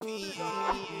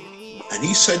And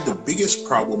he said the biggest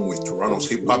problem with Toronto's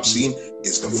hip-hop scene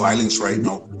is the violence right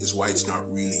now, is why it's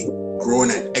not really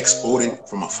growing and exploding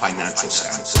from a financial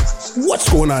standpoint. What's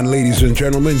going on, ladies and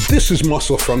gentlemen? This is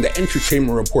Muscle from the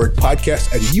Entertainment Report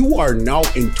podcast, and you are now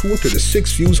in tune to the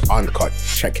Six Views Uncut.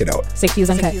 Check it out. Six Views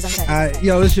Uncut.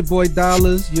 Yo, it's your boy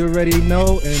Dollars. You already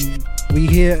know, and we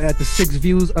here at the Six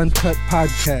Views Uncut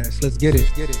podcast. Let's get it.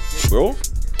 Bro,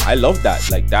 I love that.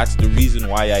 Like, that's the reason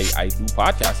why I do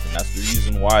podcasting. That's the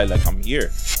reason why, like, I'm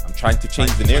here. I'm trying to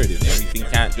change the narrative. Everything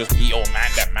can't just be, oh,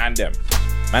 man them.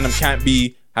 Man them can't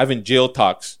be having jail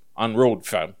talks on road,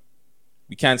 fam.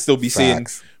 We can't still be saying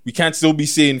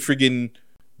friggin'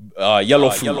 yellow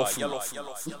food.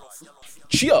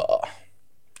 Cheer.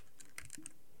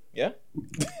 Yeah?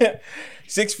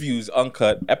 Six Views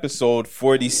Uncut, episode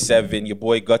 47. Your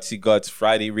boy Gutsy Guts,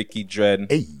 Friday Ricky Dread.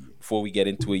 Hey. Before we get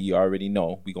into it, you already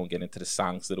know we gonna get into the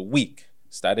songs of the week.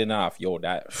 Starting off, yo,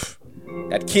 that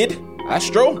kid,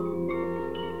 Astro,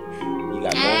 he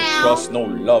got no trust, no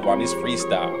love on his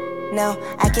freestyle. No,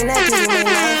 I cannot give you my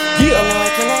life. Yeah. No, I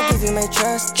cannot give you my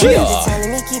trust. Yeah. You're just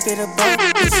telling me keep it above.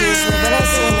 This is living, I'm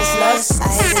seeing this lust. I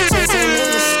hate the chance and me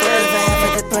just scared. If I have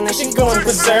her to punish, she going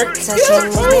berserk. Touching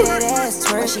me, that ass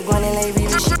twerk. She wanting like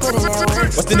Riri, she put in that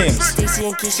work. What's the names? Stacy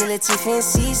and Keisha, Latifah and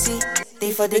Cece.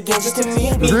 They for the game just to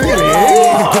meet me. Really?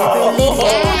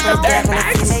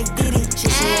 She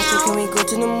say, Astro, can we go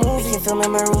to the movie? Can film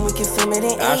in my room, we can film it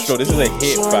in Astro, this is a hit,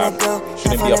 She wanna fam. go,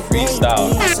 Shouldn't have be a fun with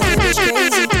freestyle. baby. So it's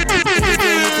crazy.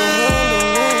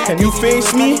 Can you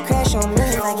face me?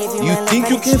 You think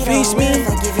you can face me?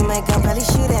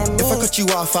 If If I cut you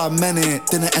off, I meant it.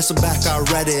 Then I answer back, I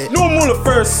read it. No Moolah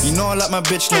first. You know I like my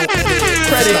bitch, no edit.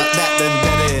 Credit. Stop that, then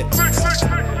bet it.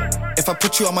 If I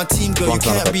put you on my team, girl, you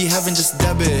can't be having just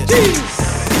debit.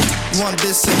 You want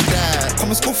this and that. Come,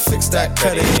 let's go fix that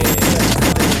credit.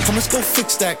 Come, let's go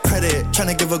fix that credit.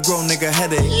 Tryna give a grown nigga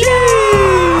headache.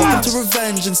 Welcome to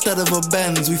revenge instead of a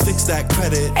Benz. We fix that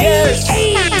credit. You too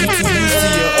used to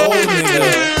your old nigga.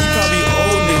 You probably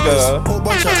old niggas. Whole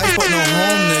bunch of ice, but no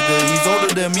home nigga. He's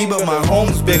older than me, but my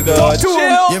home's bigger.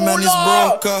 Your man is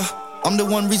broker. I'm the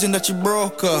one reason that you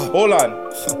broke up. Hold on.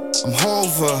 I'm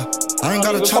Hova. I ain't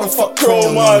gotta try to fuck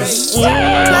chromas. Walking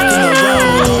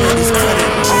around with all of this credit.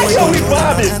 Yo, we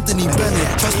vibing. Anthony Bennett.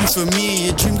 Trust me for me,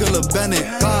 your dream girl a Bennett.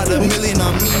 God, $1 million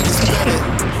on me, just bet it.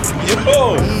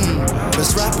 Yo.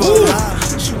 Let's rap a lot.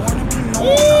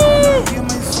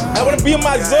 I wanna be in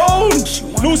my zone.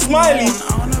 Lou Smiley.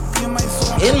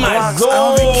 In my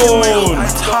zone.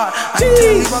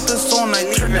 Jeez.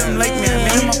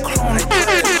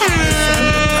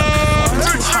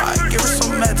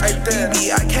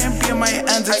 I can't be in my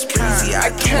ends, it's crazy. I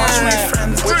can't watch my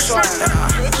friends. Which one?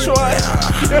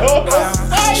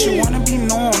 She wanna be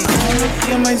known. I wanna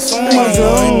be in my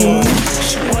zone.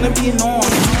 She wanna be known. I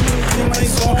wanna be in my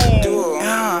zone.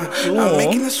 Yeah, I'm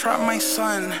making this rap my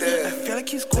son. I feel like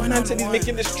he's going on. He's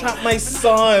making this trap my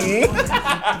son.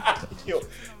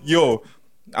 Yo.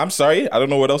 I'm sorry. I don't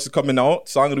know what else is coming out.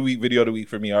 Song of the week, video of the week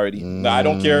for me already. Nah, I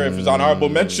don't care if it's on honorable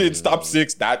mentions, top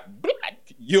 6.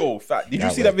 Yo, fat. Did you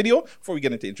see that video? Before we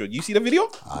get into intro, you see the video?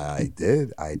 I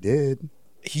did.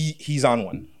 He's on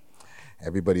one.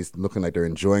 Everybody's looking like they're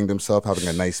enjoying themselves, having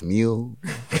a nice meal.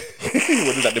 What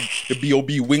is that? The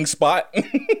B.O.B. wing spot?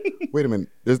 Wait a minute.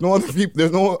 There's no other people.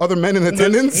 There's no other men in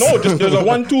attendance. Just there's a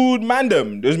 1-2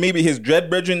 mandem. There's maybe his dread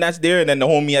brethren that's there, and then the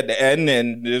homie at the end,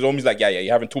 and there's homies like, yeah,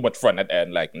 you're having too much fun at the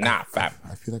end. Like, nah, fam.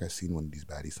 I feel like I've seen one of these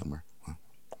baddies somewhere.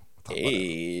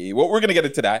 Hey, well, we're gonna get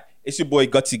into that. It's your boy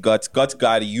Gutsy Guts, Guts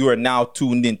Gotti. You are now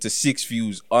tuned in to Six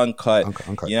Views Uncut.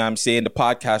 You know what I'm saying? The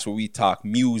podcast where we talk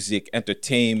music,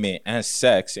 entertainment, and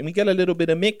sex, and we get a little bit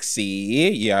of mixy.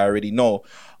 Yeah, I already know.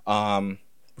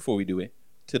 Before we do it,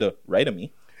 to the right of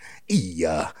me.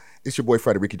 Yeah, it's your boy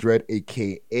Friday Ricky Dread,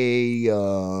 aka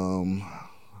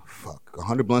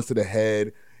 100 blunts to the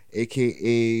head,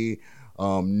 aka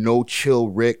No Chill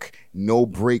Rick, No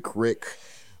Break Rick.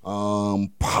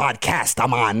 Podcast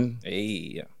I'm on.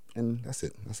 Hey. And that's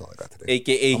it. That's all I got today.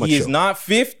 AKA he is not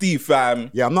 50,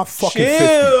 fam. Yeah, I'm not fucking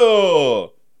Chill.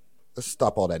 50. Let's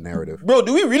stop all that narrative. Bro,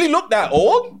 do we really look that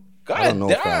old? God I don't know,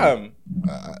 damn.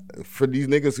 For these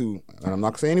niggas who, and I'm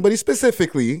not saying anybody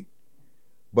specifically,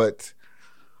 but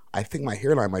I think my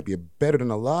hairline might be better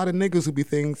than a lot of niggas who be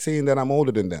saying that I'm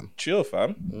older than them. Chill,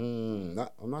 fam. I'm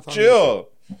not talking Chill.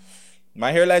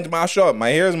 My hairline's mashed up. My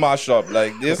hair's mashed up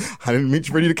like this. I didn't meet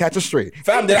you ready to catch a straight.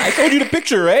 Fam, I showed you the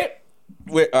picture, right?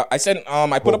 Where I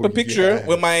put up a picture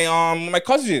with my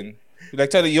cousin. Like,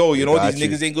 tell her, yo, you know these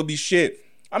niggas ain't gonna be shit.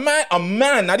 A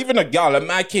man, not even a gal. A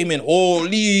man came in,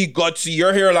 holy gutsy,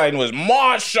 your hairline was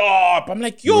mash up. I'm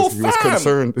like, yo, He was fam,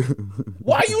 concerned.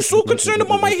 why are you so concerned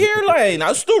about my hairline?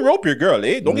 I'll still rope your girl,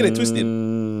 eh? Don't get it twisted.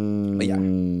 But yeah,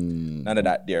 none of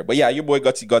that there. But yeah, your boy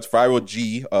Gutsy Guts, Viral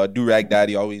G, Do-Rag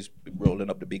Daddy, always rolling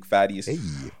up the big fatties. Hey.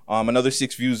 Another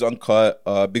 6 views uncut.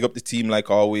 Big up the team like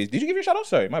always. Did you give your shout out?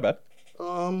 Sorry, my bad.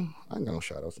 I ain't got no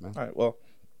shout outs, man. All right, well,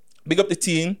 big up the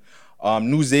team.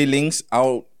 New Zay links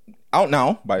out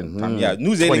now by the time. Yeah,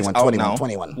 New Zay links out now.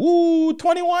 21. Ooh,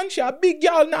 21. She a big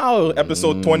girl now.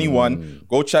 Episode 21.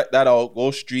 Go check that out.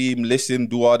 Go stream, listen,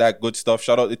 do all that good stuff.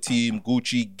 Shout out the team,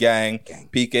 Gucci Gang.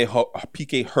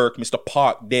 PK Herc, Mr.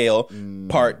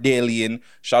 Parkdalian.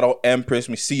 Shout out Empress.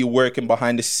 We see you working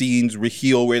behind the scenes.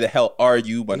 Raheel, where the hell are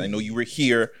you? But I know you were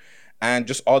here. And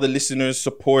just all the listeners,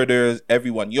 supporters,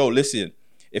 everyone. Yo, listen.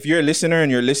 If you're a listener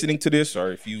and you're listening to this,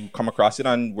 or if you come across it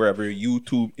on wherever,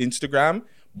 YouTube, Instagram,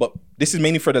 but this is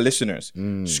mainly for the listeners.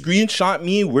 Screenshot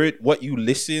me what you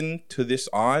listen to this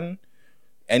on,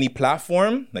 any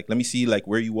platform. Like, let me see like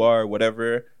where you are,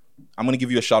 whatever. I'm gonna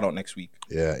give you a shout out next week.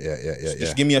 Yeah.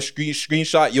 Just give me a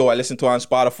screenshot. Yo, I listen to it on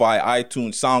Spotify,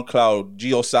 iTunes, SoundCloud,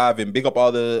 Geo7. Big up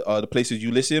all the places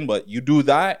you listen. But you do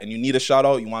that and you need a shout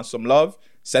out, you want some love,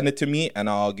 send it to me and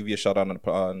I'll give you a shout out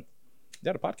on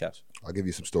the podcast. I'll give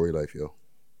you some story life, yo.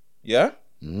 Yeah?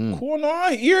 Cool, no,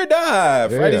 I hear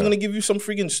that. Yeah. Friday's gonna give you some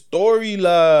freaking story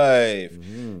life.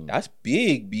 That's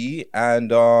big, B. And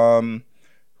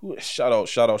shout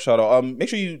out. Make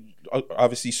sure you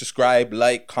obviously subscribe,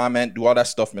 like, comment, do all that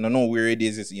stuff, man. I know where it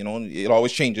is. It's, it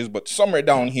always changes, but somewhere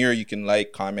down here you can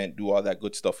like, comment, do all that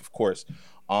good stuff, of course.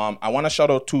 I want to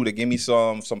shout out too. They gave me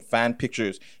some fan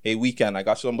pictures. Hey, Weekend, I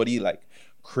got somebody like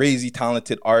crazy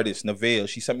talented artist, Nevaeh.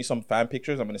 She sent me some fan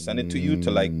pictures. I'm gonna send it to you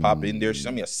to like pop in there. She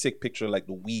sent me a sick picture like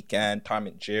the Weeknd, Tom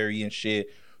and Jerry and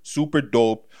shit. Super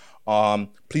dope.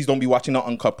 Please don't be watching the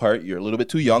uncut part. You're a little bit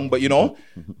too young, but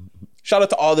shout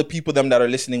out to all the people them that are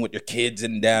listening with your kids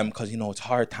and them, because it's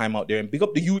hard time out there. And big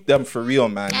up the youth them for real,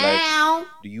 man. Like,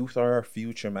 the youth are our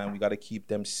future, man. We gotta keep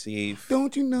them safe.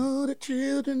 Don't you know the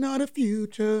children are the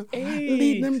future? Hey.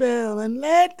 Lead them well and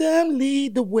let them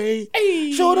lead the way.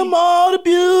 Hey. Show them all the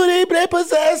beauty they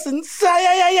possess inside.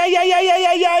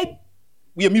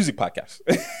 We a music podcast.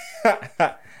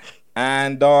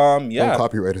 And yeah. Don't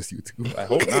copyright us, YouTube. I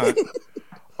hope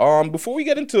not. Before we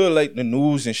get into like the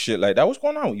news and shit like that, what's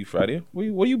going on with you, Friday?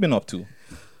 What you been up to?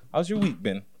 How's your week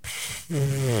been?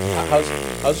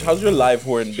 How's your live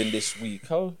horn been this week?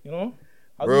 How's the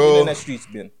internet streets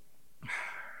been?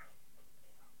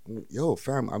 Yo,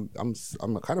 fam, I'm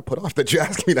kind of put off that you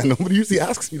asked me that. Nobody usually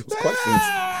asks me those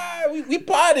questions. We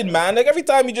potted, man. Like every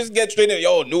time you just get straight in,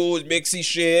 yo, news, mixy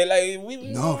shit. Like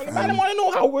I don't want to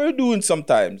know how we're doing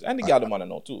sometimes, and the gal don't want to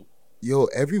know too. Yo,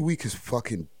 every week is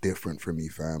fucking different for me,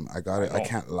 fam. I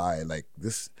can't lie. Like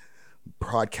this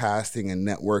broadcasting and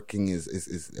networking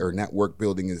or network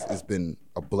building has been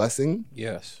a blessing.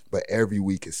 Yes. But every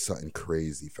week is something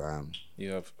crazy, fam.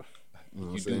 You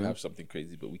do have something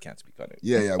crazy, but we can't speak on it.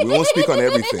 Yeah. We won't speak on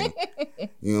everything. You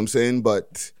know what I'm saying?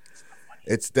 But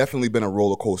it's definitely been a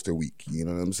roller coaster week. You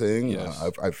know what I'm saying? Yes.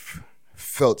 I've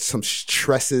felt some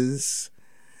stresses.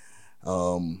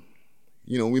 We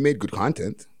made good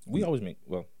content. We always make,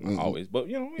 well, not always, but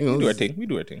we do our thing. We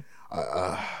do our thing.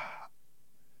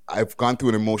 I've gone through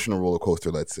an emotional roller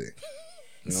coaster, let's say. You know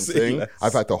what I'm saying?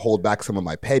 I've had to hold back some of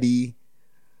my petty.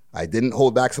 I didn't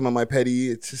hold back some of my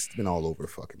petty. It's just been all over the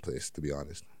fucking place, to be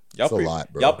honest. It's a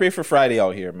lot, bro. Y'all pray for Friday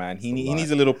out here, man. He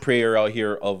needs a little prayer out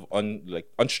here of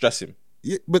unstress him.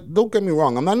 Yeah, but don't get me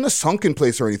wrong. I'm not in a sunken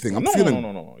place or anything. I'm feeling.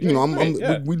 No.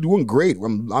 We're doing great.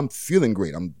 I'm feeling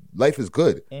great. Life is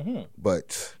good. Mm-hmm.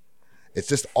 But it's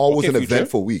just always an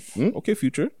eventful week. Okay,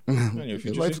 future.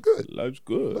 Life's good. Life's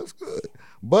good. Life's good.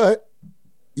 But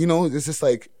it's just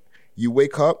like you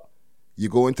wake up, you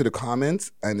go into the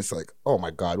comments, and it's like, oh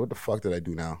my God, what the fuck did I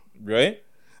do now? Right?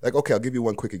 Like, okay, I'll give you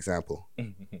one quick example.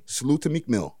 Salute to Meek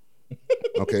Mill.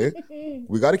 Okay?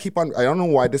 We got to keep on. I don't know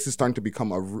why this is starting to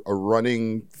become a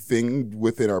running thing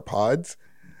within our pods.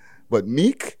 But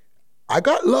Meek, I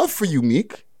got love for you,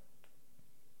 Meek.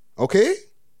 Okay?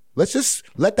 Let's just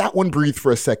let that one breathe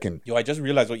for a second. Yo, I just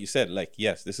realized what you said. Like,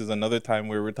 yes, this is another time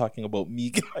where we're talking about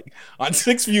Meek like, on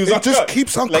 6 views. It just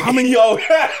keeps on coming, yo.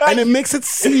 And it makes it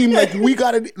seem like we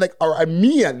got it, like, or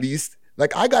me at least,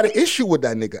 like I got an issue with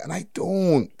that nigga. And I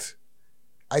don't.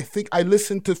 I think I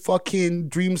listened to fucking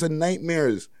Dreams and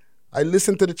Nightmares. I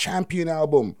listened to the Champion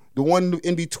album. The one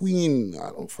in between.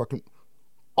 I don't fucking...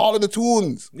 all of the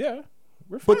tunes. Yeah.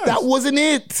 We're but that wasn't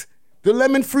it. The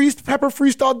Lemon Pepper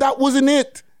Freestyle, that wasn't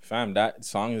it. Fam, that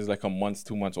song is like a month,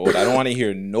 2 months old. I don't want to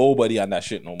hear nobody on that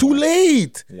shit no more. Too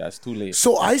late. Yeah, it's too late.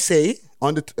 So I say,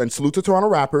 and salute to Toronto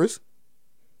rappers,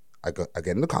 I get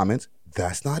in the comments,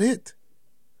 that's not it.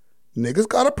 Niggas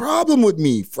got a problem with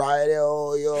me. Friday,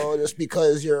 oh, yo, just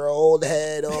because you're an old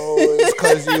head, oh, it's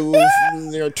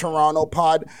because you're a Toronto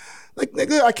pod. Like,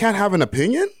 nigga, I can't have an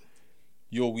opinion?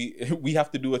 Yo, we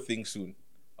have to do a thing soon.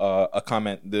 A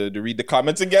comment, to read the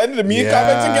comments again, the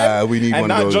comments again. We need and one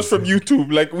not of those. just from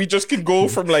YouTube. Like, we just can go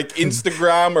from like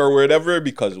Instagram or whatever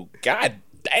because god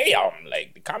damn,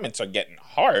 like the comments are getting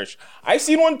harsh. I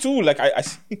seen one too. Like I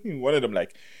seen one of them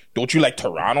like, don't you like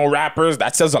Toronto rappers?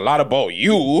 That says a lot about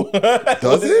you.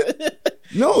 Does it?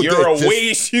 No, you're a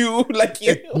waste. You like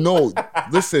you. No,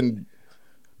 listen.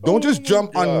 Don't just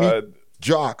jump on me,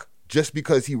 Jock, just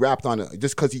because he rapped on it,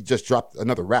 just because he just dropped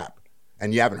another rap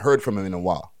and you haven't heard from him in a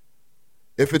while.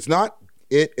 If it's not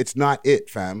it, it's not it,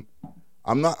 fam.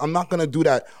 I'm not gonna do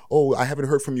that. Oh, I haven't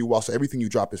heard from you while, so everything you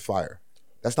drop is fire.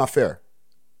 That's not fair.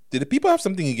 Did the people have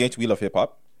something against We Love Hip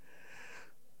Hop?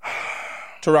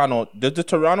 Toronto, does the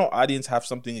Toronto audience have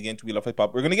something against We Love Hip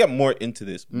Hop? We're gonna get more into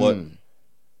this, but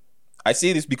I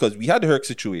say this because we had the Herc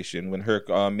situation when Herc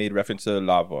made reference to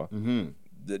Lava.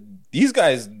 These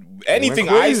guys, anything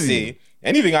I say,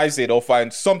 they'll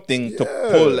find something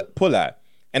to pull at.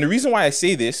 And the reason why I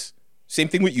say this, same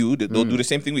thing with you. They'll do the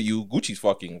same thing with you. Gucci's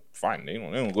fucking fine. They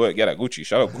don't go get at Gucci.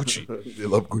 Shout out Gucci. They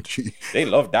love Gucci. They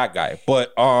love that guy.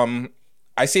 But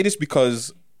I say this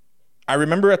because I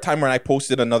remember a time when I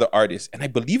posted another artist, and I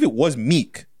believe it was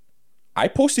Meek. I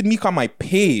posted Meek on my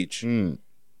page, and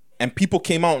people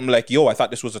came out and were like, yo, I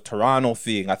thought this was a Toronto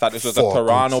thing. I thought this was a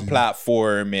Toronto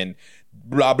platform and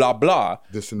blah, blah, blah.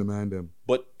 This and the man them.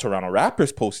 But Toronto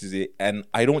rappers posted it, and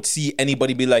I don't see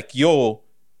anybody be like, yo,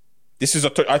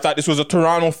 I thought this was a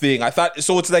Toronto thing.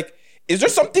 So it's like, is there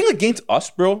something against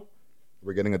us, bro?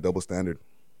 We're getting a double standard.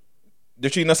 They're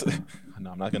treating us.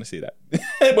 No, I'm not gonna say that.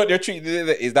 But they're treating.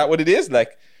 Is that what it is?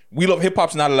 Like, We Love Hip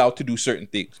Hop's not allowed to do certain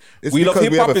things. We Love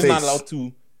Hip Hop is not allowed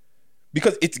to,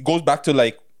 because it goes back to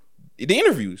like the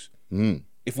interviews.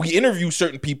 If we interview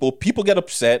certain people, people get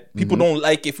upset. People don't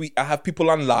like if I have people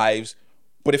on lives.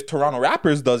 But if Toronto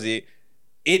rappers does it,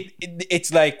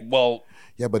 it's like, well,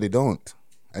 yeah, but they don't.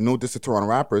 I know this to Toronto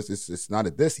rappers. It's not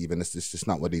at this even. It's just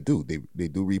not what they do. They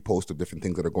do repost of different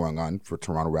things that are going on for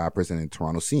Toronto rappers and in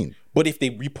Toronto scene. But if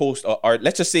they repost art,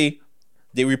 let's just say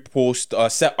they repost a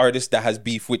set artist that has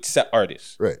beef with set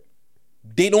artists, right?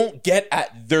 They don't get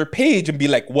at their page and be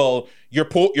like, "Well, you're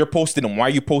posting them. Why are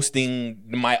you posting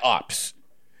my ops?"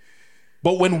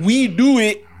 But when we do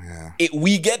it,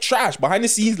 we get trashed behind the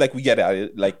scenes. Like we get at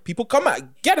it. Like people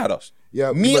get at us.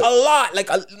 Yeah, me a lot. Like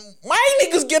my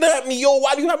niggas get at me. Yo,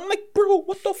 why do you have? I'm like, bro,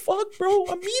 what the fuck, bro?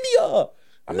 I'm media.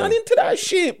 I'm not into that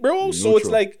shit, bro. Neutral. So it's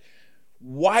like,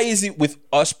 why is it with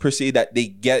us per se that they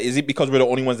get? Is it because we're the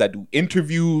only ones that do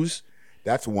interviews?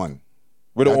 That's one.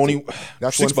 We're the only.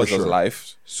 That's Six Buzz does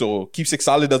live. So Keep Six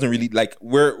Solid doesn't really like.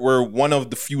 We're one of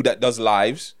the few that does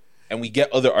lives, and we get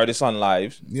other artists on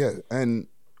lives. Yeah, and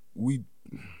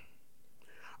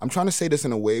I'm trying to say this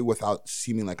in a way without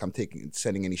seeming like I'm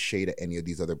sending any shade at any of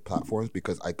these other platforms,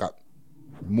 because I got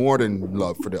more than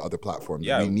love for the other platforms.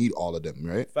 Yeah. We need all of them,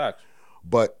 right? Fact.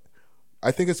 But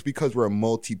I think it's because we're a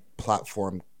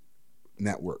multi-platform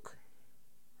network,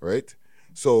 right?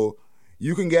 So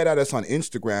you can get at us on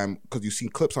Instagram because you've seen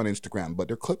clips on Instagram, but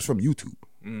they're clips from YouTube.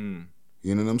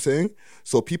 You know what I'm saying?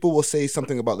 So people will say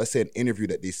something about, let's say, an interview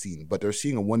that they've seen, but they're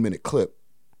seeing a 1-minute clip.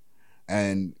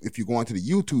 And if you go onto the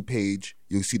YouTube page,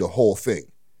 you'll see the whole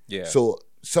thing. Yeah. So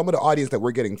some of the audience that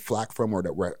we're getting flack from, or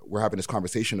that we're having this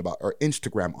conversation about, are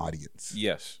Instagram audience.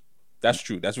 Yes, that's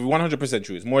true. That's 100%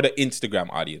 true. It's more the Instagram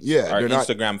audience. Yeah, our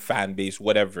Instagram fan base,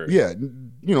 whatever. Yeah,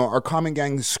 you know, our Common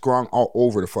Gang is strong all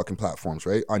over the fucking platforms,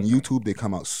 right? On YouTube, they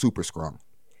come out super strong,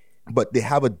 but they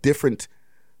have a different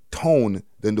tone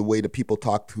than the way the people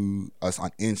talk to us on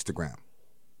Instagram.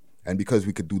 And because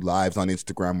we could do lives on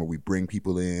Instagram where we bring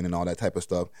people in and all that type of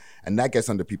stuff, and that gets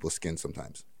under people's skin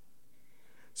sometimes.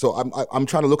 So I'm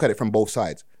trying to look at it from both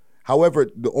sides. However,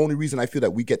 the only reason I feel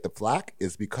that we get the flack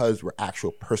is because we're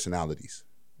actual personalities.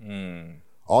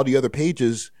 All the other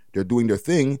pages, they're doing their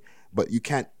thing, but you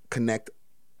can't connect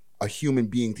a human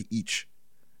being to each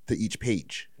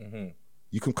page.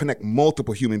 You can connect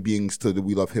multiple human beings to the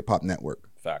We Love Hip Hop network.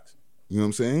 Facts. You know what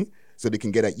I'm saying? So they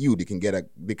can get at you, they can get at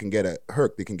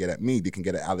Herc, they can get at me, they can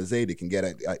get at Alizé, they can get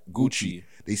at Gucci.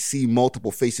 They see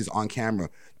multiple faces on camera,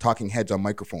 talking heads on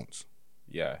microphones.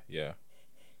 Yeah.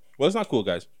 Well, it's not cool,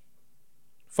 guys.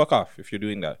 Fuck off if you're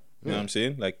doing that. You know what I'm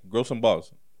saying? Like, grow some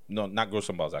balls. No, not grow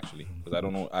some balls, actually. Because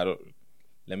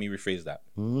let me rephrase that.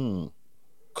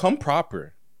 Come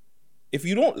proper. if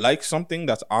you don't like something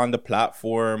that's on the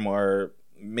platform, or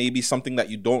maybe something that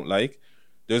you don't like,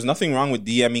 there's nothing wrong with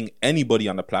DMing anybody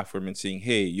on the platform and saying,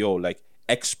 hey, yo, like,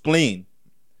 explain.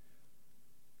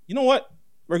 You know what?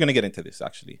 We're going to get into this,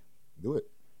 actually. Do it.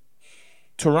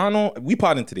 Toronto, we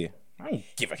potting today. I don't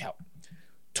give a hell.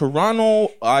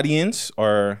 Toronto audience,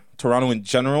 or Toronto in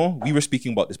general, we were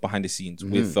speaking about this behind the scenes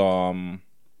with the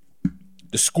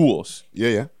schools.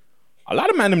 Yeah. A lot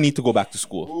of men need to go back to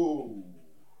school. Ooh.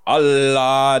 A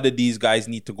lot of these guys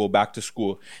need to go back to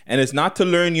school. And it's not to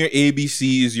learn your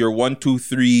ABCs, your 1, 2,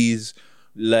 3s.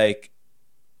 Like,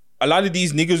 a lot of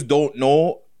these niggas don't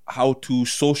know how to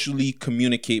socially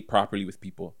communicate properly with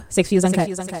people. 6 views uncut.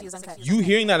 You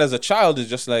hearing that as a child is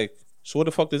just like, so what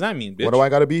the fuck does that mean, bitch? What do I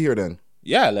gotta be here then?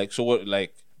 Yeah, like, so what,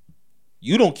 like,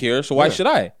 you don't care, so why should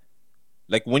I?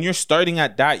 Like, when you're starting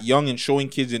at that young and showing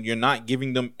kids and you're not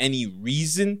giving them any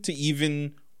reason to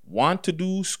even want to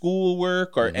do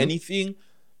schoolwork or anything,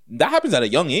 that happens at a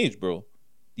young age, bro.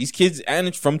 These kids, and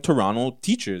it's from Toronto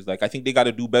teachers. Like, I think they got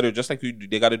to do better, just like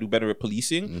they got to do better at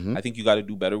policing. I think you got to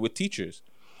do better with teachers.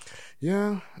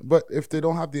 Yeah, but if they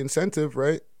don't have the incentive,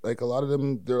 right? Like, a lot of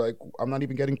them, they're like, I'm not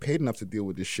even getting paid enough to deal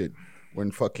with this shit. When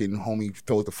fucking homie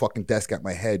throws the fucking desk at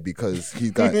my head because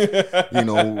he's got,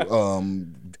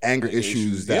 anger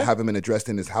issues that haven't been addressed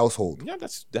in his household. Yeah,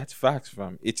 that's facts,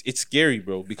 fam. It's scary,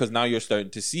 bro, because now you're starting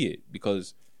to see it.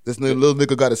 Because this little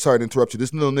nigga got sorry to interrupt you.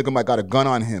 This little nigga might got a gun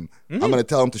on him. I'm gonna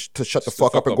tell him to shut the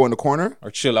fuck up and go in the corner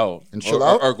or chill out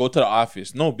or go to the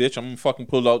office. No, bitch, I'm gonna fucking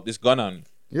pull out this gun on you.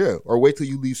 Yeah, or wait till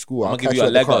you leave school. I'm gonna give you a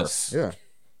Legos. Yeah.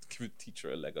 Give a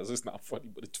teacher a Legos. It's not funny,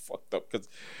 but it's fucked up because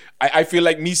I feel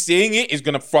like me saying it is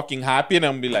gonna fucking happen and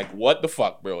I'm gonna be like, what the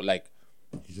fuck, bro? Like,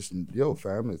 you just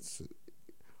fam. It's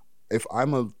if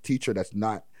I'm a teacher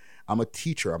I'm a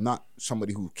teacher. I'm not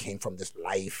somebody who came from this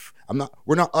life.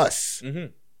 We're not us.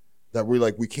 That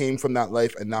we came from that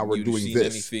life and now we're doing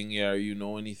this. Anything, yeah, you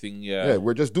know anything, yeah. Yeah,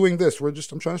 we're just doing this.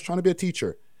 I'm trying to be a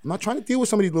teacher. I'm not trying to deal with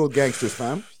some of these little gangsters,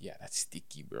 fam. Yeah, that's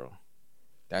sticky, bro.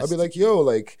 I'll be like, yo,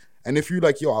 like, and if you're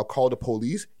like, yo, I'll call the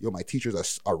police. Yo, my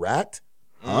teacher's a rat.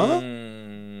 Huh?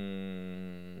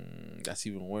 That's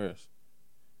even worse.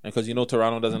 And because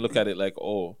Toronto doesn't look at it like,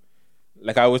 oh,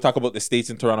 like I always talk about the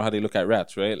States in Toronto, how they look at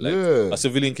rats, right? Like a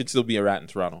civilian can still be a rat in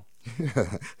Toronto.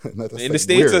 In the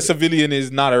States, weird. A civilian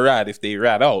is not a rat if they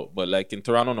rat out. But like in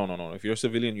Toronto, no. If you're a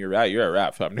civilian, you're a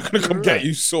rat, fam. They're gonna come get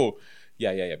you. So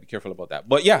yeah. Be careful about that.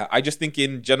 But yeah, I just think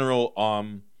in general,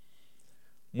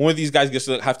 more of these guys just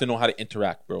have to know how to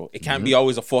interact, bro. It can't be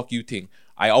always a fuck you thing.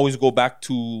 I always go back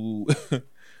to,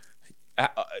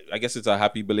 I guess it's a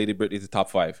happy belated birthday to Top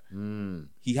 5.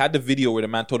 He had the video where the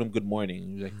man told him good morning.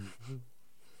 He was like,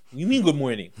 what do you mean good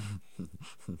morning?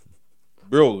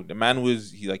 Bro, the man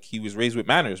was, he was raised with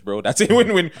manners, bro. That's it. When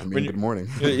good morning.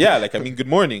 Yeah, like, I mean good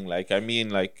morning. Like, I mean,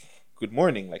 like, good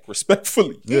morning. Like,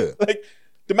 respectfully. Yeah. Like,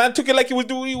 the man took it like he was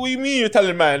doing, what do you mean you're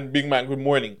telling big man, good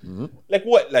morning? Like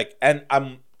what? Like, and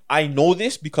I know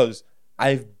this because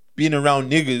I've been around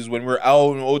niggas when we're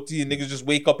out in OT and niggas just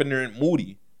wake up and they're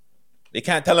moody. They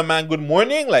can't tell a man good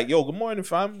morning. Like, yo, good morning,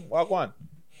 fam. Walk on.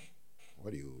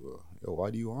 Why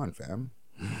do you on, fam?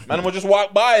 Man, I'm gonna just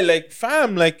walk by, like,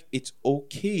 fam, like, it's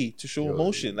okay to show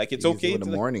emotion. Like, it's okay to the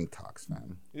morning talks,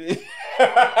 fam.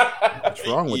 What's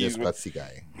wrong with this gutsy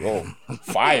guy? Yo,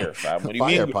 fire, fam. What do you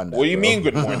Fire mean? panda, What do you bro. mean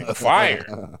good morning?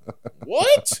 Fire.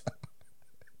 What?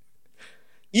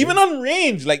 Even on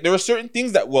range, like, there are certain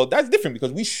things that, well, that's different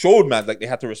because we showed man like they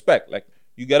had to respect. Like,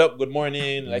 you get up, good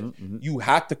morning. Like, you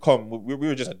had to come. We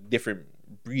were just a different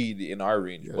breed in our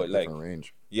range, but like,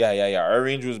 range. Yeah. Our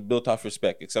range was built off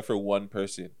respect, except for one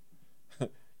person.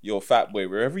 Yo, fat boy,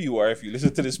 wherever you are, if you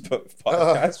listen to this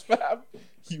podcast, fam,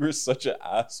 you were such an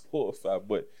asshole, fam.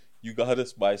 But you got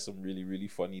us by some really, really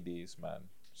funny days, man.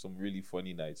 Some really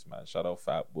funny nights, man. Shout out,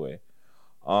 fat boy.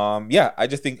 Yeah, I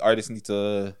just think artists need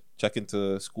to check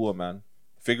into school, man.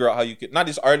 Figure out how you can, not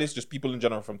just artists, just people in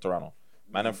general from Toronto.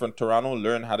 Man, I'm from Toronto,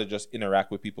 learn how to just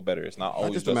interact with people better. It's not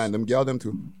always just man, them, gal them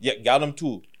too. Yeah, gal them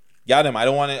too. Gal them. I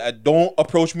don't want to. Don't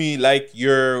approach me like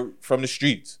you're from the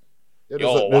streets. Yeah,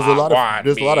 there's a lot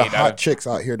of hot chicks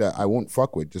out here that I won't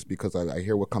fuck with just because I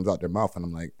hear what comes out their mouth and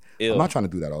I'm like, I'm not trying to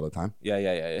do that all the time.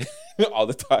 Yeah. All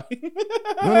the time.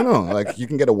 No. Like, you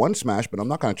can get a one smash, but I'm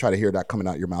not gonna try to hear that coming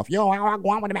out your mouth. Yo, I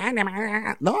want with a man.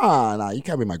 Nah, you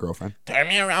can't be my girlfriend. Turn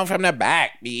me around from the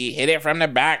back, B. Hit it from the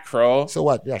back, crow. So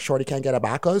what? Yeah, shorty can't get a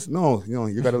backers? No,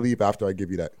 you gotta leave after I give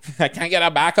you that. I can't get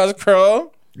a backers,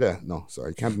 crow. Yeah, no, sorry,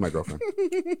 you can't be my girlfriend.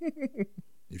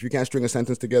 If you can't string a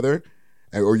sentence together,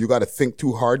 or you got to think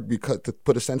too hard because to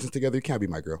put a sentence together, you can't be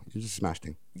my girl. You just smash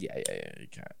thing. Yeah, you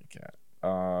can't.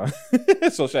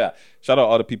 So shout out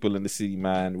all the people in the city,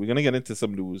 man. We're gonna get into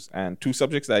some news and two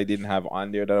subjects that I didn't have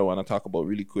on there that I want to talk about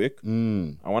really quick.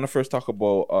 I want to first talk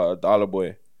about Dollar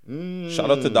Boy.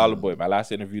 Shout out to Dollar Boy. My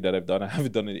last interview that I've done, I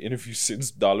haven't done an interview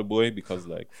since Dollar Boy because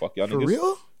like fuck y'all niggas. For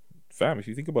real? Fam, if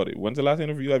you think about it, when's the last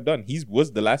interview I've done? He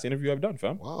was the last interview I've done,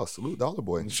 fam. Wow, salute Dollar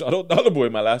Boy. Shout out Dollar Boy,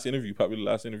 my last interview, probably the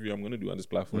last interview I'm gonna do on this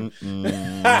platform.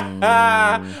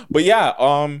 But yeah,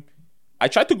 I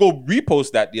tried to go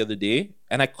repost that the other day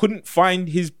and I couldn't find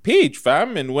his page,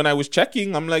 fam. And when I was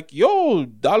checking, I'm like, yo,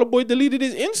 Dollar Boy deleted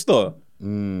his Insta.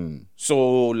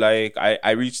 So like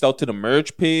I reached out to the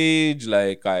merch page,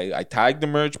 like I tagged the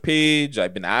merch page.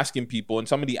 I've been asking people, and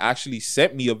somebody actually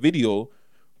sent me a video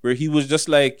where he was just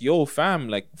like, yo, fam,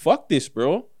 like, fuck this,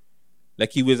 bro.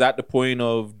 Like, he was at the point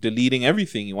of deleting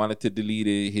everything. He wanted to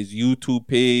delete his YouTube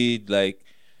page. Like,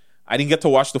 I didn't get to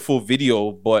watch the full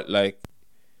video, but, like,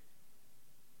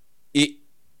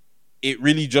 it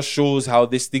really just shows how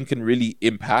this thing can really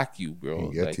impact you, bro.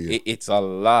 Like, it's a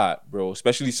lot, bro.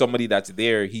 Especially somebody that's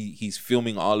there. He's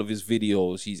filming all of his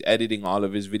videos. He's editing all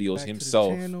of his videos Back himself.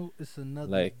 To the channel, it's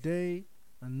another like, day,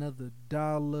 another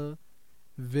dollar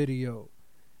video.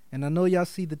 And I know y'all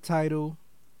see the title,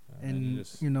 and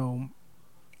you know,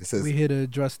 it says, we're here to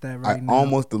address that right now. I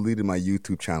almost deleted my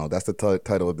YouTube channel. That's the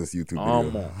title of this YouTube video.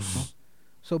 Almost.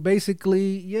 So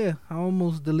basically, yeah, I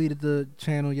almost deleted the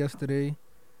channel yesterday,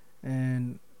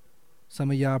 and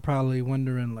some of y'all probably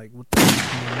wondering like, what the fuck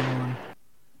is going on?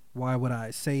 Why would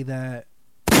I say that?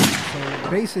 So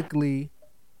basically,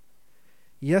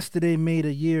 yesterday made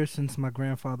a year since my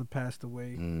grandfather passed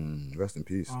away. Rest in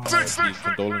peace.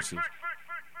 Condolences.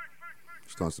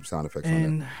 Just throwing some sound effects on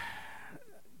And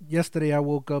yesterday I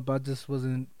woke up, I just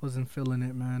wasn't feeling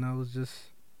it, man. I was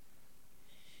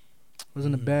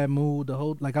in a bad mood.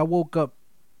 I woke up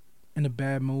in a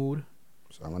bad mood.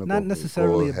 So I'm gonna not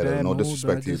necessarily a bad no mood.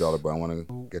 disrespect to you, Dollar, but I want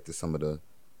to get to some of the.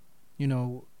 You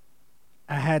know,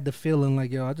 I had the feeling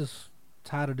like, yo, I just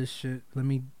tired of this shit. Let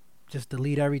me just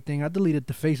delete everything. I deleted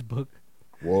the Facebook.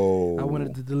 Whoa. I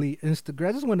wanted to delete Instagram.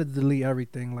 I just wanted to delete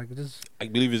everything. Like, just I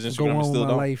believe his go Instagram on is with still my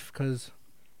down. life because,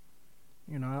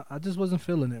 you know, I just wasn't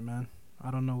feeling it, man. I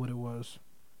don't know what it was.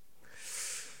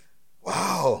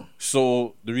 Wow.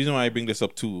 So the reason why I bring this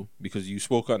up too, because you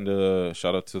spoke on the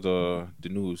shout out to the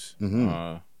news,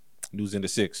 news in the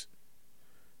 6.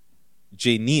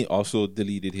 Jay Nee also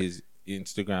deleted his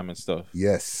Instagram and stuff.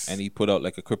 Yes. And he put out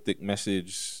like a cryptic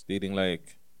message stating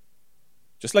like,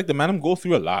 just like the man go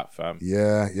through a lot, fam.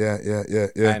 Yeah.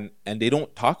 And they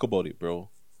don't talk about it, bro.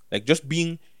 Like just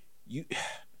being in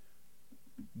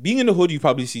the hood, you've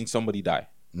probably seen somebody die.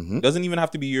 Doesn't even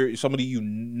have to be somebody you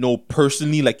know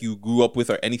personally, like you grew up with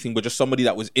or anything, but just somebody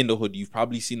that was in the hood. You've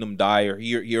probably seen them die or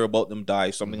hear about them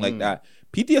die, something like that.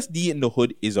 PTSD in the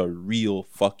hood is a real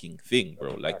fucking thing,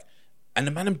 bro. Like, and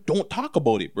the man don't talk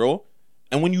about it, bro.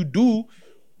 And when you do,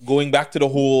 going back to the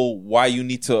whole why you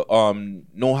need to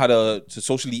know how to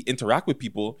socially interact with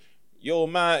people. Yo,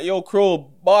 man, yo, Crow,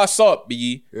 boss up,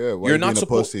 B. Yeah, why you're not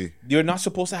supposed. You're not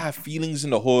supposed to have feelings in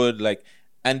the hood, like.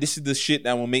 And this is the shit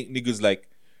that will make niggas like.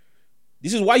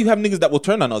 This is why you have niggas that will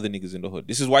turn on other niggas in the hood.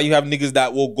 This is why you have niggas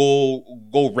that will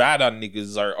go rad on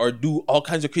niggas or do all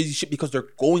kinds of crazy shit because they're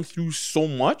going through so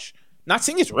much. Not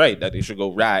saying it's right that they should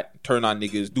go rad, turn on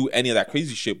niggas, do any of that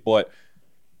crazy shit, but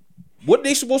who are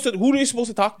they supposed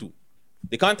to talk to?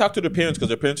 They can't talk to their parents because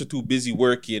their parents are too busy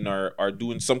working or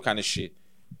doing some kind of shit.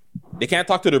 They can't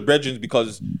talk to their brethren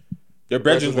because their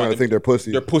brethren want to think they're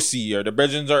pussy. They're pussy, or the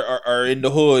brethren are in the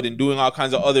hood and doing all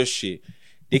kinds of other shit.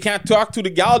 They can't talk to the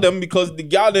gal them because the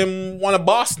gal them want a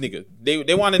boss nigga.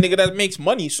 They want a nigga that makes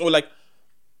money. So like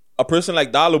a person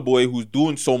like Dollar Boy who's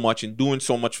doing so much and doing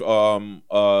so much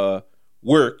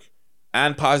work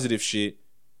and positive shit,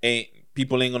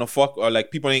 people ain't gonna fuck, or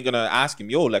like people ain't gonna ask him,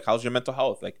 yo, like how's your mental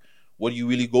health? Like what are you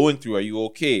really going through? Are you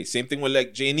okay? Same thing with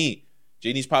like Jay Nee.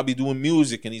 Jay Nee's probably doing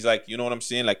music and he's like, you know what I'm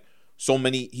saying? Like so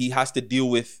many, he has to deal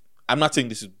with, I'm not saying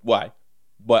this is why,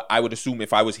 but I would assume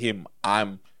if I was him,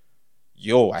 I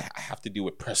have to deal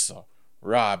with Pressa,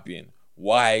 Robin,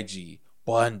 YG,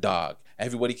 Bun Dog.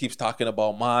 Everybody keeps talking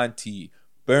about Monty,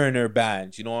 Burner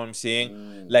Bands, you know what I'm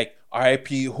saying? Like RIP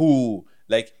Who,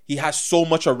 like he has so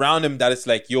much around him that it's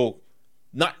like, yo,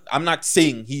 I'm not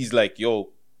saying he's like,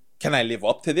 yo, can I live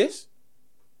up to this?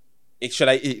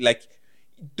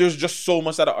 There's just so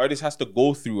much that an artist has to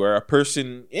go through, or a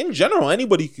person in general,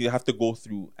 anybody could have to go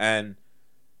through, and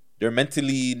they're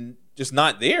mentally just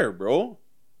not there, bro.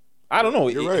 I don't know.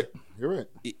 You're right.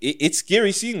 It's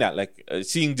scary seeing that, like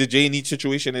seeing the Jay Nee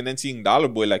situation and then seeing Dollar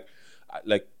Boy. Like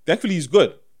thankfully he's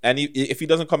good. And if he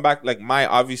doesn't come back, like my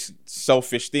obvious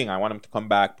selfish thing, I want him to come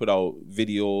back, put out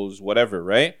videos, whatever,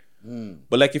 right?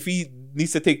 But like if he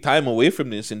needs to take time away from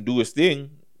this and do his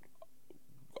thing,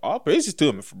 all praises to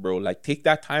him, bro. Like take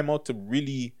that time out to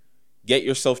really get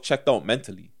yourself checked out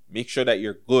mentally. Make sure that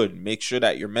you're good. Make sure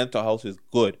that your mental health is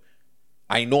good.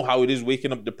 I know how it is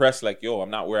waking up depressed, like, yo, I'm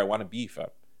not where I want to be, fam.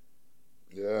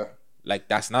 Yeah. Like,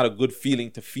 that's not a good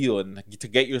feeling to feel. And to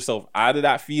get yourself out of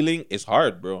that feeling is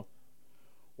hard, bro.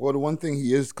 Well, the one thing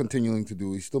he is continuing to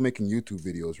do, he's still making YouTube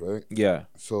videos, right? Yeah.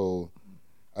 So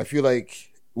I feel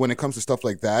like when it comes to stuff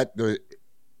like that,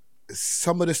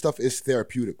 some of the stuff is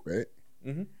therapeutic, right?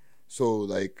 Mm-hmm. So,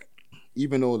 like,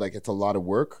 even though, like, it's a lot of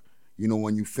work, you know,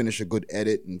 when you finish a good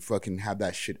edit and fucking have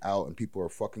that shit out and people are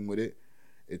fucking with it,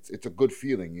 it's a good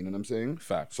feeling, you know what I'm saying?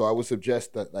 Fact. So I would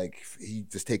suggest that, like, he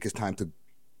just take his time to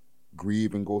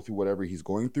grieve and go through whatever he's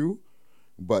going through,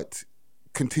 but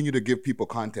continue to give people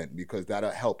content because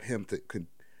that'll help him to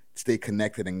stay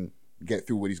connected and get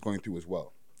through what he's going through as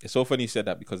well. It's so funny you said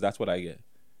that because that's what I get.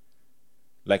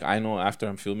 Like, I know after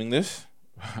I'm filming this,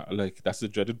 like, that's the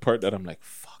dreaded part that I'm like,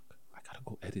 fuck, I gotta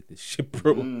go edit this shit,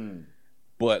 bro.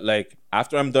 But, like,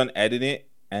 after I'm done editing it,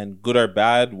 and good or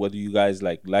bad, whether you guys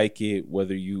like it,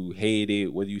 whether you hate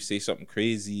it, whether you say something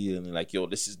crazy and like, yo,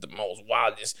 this is the most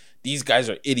wildest, these guys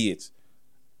are idiots.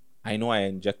 I know I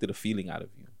injected a feeling out of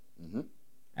you. Mm-hmm.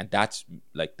 And that's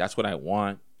what I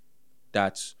want.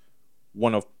 That's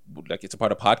one of, like, it's a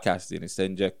part of podcasting. It's to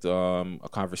inject a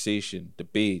conversation,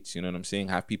 debates, you know what I'm saying?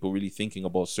 Have people really thinking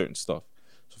about certain stuff.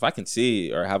 So if I can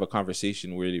say or have a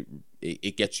conversation where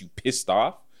it gets you pissed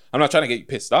off, I'm not trying to get you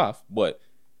pissed off, but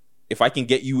if I can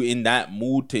get you in that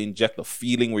mood to inject a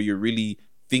feeling where you're really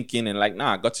thinking and like,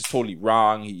 nah, Guts is totally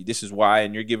wrong. This is why,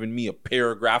 and you're giving me a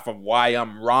paragraph of why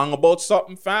I'm wrong about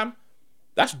something, fam.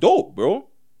 That's dope, bro.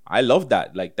 I love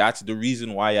that. Like, that's the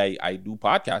reason why I do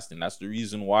podcasting. That's the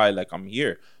reason why, like, I'm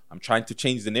here. I'm trying to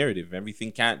change the narrative.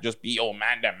 Everything can't just be, oh,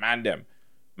 man them.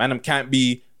 Man them can't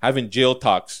be having jail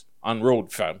talks on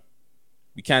road, fam.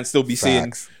 We can't still be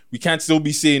saying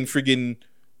friggin'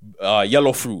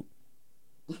 yellow fruit.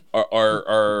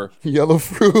 Or yellow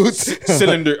fruit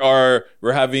cylinder, or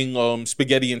we're having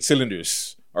spaghetti in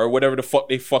cylinders, or whatever the fuck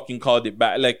they fucking called it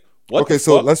back. Like, what? Okay,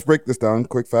 so let's break this down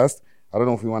quick, fast. I don't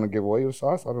know if we want to give away your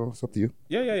sauce. I don't know. It's up to you.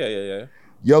 Yeah.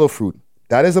 Yellow fruit.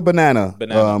 That is a banana.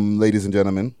 Ladies and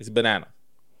gentlemen. It's a banana.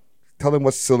 Tell them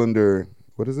what cylinder.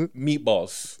 What is it?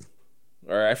 Meatballs.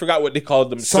 Or I forgot what they called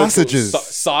them. Sausages.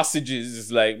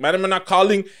 Sausages. Like, man, I'm not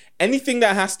calling anything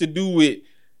that has to do with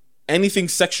anything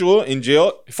sexual in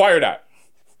jail. Fire that.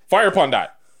 Fire upon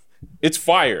that. It's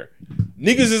fire.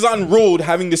 Niggas is on road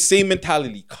having the same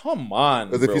mentality. Come on,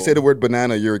 because if you say the word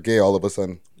banana, you're gay all of a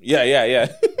sudden. Yeah.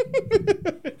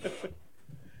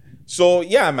 So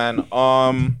yeah, man.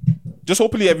 Just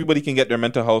hopefully everybody can get their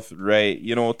mental health right.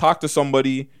 You know, talk to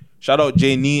somebody. Shout out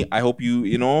Jay Nee. I hope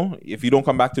you know, if you don't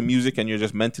come back to music and you're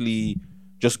just mentally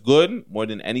just good more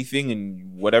than anything,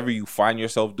 and whatever you find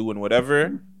yourself doing,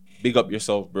 whatever, big up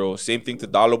yourself, bro. Same thing to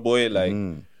Dollar Boy. Like,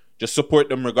 just support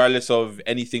them regardless of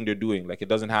anything they're doing. Like, it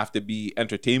doesn't have to be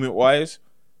entertainment wise.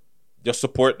 Just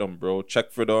support them, bro.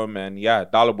 Check for them, and yeah,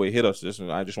 Dollar Boy, hit us.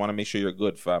 I just want to make sure you're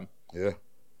good, fam. Yeah.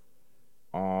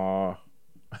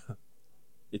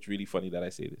 It's really funny that I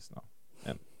say this now,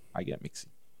 and I get mixy.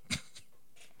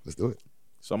 Let's do it.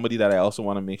 Somebody that I also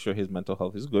want to make sure his mental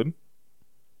health is good.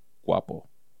 Guapo.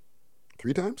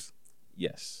 3 times?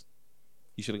 Yes.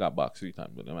 He should have got boxed 3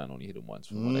 times, but the man only hit him once.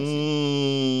 From what I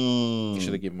see, he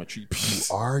should have given him a 3-piece.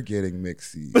 You are getting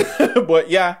mixy. But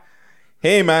yeah,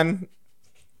 hey man.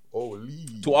 Holy.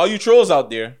 To all you trolls out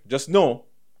there, just know,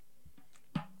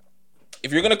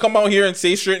 if you're gonna come out here and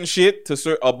say certain shit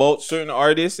about certain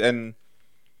artists and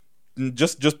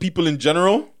just people in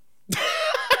general,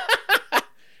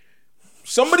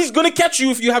 somebody's gonna catch you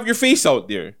if you have your face out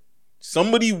there.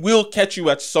 Somebody will catch you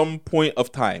at some point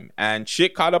of time. And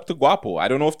shit caught up to Guapo. I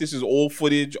don't know if this is old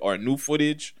footage or new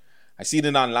footage. I seen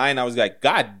it online. I was like,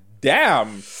 God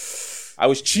damn. I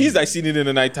was cheesed. I seen it in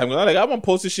the nighttime. I'm like, I'm gonna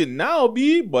post this shit now,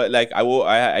 B. But like,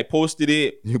 I posted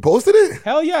it. You posted it?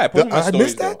 Hell yeah, I posted my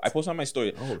stories. I post on my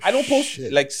story. Oh, I don't post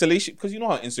like salacious, because you know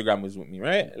how Instagram was with me,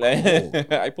 right?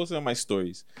 Like, I posted on my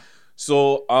stories.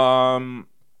 So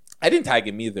I didn't tag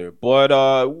him either. But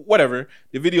whatever.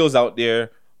 The video's out there.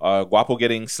 Guapo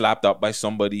getting slapped up by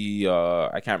somebody.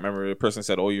 I can't remember. The person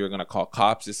said, "Oh, you're gonna call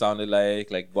cops." It sounded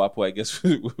like Guapo, I guess.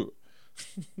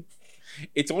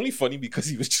 It's only funny because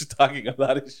he was just talking a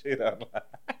lot of shit online.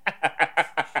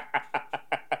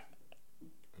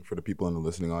 For the people in the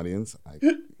listening audience,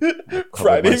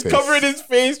 He's covering his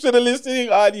face for the listening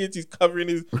audience. He's covering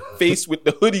his face with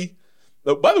the hoodie.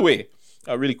 By the way,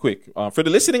 Really quick. For the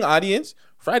listening audience,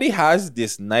 Friday has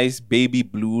this nice baby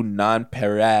blue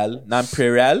non-Perel.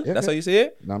 That's how you say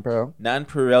it? Non-Perel.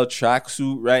 Non-Perel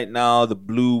tracksuit right now. The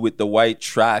blue with the white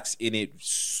tracks in it.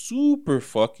 Super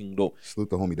fucking dope. Salute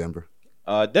the homie Denver.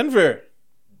 Denver.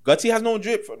 Gutsy has no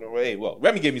drip for the way. Well,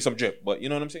 Remy gave me some drip, but you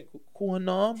know what I'm saying? Cool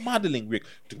modeling rig.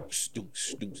 Too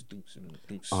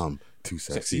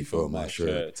sexy for my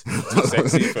shirt. Too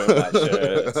sexy for my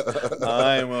shirt.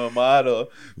 I'm a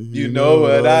model. You know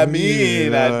what I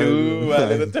mean. I do a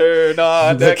little turn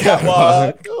on the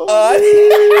catwalk. Yo,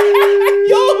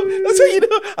 that's how you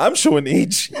know. I'm showing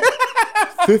age.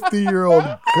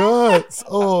 50-year-old guts.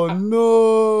 Oh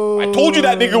no. I told you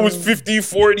that nigga was 50,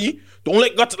 40. Don't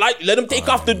let guts let him take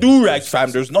off the do-rags,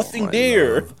 fam. There's nothing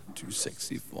there. Love, too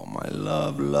sexy for my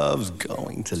love. Love's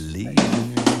going to leave.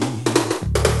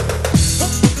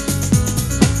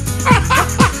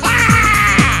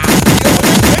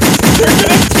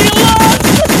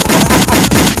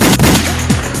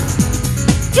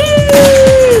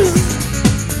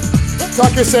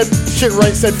 Tucker said shit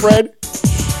right, said Fred.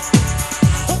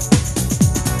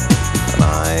 And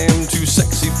I'm too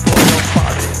sexy for your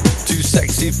party. Too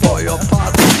sexy for your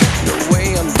party. The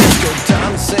way I'm disco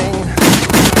dancing.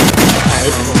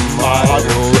 I'm a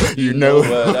model. You know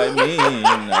what I mean.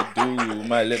 I do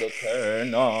my little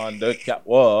turn on the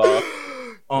catwalk.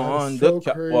 On the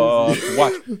catwalk.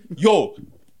 Watch. Yo,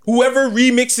 whoever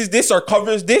remixes this or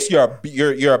covers this, you're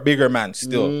a bigger man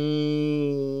still.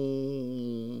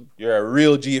 You're a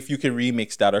real G if you can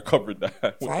remix that or cover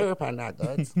that. Fire up on that,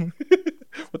 dudes.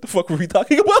 What the fuck were we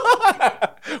talking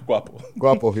about?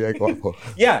 Guapo. Yeah, guapo.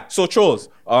 Yeah, so trolls.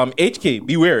 HK,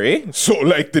 beware, eh? So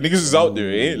like the niggas is out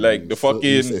there, eh? Like the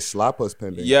fucking slap us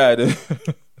pending. Yeah,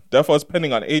 that was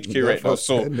pending on HK right now.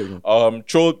 So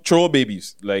troll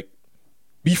babies, like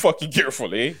be fucking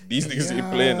careful, eh? These niggas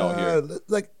ain't playing out here.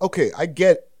 Like, okay, I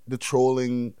get the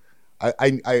trolling.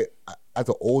 I as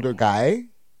an older guy,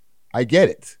 I get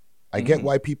it. I get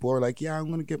why people are like, yeah, I'm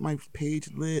gonna get my page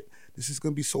lit. This is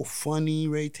gonna be so funny,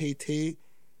 Ray Tay.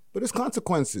 But there's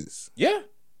consequences. Yeah.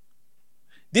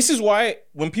 This is why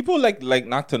when people like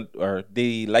not to, or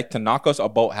they like to knock us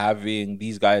about having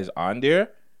these guys on there,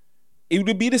 it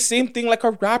would be the same thing like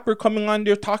a rapper coming on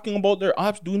there talking about their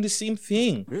ops, doing the same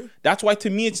thing. Yeah. That's why to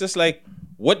me it's just like,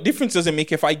 what difference does it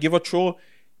make if I give a troll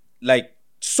like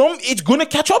it's gonna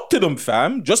catch up to them,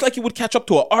 fam. Just like it would catch up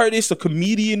to an artist, a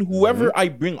comedian, whoever I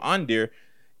bring on there.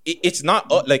 It's not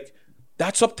like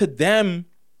that's up to them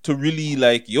to really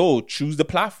like, choose the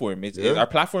platform. Our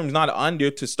platform is not on there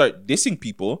to start dissing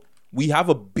people. We have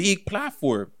a big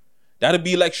platform. That'd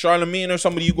be like Charlemagne or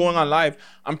somebody you going on live.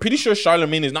 I'm pretty sure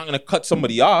Charlemagne is not gonna cut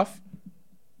somebody off.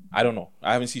 I don't know.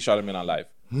 I haven't seen Charlemagne on live.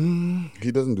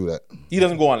 He doesn't do that. He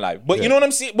doesn't go on live. But you know what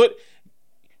I'm saying? But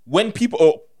when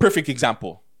people, perfect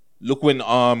example. Look when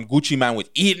Gucci man was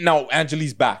eating out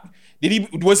Angelique's back.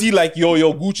 Was he like, yo,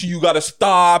 Gucci, you gotta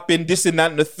stop and this and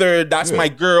that and the third, that's my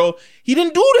girl. He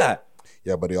didn't do that.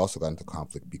 Yeah, but he also got into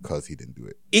conflict because he didn't do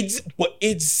it.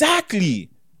 Exactly.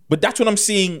 But that's what I'm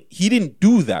saying. He didn't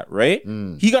do that, right?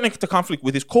 He got into conflict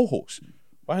with his co-host.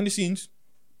 Behind the scenes,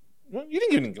 well, you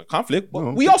didn't get into conflict,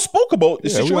 but we all spoke about the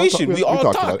situation. We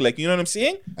all talked. Like, you know what I'm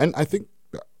saying? And I think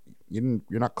you're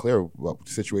not clear about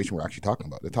the situation we're actually talking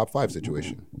about. The top 5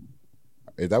 situation.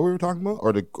 Is that what we were talking about?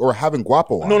 Or having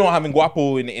Guapo on? No, having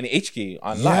Guapo in HK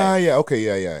on live. Yeah,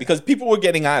 okay, yeah. Because people were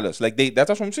getting at us. Like, that's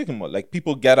what I'm speaking about. Like,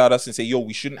 people get at us and say, yo,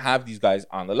 we shouldn't have these guys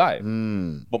on the live.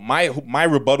 But my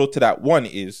rebuttal to that one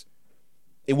is,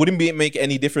 it wouldn't make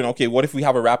any difference. Okay, what if we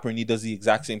have a rapper and he does the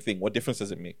exact same thing? What difference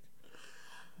does it make?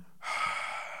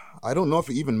 I don't know if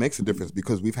it even makes a difference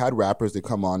because we've had rappers that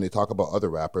come on, they talk about other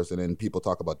rappers, and then people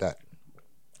talk about that.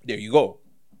 There you go.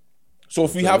 So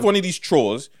if we have one of these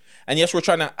trolls, and yes, we're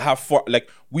trying to have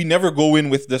we never go in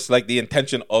with this like the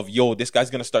intention of, yo, this guy's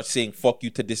gonna start saying fuck you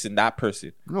to this and that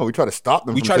person. No, we try to stop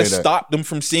them. We try to stop them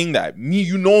from saying that. Me,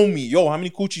 you know me, yo, how many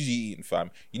coochies you eating,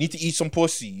 fam? You need to eat some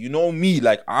pussy. You know me,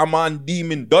 like I'm on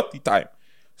demon dirty time.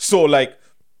 So like,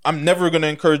 I'm never gonna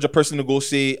encourage a person to go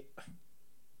say,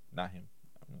 not him.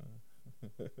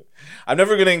 I'm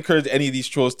never gonna encourage any of these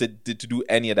trolls to do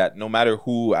any of that. No matter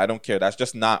who, I don't care. That's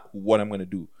just not what I'm gonna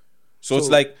do. So it's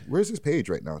like, where's his page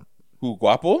right now? Who,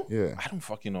 Guapo? Yeah. I don't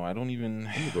fucking know. I don't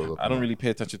really pay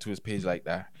attention to his page like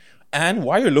that. And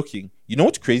while you're looking, you know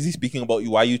what's crazy? Speaking about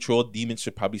why you troll, demons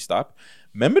should probably stop.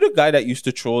 Remember the guy that used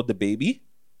to troll the baby,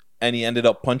 and he ended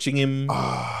up punching him.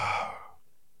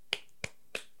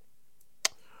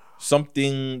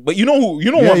 Something, but you know what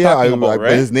I'm talking about,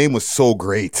 right? His name was so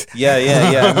great.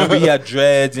 Yeah. Remember he had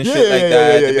dreads and shit like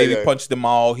that. The baby punched him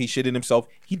all. He shit in himself.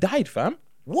 He died, fam.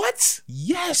 What?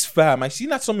 Yes, fam. I seen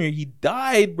that somewhere. He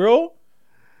died, bro.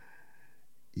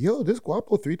 Yo, this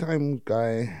Guapo 3-time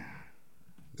guy.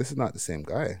 This is not the same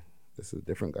guy. This is a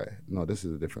different guy. No, this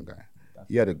is a different guy.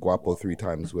 He had a Guapo 3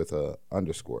 times with a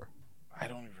underscore. I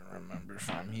don't even remember,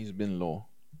 fam. He's been low.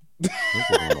 This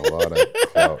is a lot of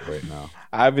clout right now.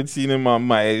 I haven't seen him on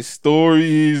my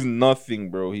stories. Nothing,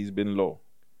 bro. He's been low.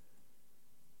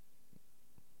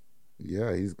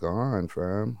 Yeah, he's gone,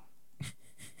 fam.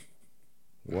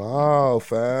 Wow,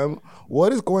 fam.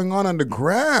 What is going on the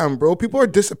gram, bro? People are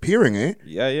disappearing, eh?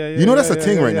 Yeah. You know that's a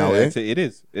thing right now, eh? It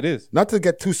is. Not to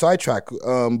get too sidetracked,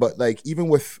 but like even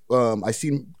with I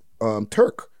seen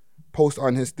Turk post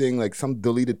on his thing like some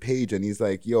deleted page, and he's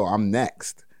like, "Yo, I'm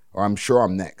next," or "I'm sure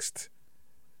I'm next."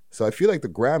 So I feel like the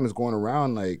gram is going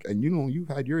around like, and you know, you've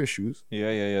had your issues.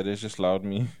 Yeah. They just loud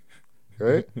me.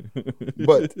 Right?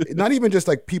 But not even just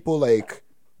like people like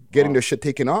getting their shit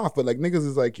taken off, but like niggas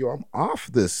is like, yo, I'm off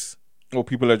this. Well,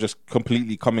 people are just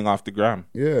completely coming off the gram.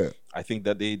 Yeah. I think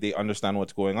that they understand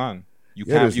what's going on. You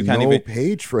There's can't no even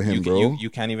page for him, bro. You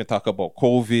can't even talk about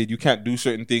COVID. You can't do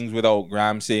certain things without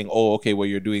Graham saying, "Oh, okay, well,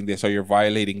 you're doing this, or you're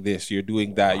violating this, you're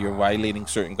doing that, you're violating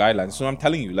certain guidelines." So I'm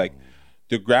telling you, like,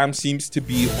 the Graham seems to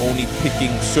be only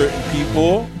picking certain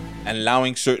people and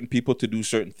allowing certain people to do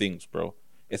certain things, bro.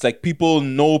 It's like people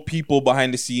know people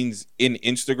behind the scenes in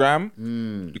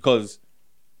Instagram because,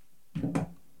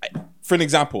 for an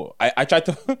example, I tried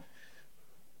to.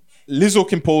 Lizzo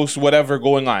can post whatever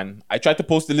going on. I tried to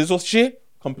post the Lizzo shit,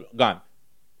 gone.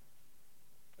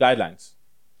 Guidelines.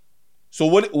 So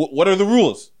what are the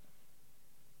rules?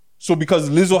 So because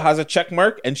Lizzo has a check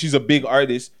mark and she's a big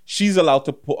artist, she's allowed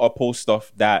to post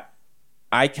stuff that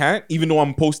I can't, even though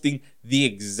I'm posting the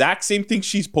exact same thing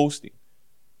she's posting.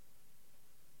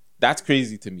 That's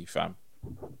crazy to me, fam.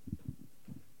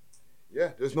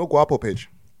 Yeah, there's no Guapo page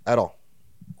at all.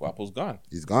 Guapo's gone.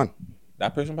 He's gone.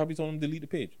 That person probably told him to delete the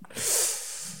page.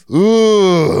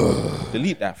 Ooh.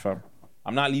 Delete that, fam.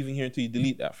 I'm not leaving here until you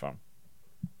delete that, fam.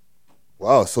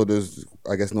 Wow, so there's,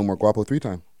 I guess, no more Guapo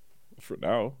 3-time. For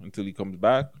now, until he comes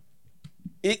back.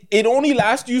 It only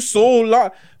lasts you so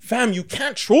long. Fam, you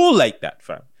can't troll like that,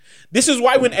 fam. This is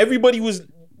why when everybody was...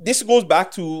 This goes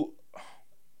back to...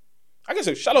 I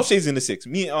guess Shallow Shay's in the 6.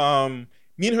 Me and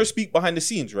her speak behind the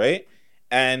scenes, right?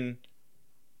 And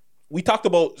we talked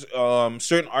about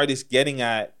certain artists getting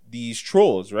at these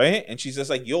trolls, right? And she's just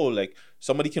like, yo, like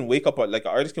somebody can wake up, like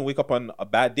an artist can wake up on a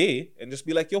bad day and just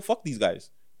be like, yo, fuck these guys.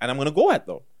 And I'm going to go at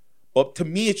them. But to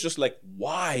me, it's just like,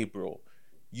 why, bro?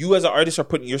 You as an artist are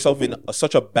putting yourself in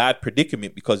such a bad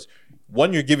predicament because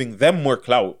one, you're giving them more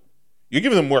clout. You're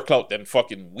giving them more clout than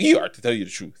fucking we are, to tell you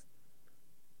the truth.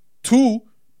 Two,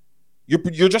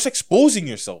 you're just exposing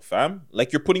yourself, fam.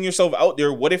 Like you're putting yourself out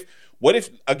there. What if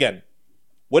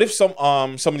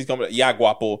somebody's coming, yeah,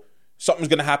 Guapo, something's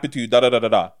gonna happen to you,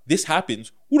 da. This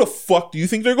happens. Who the fuck do you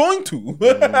think they're going to?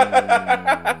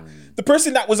 The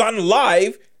person that was on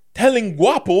live telling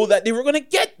Guapo that they were gonna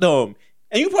get them.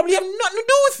 And you probably have nothing to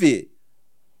do with it.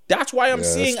 That's why I'm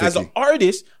saying as an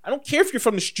artist, I don't care if you're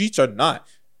from the streets or not.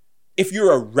 If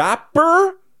you're a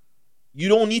rapper, you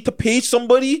don't need to page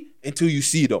somebody until you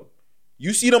see them.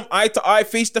 You see them eye to eye,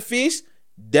 face to face,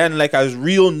 then like as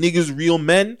real niggas, real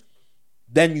men,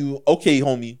 then you, okay,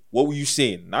 homie, what were you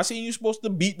saying? Not saying you're supposed to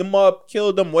beat them up,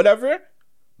 kill them, whatever,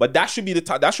 but that should be the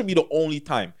time. That should be the only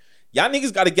time. Y'all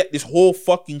niggas got to get this whole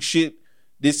fucking shit,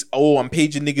 this, oh, I'm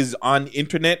paging niggas on the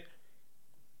internet.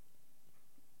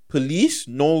 Police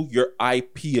know your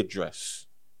IP address.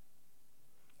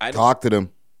 Talk to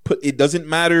them. It doesn't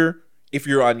matter if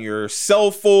you're on your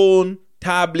cell phone,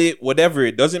 tablet, whatever.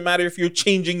 It doesn't matter if you're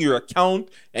changing your account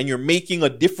and you're making a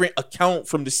different account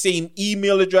from the same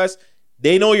email address.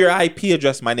 They know your IP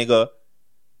address, my nigga.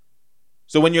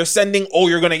 So when you're sending, oh,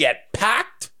 you're gonna get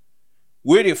packed?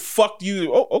 Where the fuck do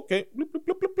you... Oh, okay. Bloop, bloop,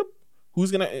 bloop, bloop, bloop.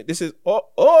 Who's gonna... This is...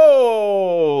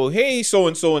 Oh, hey,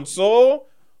 so-and-so and so.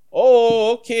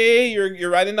 Oh, okay. You're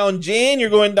riding down Jane. You're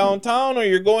going downtown, or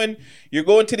you're going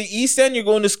to the East End. You're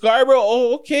going to Scarborough.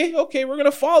 Oh, okay. We're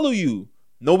gonna follow you.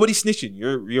 Nobody snitching.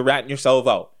 You're ratting yourself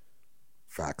out.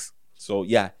 Facts. So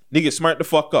yeah, niggas, smart the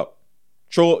fuck up.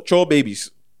 Troll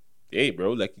babies. Hey,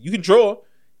 bro, like you can troll.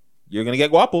 You're gonna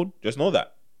get guapoed. Just know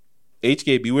that.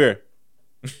 HK, beware.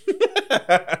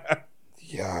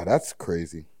 Yeah, that's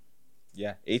crazy.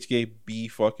 Yeah, HK, be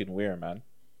fucking wear, man.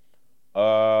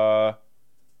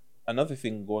 Another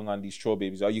thing going on these troll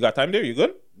babies. Oh, you got time there? You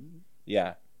good?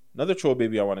 Yeah. Another troll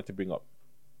baby I wanted to bring up.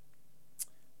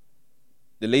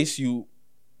 The Lace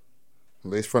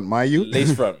front Mayu.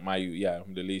 Yeah,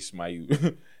 The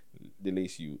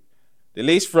Lace you. The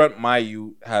Lace Front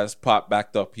Mayu has popped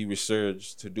back up. He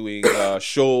resurged to doing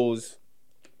shows.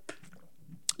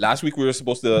 Last week we were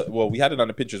supposed to. Well, we had it on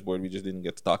the Pinterest board. We just didn't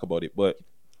get to talk about it. But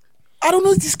I don't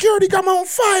know. The security got my own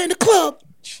fire in the club.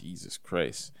 Jesus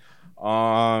Christ.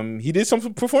 He did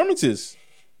some performances,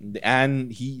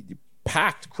 and he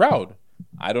packed crowd.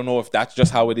 I don't know if that's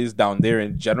just how it is down there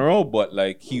in general, but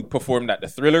like he performed at the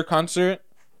Thriller concert.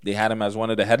 They had him as one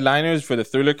of the headliners for the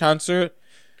Thriller concert.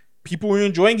 People were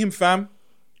enjoying him, fam.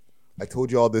 I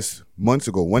told you all this months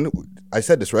ago. When I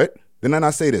said this, right? Didn't I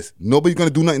not say this? Nobody's gonna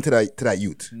do nothing to that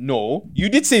youth. No, you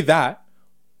did say that.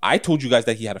 I told you guys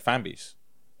that he had a fan base,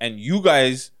 and you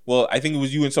guys, well, I think it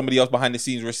was you and somebody else behind the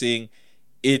scenes were saying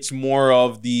it's more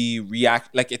of the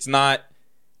react. Like it's not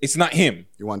him.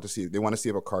 They want to see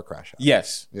a car crash.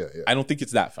 Yes. Yeah. I don't think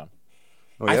it's that, fam.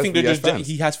 No, I think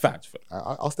he has fans. Fam.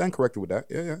 I'll stand corrected with that.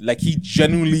 Yeah. Like he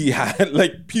genuinely had,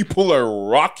 like people are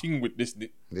rocking with this.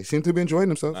 They seem to be enjoying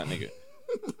themselves. That nigga.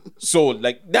 So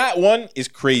like that one is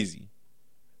crazy.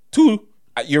 2,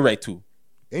 you're right too.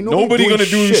 Ain't nobody gonna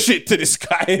do shit to this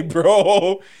guy,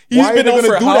 bro. He's been out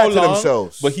for how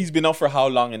long? But he's been out for how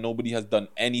long, and nobody has done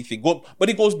anything. But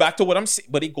it goes back to what I'm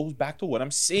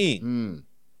saying.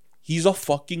 He's a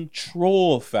fucking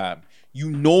troll, fam.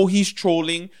 You know he's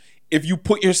trolling. If you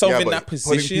put yourself in that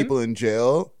position, putting people in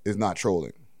jail is not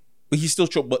trolling. But he's still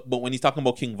troll. But when he's talking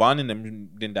about King Von and them,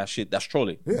 then that shit, that's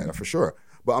trolling. Yeah, for sure.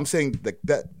 But I'm saying like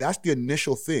that's the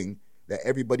initial thing that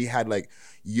everybody had. Like,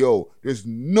 yo, there's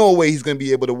no way he's gonna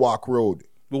be able to walk road.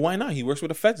 But why not? He works with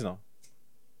the feds now.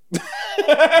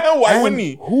 Why wouldn't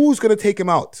he? Who's gonna take him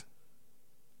out?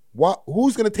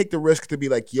 Who's gonna take the risk to be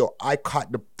like, yo, I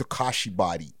caught the Tekashi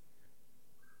body?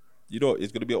 You know,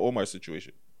 it's gonna be an Omar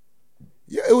situation.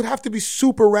 Yeah, it would have to be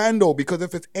super rando, because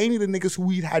if it's any of the niggas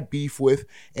who he'd had beef with,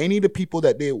 any of the people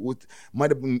that they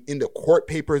might have been in the court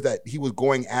papers that he was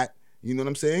going at, you know what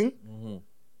I'm saying? Mm-hmm.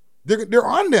 They're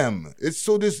on them. It's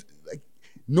so there's like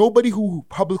nobody who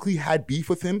publicly had beef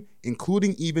with him,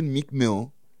 including even Meek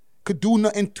Mill, could do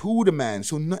nothing to the man.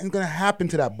 So nothing's gonna happen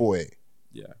to that boy.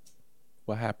 Yeah.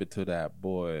 What happened to that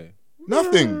boy?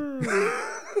 Nothing.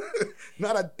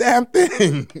 Not a damn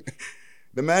thing.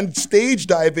 The man stage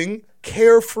diving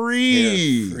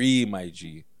carefree. Carefree, my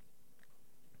G.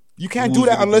 You can't do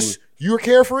that unless you're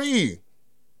carefree.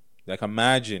 Like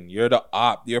imagine you're the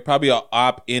op. You're probably an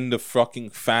op in the fucking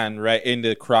fan, right in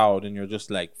the crowd, and you're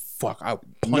just like, fuck.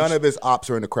 None of his ops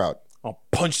are in the crowd. I'll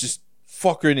punch this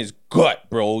fucker in his gut,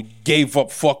 bro. Gave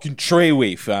up fucking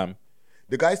Treyway, fam.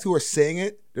 The guys who are saying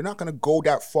it, they're not gonna go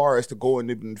that far as to go in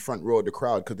the front row of the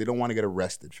crowd because they don't want to get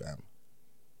arrested, fam.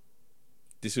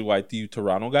 This is why you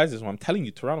Toronto guys, this is what I'm telling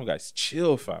you, Toronto guys,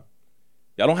 chill, fam.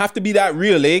 Y'all don't have to be that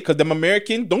real, eh? Because them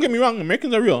Americans, don't get me wrong,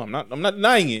 Americans are real. I'm not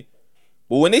denying it.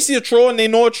 But when they see a troll and they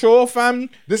know a troll, fam.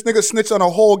 This nigga snitched on a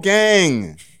whole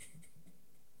gang.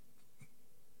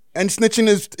 And snitching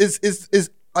is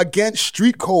against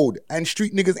street code. And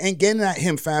street niggas ain't getting at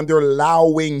him, fam. They're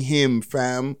allowing him,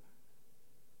 fam.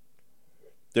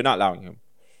 They're not allowing him.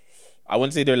 I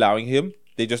wouldn't say they're allowing him.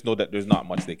 They just know that there's not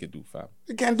much they can do, fam.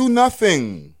 They can't do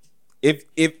nothing. If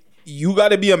you got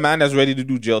to be a man that's ready to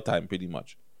do jail time, pretty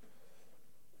much.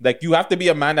 Like, you have to be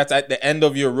a man that's at the end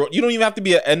of your road. You don't even have to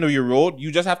be at the end of your road.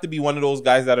 You just have to be one of those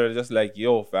guys that are just like,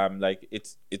 yo, fam, like,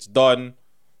 it's done.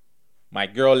 My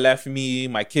girl left me.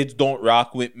 My kids don't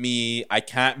rock with me. I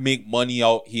can't make money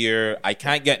out here. I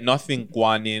can't get nothing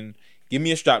going in. Give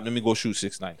me a strap. Let me go shoot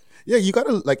 6ix9ine. Yeah, you got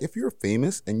to, like, if you're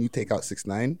famous and you take out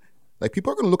 6ix9ine, like,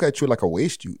 people are going to look at you like a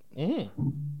waste youth.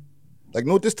 Like,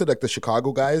 no diss to, like, the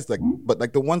Chicago guys, like, but,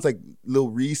 like, the ones like Lil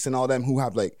Reese and all them who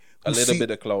have, like... A little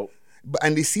bit of clout.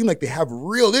 And they seem like they have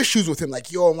real issues with him.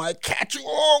 Like, yo, I'm gonna catch you.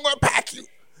 Oh, I'm gonna pack you.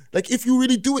 Like, if you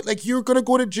really do it, like, you're gonna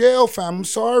go to jail, fam. I'm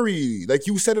sorry. Like,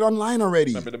 you said it online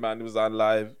already. Remember the man who was on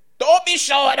live? Don't be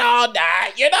showing all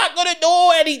that. You're not gonna do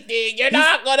anything. You're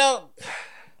not gonna...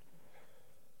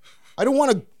 I don't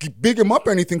want to big him up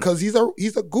or anything because he's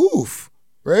a goof,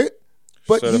 right?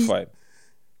 But certified.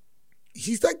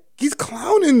 He's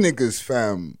clowning niggas,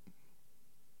 fam.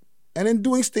 And then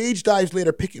doing stage dives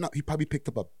later, he probably picked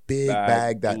up a big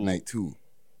bag that night too.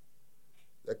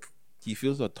 Like, he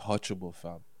feels untouchable,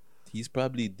 fam. He's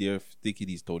probably there thinking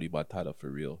he's Tony Montana for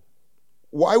real.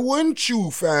 Why wouldn't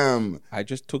you, fam? I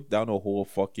just took down a whole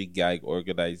fucking gag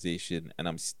organization and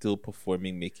I'm still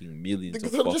performing, making millions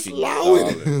of fucking just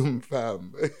allowing him,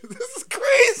 fam. This is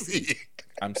crazy.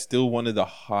 I'm still one of the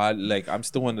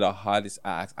hottest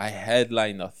acts. I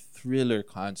headlined a Thriller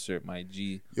concert, my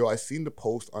G. Yo, I seen the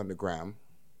post on the gram.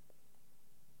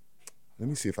 Let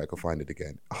me see if I can find it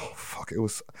again. Oh, fuck. It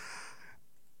was...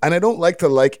 And I don't like to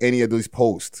like any of these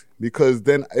posts because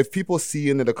then if people see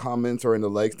in the comments or in the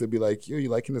likes, they'll be like, yo, you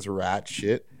liking this rat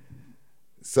shit?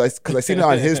 So because I seen it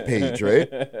on his page, right?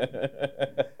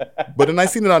 But then I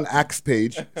seen it on Act's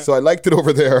page, so I liked it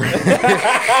over there.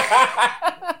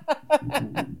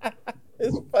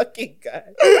 This fucking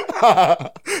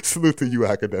guy. Salute to you,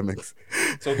 academics.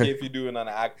 It's okay if you do it on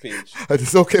the Act page.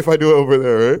 It's okay if I do it over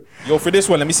there, right? Yo, for this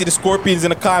one, let me see the Scorpions in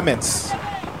the comments.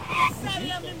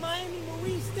 Saturday, I'm in Miami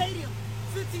Marine Stadium.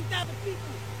 15,000 people.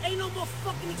 Ain't no more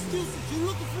fucking excuses. You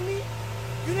looking for me?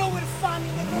 You know where to find me,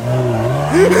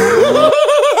 nigga.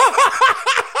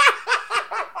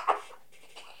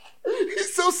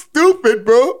 He's so stupid,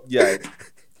 bro. Yeah,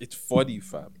 it's funny,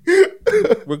 fam.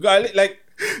 Regardless, like,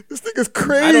 this thing is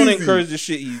crazy. I don't encourage the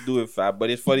shit he's doing, fam, but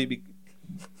it's funny because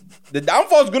the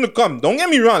downfall is gonna come. Don't get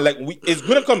me wrong. Like, it's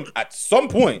gonna come at some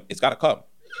point. It's gotta come.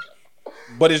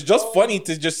 But it's just funny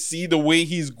to just see the way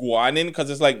he's guaning because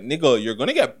it's like, nigga, you're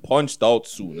gonna get punched out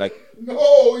soon. Like,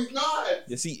 no, he's not.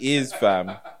 Yes, he is,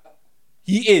 fam.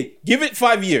 He is. Give it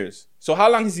 5 years. So how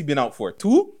long has he been out for?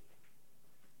 2?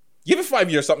 Give it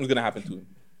 5 years, something's gonna happen to him.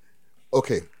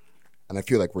 Okay, and I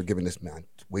feel like we're giving this man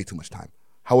way too much time.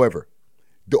 However,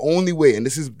 the only way, and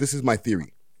this is my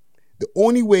theory, the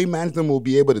only way Mansden will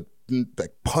be able to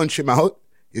like punch him out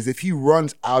is if he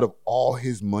runs out of all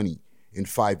his money in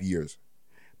 5 years,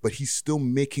 but he's still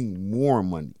making more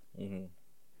money. Mm-hmm.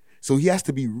 So he has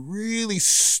to be really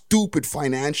stupid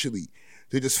financially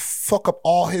to just fuck up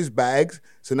all his bags.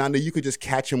 So now that you could just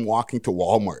catch him walking to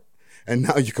Walmart, and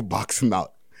now you could box him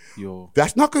out. Yo,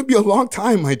 that's not going to be a long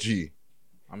time, my G.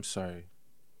 I'm sorry.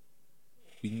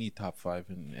 We need top 5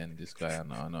 and this guy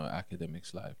on our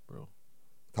academics live, bro.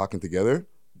 Talking together?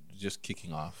 Just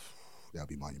kicking off. That'll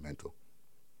be monumental.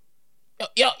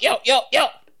 Yo.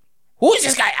 Who is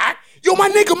this guy? Yo, my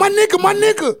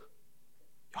nigga.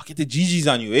 Y'all get the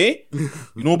GGs on you, eh?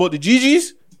 You know about the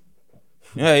GGs?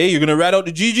 Yeah, hey, you're going to rat out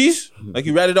the GGs? Like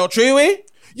you ratted out Treyway?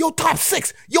 Yo, top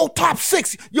 6. Yo,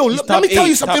 let me tell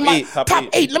you something. Top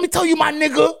 8. Let me tell you, my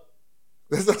nigga.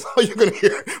 That's all you're going to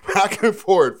hear back and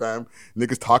forth, fam.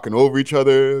 Niggas talking over each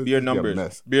other. Beer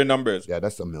numbers. Yeah,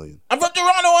 that's $1 million. I'm from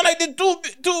Toronto and I did 2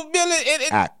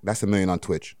 billion. Act, that's $1 million on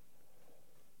Twitch.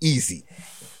 Easy.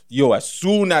 Yo, as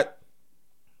soon as...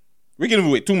 We're giving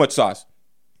away too much sauce.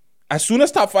 As soon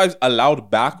as top 5's allowed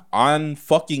back on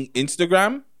fucking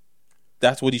Instagram,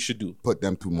 that's what he should do. Put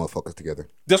them 2 motherfuckers together.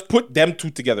 Just put them 2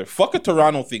 together. Fuck a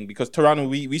Toronto thing, because Toronto,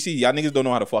 we see y'all niggas don't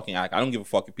know how to fucking act. I don't give a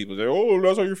fuck if people say, oh,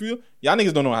 that's how you feel. Y'all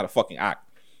niggas don't know how to fucking act.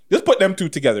 Just put them 2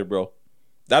 together, bro.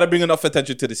 That'll bring enough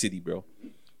attention to the city, bro.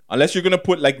 Unless you're going to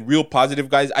put like real positive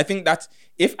guys. I think that's,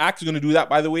 if Act's going to do that,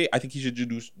 by the way, I think he should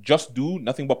just do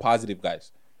nothing but positive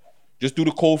guys. Just do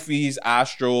the Kofis,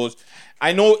 Astros.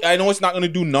 I know it's not going to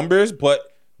do numbers,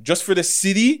 but just for the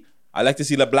city, I like to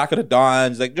see like Black of the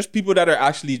Dons, like just people that are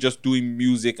actually just doing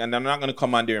music, and they're not going to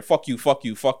come on there and fuck you.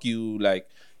 Like,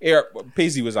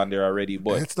 Paisley was on there already,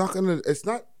 but it's not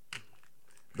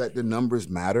that the numbers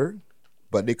matter,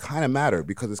 but they kind of matter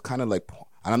because it's kind of like,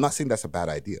 and I'm not saying that's a bad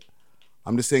idea.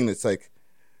 I'm just saying it's like,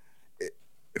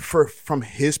 from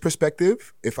his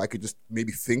perspective, if I could just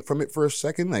maybe think from it for a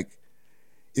second, like,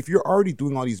 if you're already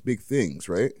doing all these big things,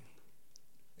 right?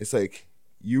 It's like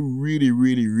you really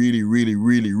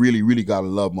gotta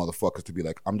love motherfuckers to be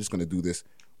like, I'm just gonna do this,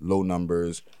 low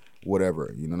numbers,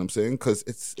 whatever. You know what I'm saying? Because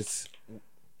it's.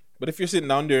 But if you're sitting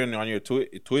down there on your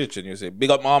Twitch and you say, big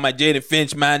up all my Jaden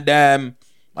Finch, man, damn,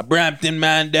 my Brampton,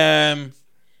 man, damn,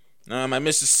 my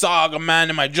Mississauga, man,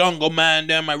 and my Jungle, man,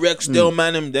 damn, my Rexdale,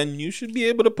 man, then you should be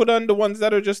able to put on the ones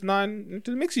that are just not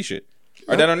into the mixy shit.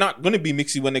 Or that are not going to be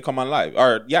mixy when they come on live.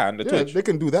 Or, on the Twitch. They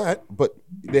can do that, but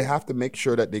they have to make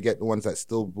sure that they get the ones that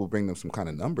still will bring them some kind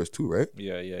of numbers too, right?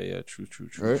 Yeah. True.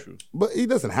 Right? True. But he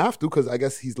doesn't have to, because I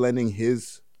guess he's lending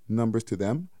his numbers to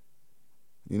them.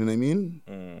 You know what I mean?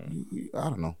 I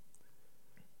don't know.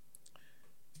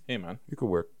 Hey, man. It could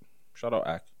work. Shout out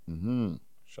Act. Mm-hmm.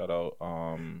 Shout out...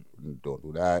 Don't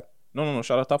do that. No.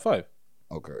 Shout out top 5.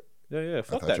 Okay. Yeah.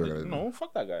 Fuck that nigga. No,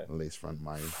 fuck that guy. Lace front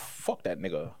Maya. Fuck that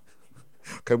nigga.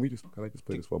 Can I just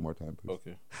play this one more time, please?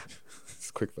 Okay.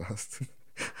 It's quick, fast.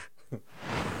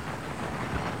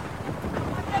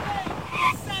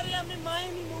 Saturday, I'm in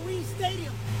Miami Marine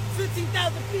Stadium.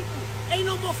 15,000 people. Ain't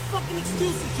no more fucking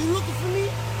excuses. You looking for me?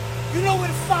 You know where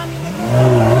to find me, nigga.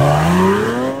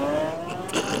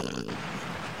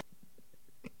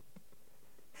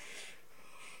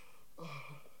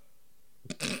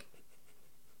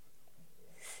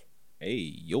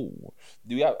 Hey, yo.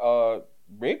 Do we have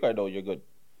break or no? You're good.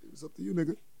 It's up to you,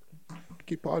 nigga.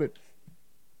 Keep potted.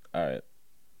 All right.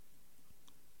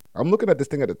 I'm looking at this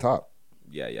thing at the top.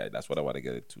 Yeah, that's what I want to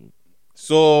get into.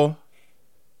 So,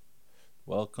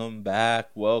 welcome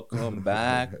back. Welcome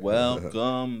back.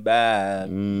 Welcome back.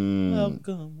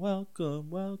 Welcome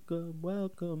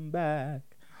back.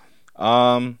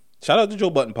 Shout out to Joe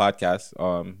Budden podcast.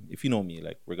 If you know me,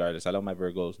 like, regardless, I love my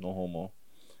Virgos, no homo.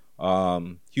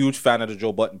 Huge fan of the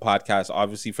Joe Budden podcast.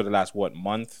 Obviously, for the last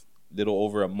month, little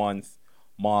over a month,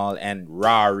 Mal and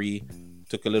Rari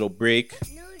took a little break.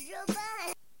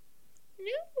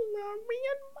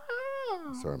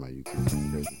 Sorry, my YouTube is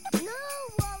crazy.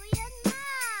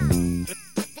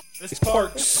 It's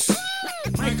Parks.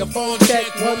 Microphone check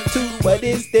 1 2. What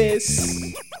is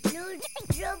this?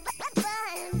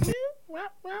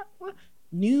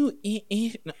 New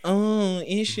Ishima.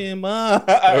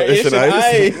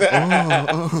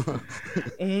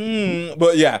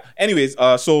 But yeah. Anyways,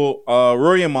 so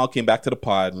Rory and Mal came back to the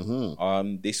pod.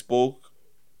 They spoke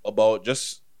about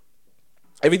just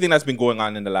everything that's been going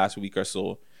on in the last week or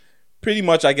so. Pretty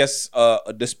much, I guess,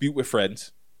 a dispute with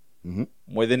friends.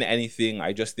 More than anything,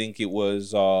 I just think it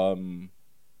was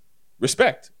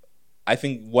respect. I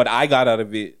think what I got out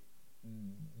of it,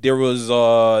 there was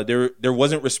there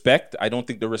wasn't respect. I don't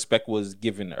think the respect was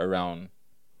given around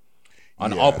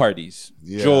on all parties.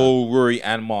 Yeah. Joe, Rory,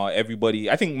 and Ma, everybody.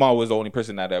 I think Ma was the only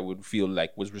person that I would feel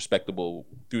like was respectable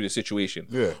through the situation.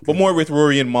 Yeah. But more with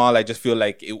Rory and Ma, I just feel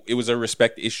like it was a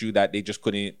respect issue that they just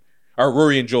couldn't. Or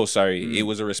Rory and Joe, sorry. It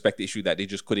was a respect issue that they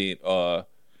just couldn't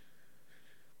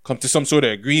come to some sort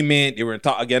of agreement. They were in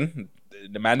talk again.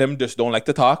 The man them just don't like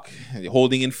to talk,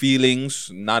 holding in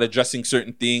feelings, not addressing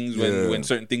certain things when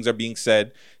certain things are being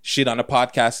said. Shit on a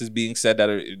podcast is being said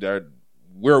that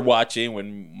we're watching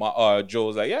when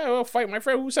Joe's like, yeah, I'll fight my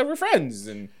friend who said we're friends.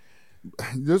 And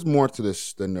there's more to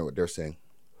this than what they're saying.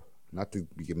 Not to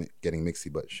be getting mixy,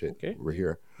 but shit, okay. We're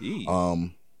here.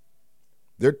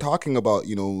 They're talking about,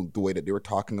 the way that they were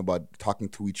talking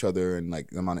to each other and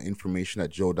like the amount of information that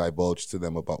Joe divulged to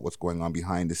them about what's going on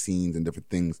behind the scenes and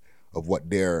different things of what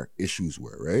their issues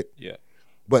were, right? Yeah.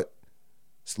 But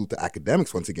salute to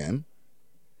academics once again.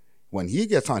 When he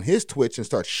gets on his Twitch and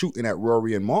starts shooting at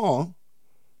Rory and Mal,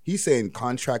 he's saying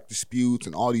contract disputes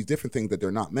and all these different things that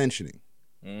they're not mentioning.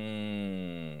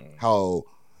 How,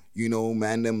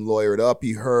 man, them lawyered up,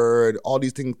 he heard all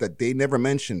these things that they never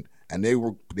mentioned. And they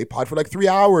pod for like 3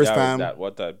 hours, fam.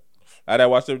 What time? I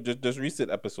watched this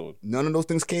recent episode. None of those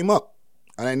things came up.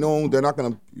 And I know they're not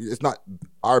going to, it's not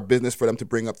our business for them to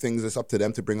bring up things. It's up to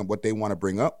them to bring up what they want to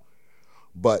bring up.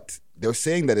 But they're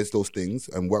saying that it's those things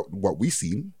and what we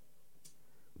seen.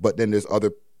 But then there's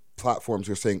other platforms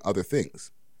who are saying other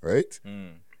things, right?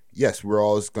 Yes, we're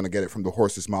always going to get it from the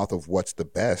horse's mouth of what's the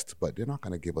best, but they're not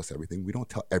going to give us everything. We don't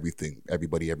tell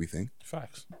everybody everything.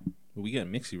 Facts. We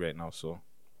getting mixy right now, so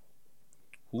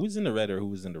who is in the right or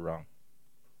who is in the wrong?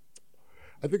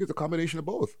 I think it's a combination of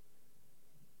both.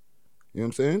 You know what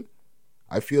I'm saying?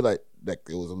 I feel like it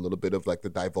was a little bit of like the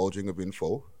divulging of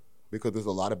info because there's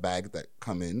a lot of bags that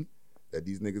come in that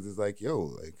these niggas is like, yo,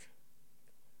 like,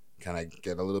 can I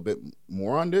get a little bit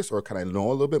more on this or can I know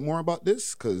a little bit more about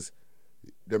this? Because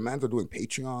their mans are doing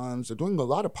Patreons. They're doing a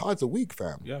lot of pods a week,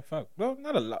 fam. Yeah, fact. Well,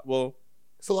 not a lot. Well,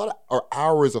 it's a lot of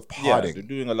hours of podding. Yeah, they're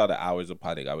doing a lot of hours of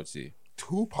podding, I would say.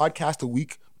 2 podcasts a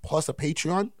week plus a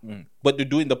Patreon. But they're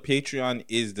doing the Patreon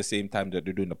is the same time that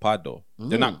they're doing the pod though.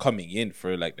 They're not coming in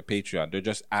for like the Patreon.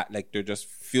 They're just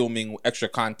filming extra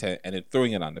content and then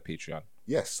throwing it on the Patreon.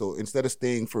 Yes, so instead of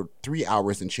staying for 3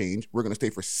 hours and change, we're gonna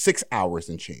stay for 6 hours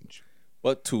and change.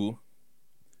 But 2,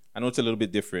 I know it's a little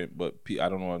bit different, but I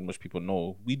don't know how much people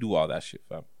know. We do all that shit,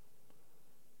 fam.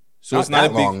 So it's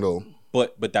not that long though.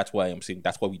 But that's why I'm saying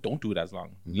that's why we don't do it as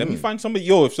long. Let me find somebody.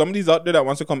 Yo, if somebody's out there that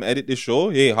wants to come edit this show,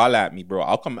 hey, holla at me, bro.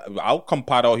 I'll come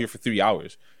pod out here for 3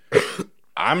 hours.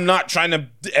 I'm not trying to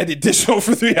edit this show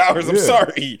for 3 hours. I'm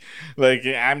sorry. Like,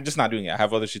 I'm just not doing it. I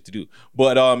have other shit to do.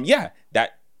 But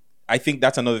I think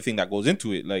that's another thing that goes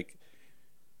into it. Like,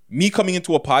 me coming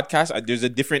into a podcast, there's a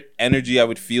different energy I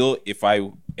would feel if I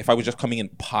was just coming in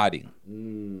podding.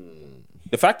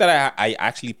 The fact that I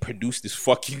actually produced this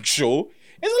fucking show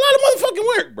is a lot of motherfucking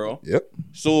work, bro. Yep.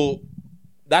 So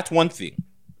that's one thing.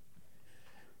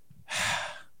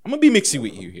 I'm gonna be mixy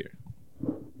with you here.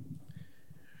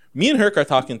 Me and Herc are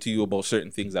talking to you about certain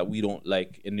things that we don't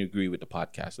like and agree with the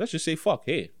podcast. Let's just say, fuck,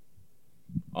 hey.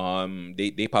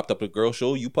 They popped up a girl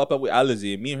show. You pop up with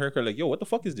Alizé, and me and Herc are like, yo, what the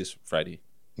fuck is this Friday?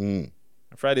 And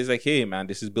Friday's like, hey, man,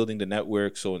 this is building the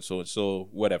network, so and so and so,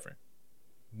 whatever.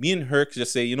 Me and Herc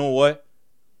just say, you know what?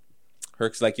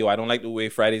 Herc's like, yo, I don't like the way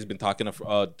Friday's been talking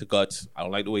to Guts. I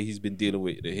don't like the way he's been dealing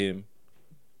with him.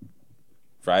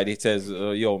 Friday says,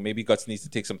 yo, maybe Guts needs to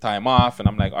take some time off. And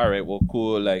I'm like, all right, well,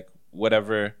 cool, like,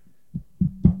 whatever.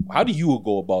 how do you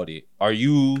go about it? Are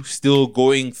you still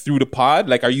going through the pod?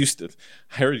 Like, are you still?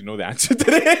 I already know the answer to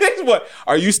this. What?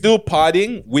 Are you still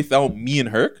podding without me and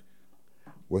Herc?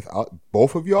 Without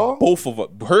both of y'all? Both of us.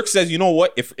 Herc says, you know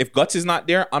what? If Guts is not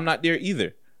there, I'm not there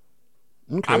either.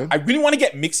 Okay. I really want to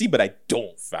get mixy, but I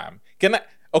don't, fam. Can I?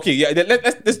 Okay, yeah.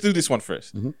 Let's do this one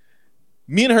first. Mm-hmm.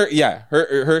 Me and Herc, yeah.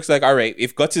 Herc's like, all right.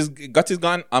 If Guts is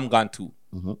gone, I'm gone too.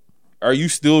 Mm-hmm. Are you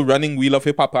still running We Love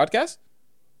Hip Hop podcast?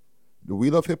 The We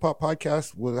Love Hip Hop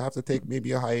podcast will have to take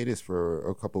maybe a hiatus for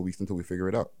a couple of weeks until we figure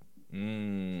it out.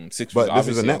 6 But weeks,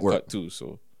 this is a network Uncut too,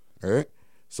 so all right.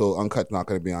 So Uncut's not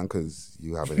going to be on because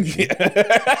you have an issue.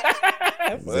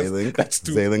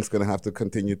 Zaylink's going to have to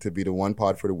continue to be the one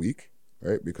pod for the week,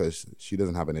 right? Because she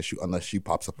doesn't have an issue unless she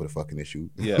pops up with a fucking issue.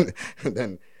 Yeah.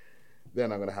 then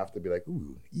I'm going to have to be like,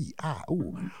 ooh,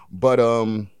 ooh. But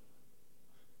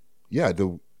yeah,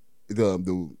 the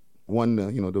one,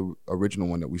 the original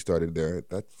one that we started there,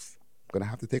 that's going to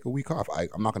have to take a week off.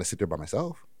 I'm not going to sit there by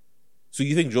myself. So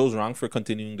you think Joe's wrong for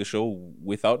continuing the show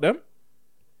without them?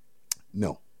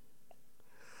 No.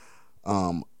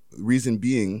 Reason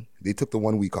being, they took the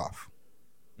 1 week off,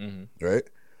 right?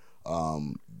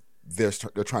 They're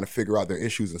trying to figure out their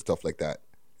issues and stuff like that.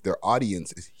 Their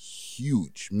audience is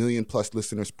huge, 1 million+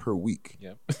 listeners per week.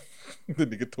 Yeah. The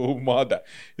nigga told Ma that.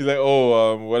 He's like,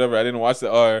 whatever. I didn't watch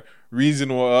the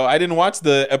I didn't watch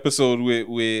the episode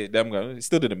with them guys.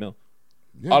 Still did a mill.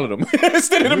 Yeah. All of them.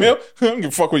 Still did a mill. I don't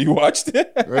give a fuck what you watched.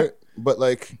 Right? But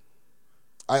like,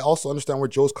 I also understand where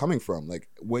Joe's coming from. Like,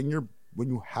 when you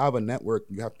have a network,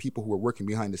 you have people who are working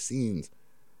behind the scenes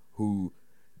who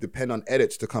depend on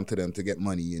edits to come to them to get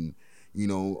money, and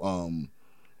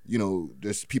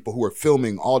there's people who are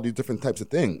filming all these different types of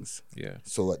things. Yeah.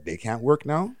 So like, they can't work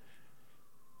now.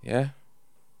 Yeah.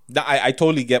 I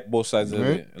totally get both sides of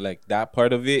it. Like, that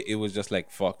part of it, it was just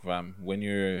like, fuck, fam. When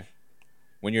you're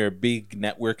a big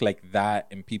network like that,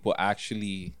 and people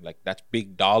actually, like, that's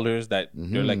big dollars that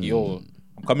they're like, yo,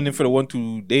 I'm coming in for the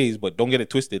 1-2 days, but don't get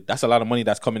it twisted. That's a lot of money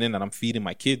that's coming in that I'm feeding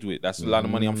my kids with. That's a lot of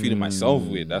money I'm feeding myself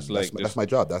with. That's my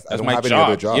job. That's I don't my have job. any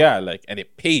other job. Yeah, like, and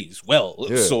it pays well.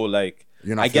 Yeah. So like,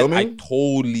 you're not I filming?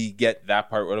 totally get that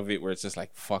part of it where it's just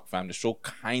like, fuck, fam, the show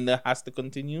kind of has to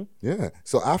continue. Yeah.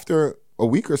 So after a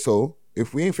week or so,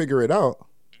 if we ain't figure it out,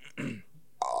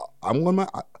 I'm gonna,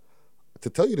 to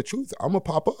tell you the truth, I'm gonna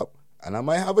pop up, and I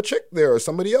might have a chick there or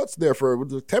somebody else there for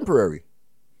temporary.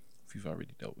 If you've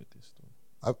already dealt with this,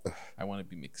 though, I want to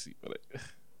be mixy, but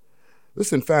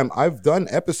listen, fam, I've done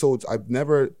episodes. I've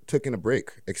never taken a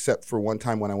break except for one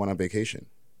time when I went on vacation.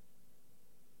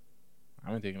 I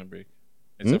haven't taken a break.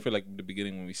 Except for like the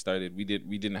beginning when we started, we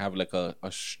didn't have like a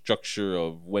structure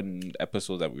of when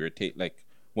episodes that we were like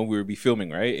when we would be filming,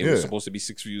 right? It was supposed to be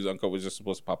 6 views. Uncut was just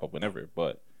supposed to pop up whenever,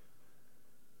 but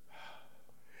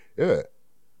yeah,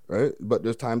 right. But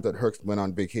there's times that Herc went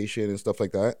on vacation and stuff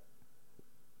like that.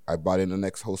 I brought in the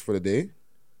next host for the day,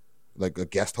 like a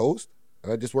guest host,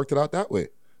 and I just worked it out that way.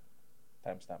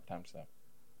 Timestamp.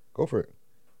 Go for it.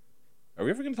 Are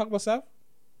we ever gonna talk about Sav?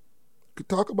 Could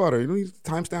talk about her. You don't need to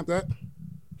timestamp that.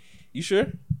 You sure?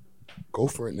 Go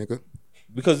for it, nigga.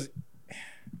 Because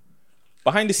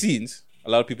behind the scenes, a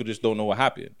lot of people just don't know what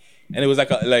happened, and it was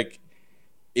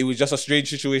it was just a strange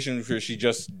situation where she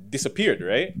just disappeared,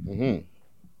 right? Mm-hmm.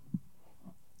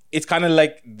 It's kind of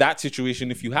like that situation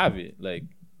if you have it. Like,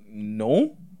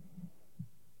 no?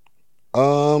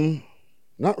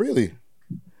 Not really.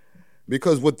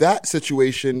 Because with that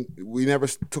situation, we never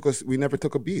took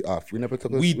a beat off. We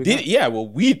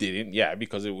didn't, yeah,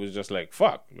 because it was just like,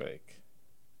 fuck, like,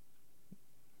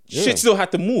 shit still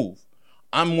had to move.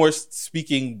 I'm more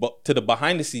speaking to the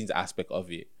behind the scenes aspect of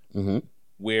it,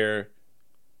 where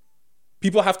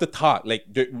people have to talk. Like,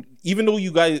 even though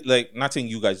you guys, like, not saying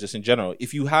you guys, just in general,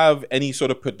 if you have any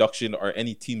sort of production or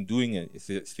any team doing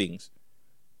things,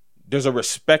 there's a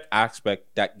respect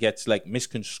aspect that gets like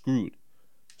misconstrued.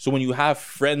 So when you have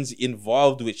friends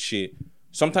involved with shit,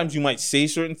 sometimes you might say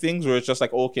certain things where it's just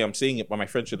like, oh, okay, I'm saying it, but my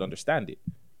friend should understand it.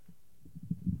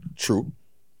 True.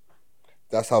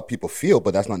 That's how people feel,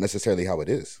 but that's not necessarily how it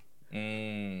is.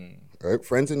 Right?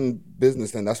 Friends in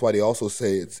business, and that's why they also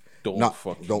say it's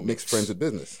don't mix friends with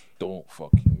business. Don't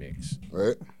fucking mix.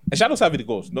 Right? And Shadow's how it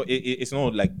goes. No, it's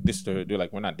not like this to her. They're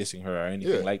like, we're not dissing her or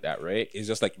anything like that, right? It's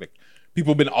just like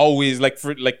people been always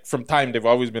from time they've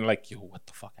always been like, yo, what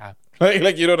the fuck happened?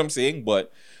 like you know what I'm saying?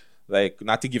 But like,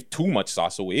 not to give too much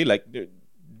sauce away, like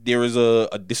there is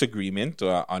a disagreement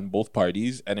on both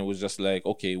parties, and it was just like,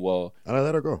 okay, well, and I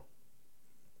let her go.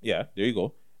 Yeah, there you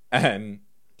go. And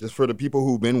just for the people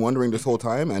who've been wondering this whole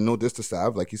time, and no diss to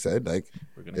Sav, like you said, like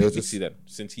we're gonna see that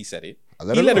since he said it,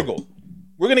 he let her go.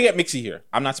 we're gonna get mixy here.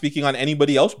 I'm not speaking on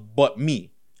anybody else but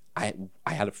me. I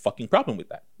had a fucking problem with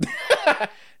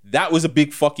that. That was a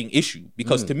big fucking issue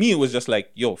because to me it was just like,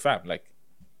 yo, fam, like,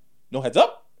 no heads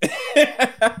up.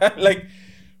 Like,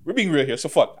 we're being real here, so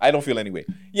fuck. I don't feel anyway.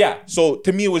 Yeah, so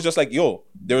to me it was just like, yo,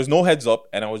 there was no heads up,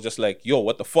 and I was just like, yo,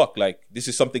 what the fuck? Like, this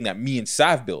is something that me and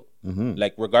Sav built.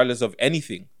 Like, regardless of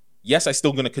anything. Yes, I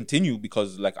still gonna continue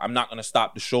because like I'm not gonna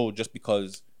stop the show just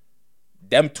because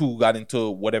them two got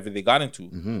into whatever they got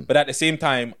into. But at the same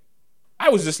time, I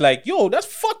was just like, yo, that's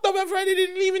fucked up. Everybody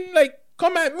didn't even like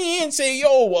come at me and say,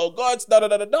 yo, well, God's da da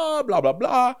da da da, blah blah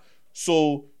blah.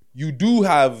 So you do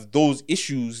have those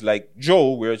issues like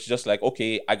Joe, where it's just like,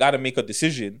 okay, I gotta make a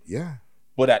decision. Yeah.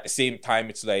 But at the same time,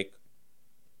 it's like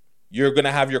you're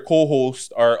gonna have your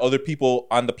co-host or other people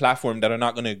on the platform that are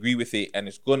not gonna agree with it, and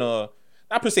it's gonna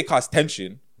not per se cause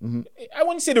tension. I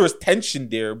wouldn't say there was tension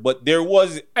there, but there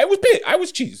was. I was pissed. I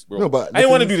was cheesed, bro. No, but I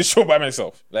didn't want to do the show by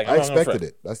myself. Like I expected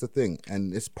it. That's the thing,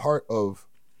 and it's part of.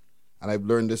 And I've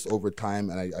learned this over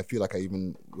time, and I feel like I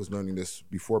even was learning this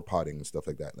before podding and stuff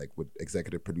like that, like with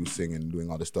executive producing and doing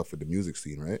all this stuff with the music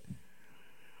scene, right?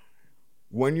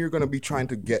 When you're gonna be trying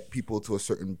to get people to a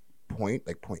certain point,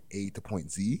 like point A to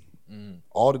point Z,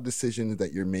 all the decisions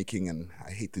that you're making, and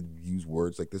I hate to use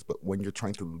words like this, but when you're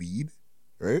trying to lead,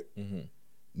 right?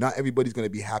 Not everybody's gonna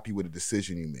be happy with a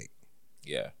decision you make.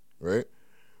 Yeah. Right?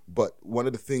 But one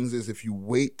of the things is if you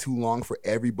wait too long for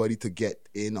everybody to get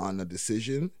in on a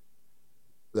decision,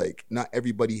 like not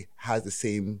everybody has the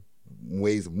same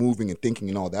ways of moving and thinking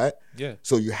and all that. Yeah.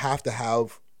 So you have to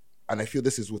have, and I feel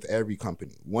this is with every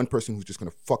company, one person who's just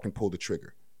gonna fucking pull the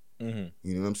trigger. You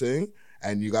know what I'm saying?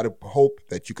 And you gotta hope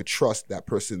that you could trust that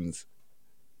person's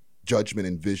judgment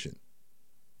and vision.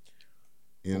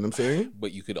 You know what I'm saying?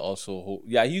 But you could also hope,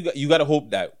 you got to hope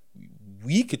that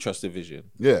we could trust the vision.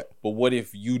 Yeah. But what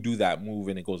if you do that move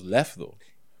and it goes left though?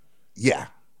 Yeah.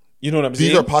 You know what I'm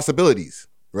saying? These are possibilities,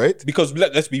 right? Because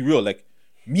let's be real, like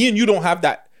me and you don't have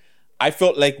that. I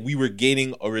felt like we were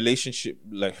gaining a relationship,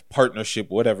 like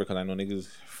partnership, whatever, because I know niggas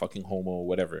fucking homo,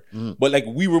 whatever. But like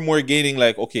we were more gaining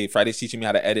like, okay, Friday's teaching me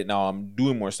how to edit now. I'm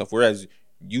doing more stuff. Whereas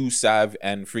you, Sav,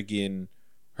 and freaking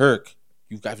Herc,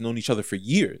 you guys have known each other for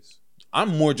years.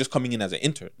 I'm more just coming in as an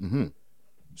intern.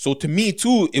 So to me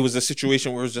too, it was a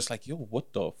situation where it was just like, yo,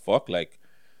 what the fuck? Like,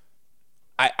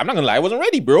 I'm not gonna lie, I wasn't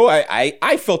ready, bro.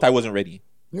 I felt I wasn't ready.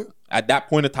 Yeah. At that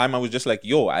point of time, I was just like,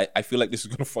 yo, I feel like this is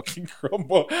gonna fucking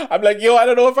crumble. I'm like, yo, I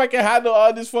don't know if I can handle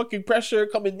all this fucking pressure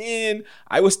coming in.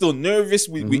 I was still nervous.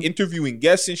 We interviewing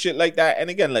guests and shit like that. And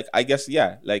again, like, I guess,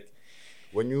 yeah, like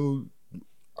when you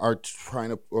are trying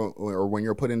to, or when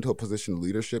you're put into a position of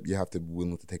leadership, you have to be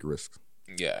willing to take risks.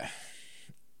 Yeah.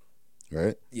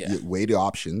 Right? Yeah. You weigh the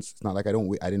options. It's not like I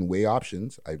didn't weigh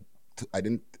options. I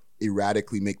didn't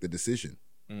erratically make the decision.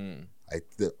 I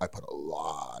put a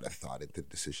lot of thought into the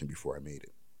decision before I made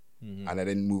it. And I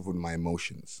didn't move with my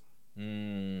emotions.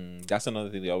 That's another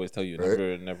thing they always tell you.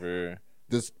 Right? Never.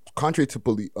 This contrary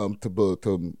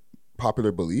to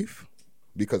popular belief,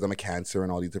 because I'm a Cancer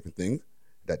and all these different things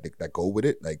that go with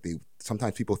it. Like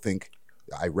sometimes people think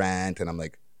I rant and I'm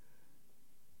like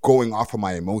going off of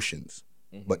my emotions.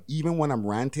 But even when I'm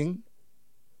ranting,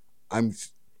 I'm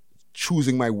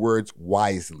choosing my words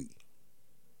wisely.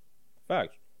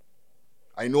 Fact.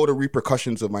 I know the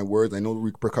repercussions of my words. I know the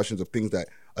repercussions of things that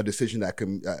a decision that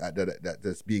can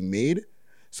that's being made.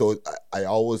 So I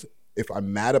always, if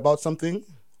I'm mad about something,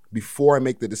 before I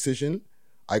make the decision,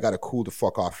 I gotta cool the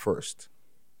fuck off first.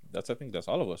 I think that's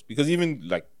all of us. Because even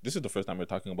like this is the first time we're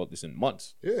talking about this in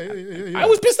months. Yeah. I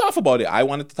was pissed off about it. I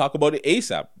wanted to talk about it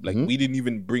ASAP. Like we didn't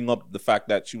even bring up the fact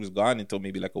that she was gone until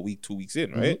maybe like a week, 2 weeks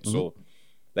in, right? So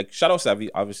like shout out Savvy,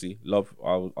 obviously. Love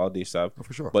all day Sav. Oh,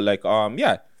 for sure. But like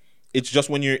yeah. It's just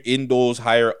when you're in those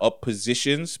higher up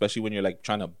positions, especially when you're like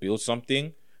trying to build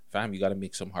something, fam, you gotta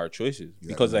make some hard choices.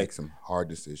 Because like make some hard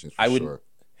decisions for sure.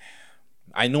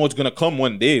 I know it's gonna come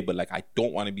one day, but like I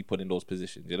don't want to be put in those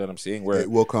positions. You know what I'm saying? Where it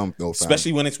will come though, fam.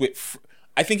 Especially when it's with.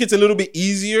 I think it's a little bit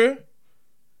easier.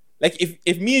 Like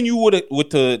if me and you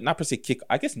would to not per se kick.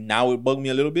 I guess now it would bug me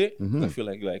a little bit. I feel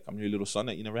like I'm your little son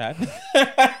that you never had.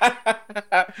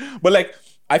 But like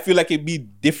I feel like it'd be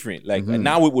different. Like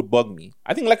now it would bug me.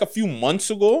 I think like a few months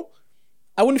ago,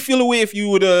 I wouldn't feel a way if you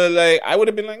would like. I would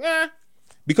have been like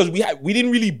because we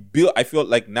didn't really build. I feel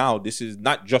like now this is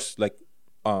not just like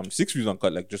 6 Views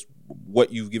Uncut, like just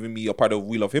what you've given me a part of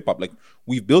We Love Hip Hop. Like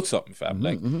we've built something, fam.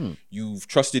 Like you've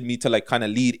trusted me to like kind of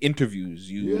lead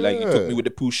interviews. You took me with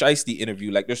the Pooh Shiesty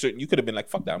interview. Like there's certain, you could have been like,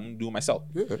 fuck that, I'm gonna do it myself.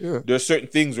 There's certain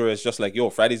things where it's just like,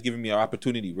 yo, Friday's giving me an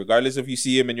opportunity, regardless if you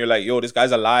see him and you're like, yo, this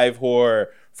guy's a live whore,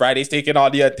 Friday's taking all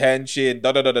the attention,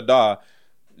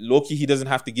 low-key, he doesn't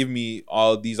have to give me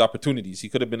all these opportunities. He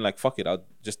could have been like, fuck it, I'll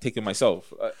just take it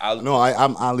myself. I'm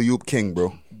alley-oop king,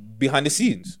 bro. Behind the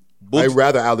scenes. I'd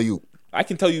rather alley-oop. I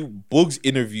can tell you Boog's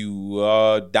interview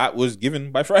that was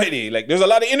given by Friday. Like, there's a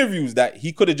lot of interviews that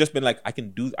he could have just been like, I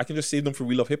can just save them for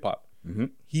We Love Hip Hop. Mm-hmm.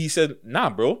 He said, nah,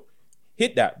 bro.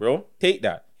 Hit that, bro. Take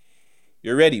that.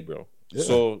 You're ready, bro. Yeah.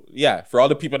 So, yeah, for all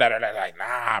the people that are like,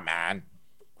 nah, man.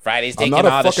 Friday's taking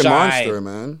all the shine. Monster,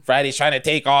 man. Friday's trying to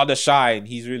take all the shine.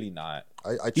 He's really not.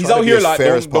 He's out here a lot.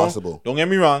 Fair as possible. Don't get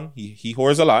me wrong. He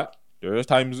whores a lot. There's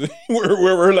times where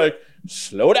we're like,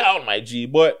 slow down, my G.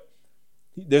 But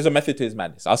there's a method to his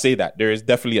madness. I'll say that. There is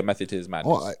definitely a method to his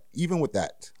madness. Oh, even with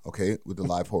that, okay, with the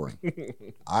live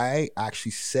whoring, I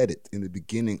actually said it in the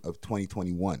beginning of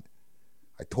 2021.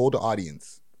 I told the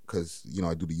audience, because, you know,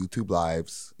 I do the YouTube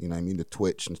lives, you know what I mean, the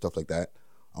Twitch and stuff like that.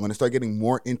 I'm going to start getting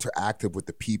more interactive with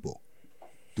the people,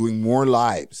 doing more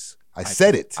lives. I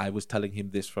said it. I was telling him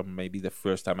this from maybe the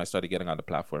first time I started getting on the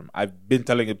platform. I've been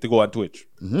telling him to go on Twitch.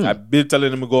 Mm-hmm. I've been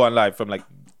telling him to go on live from like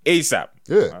ASAP.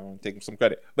 Yeah. I want to take him some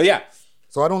credit. But yeah.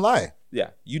 So I don't lie.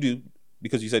 Yeah, you do.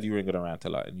 Because you said you weren't going to rant a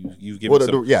lot. And you've given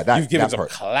you've given some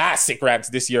classic rants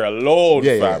this year alone.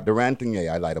 Yeah. The ranting,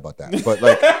 I lied about that. But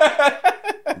like...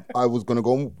 I was going to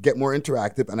go get more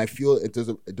interactive, and I feel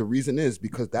the reason is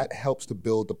because that helps to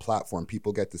build the platform.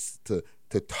 People get to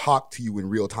talk to you in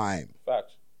real time.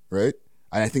 Facts. Right?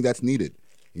 And I think that's needed.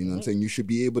 You know what I'm saying? You should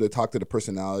be able to talk to the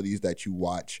personalities that you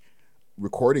watch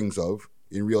recordings of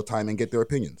in real time and get their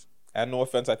opinions. And no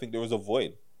offense, I think there was a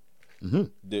void.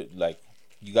 Mm-hmm. Like,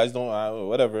 you guys don't,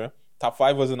 whatever. Top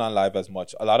 5 wasn't on live as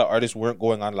much. A lot of artists weren't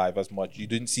going on live as much. You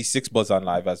didn't see 6ixBuzz on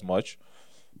live as much.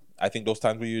 I think those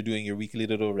times where you're doing your weekly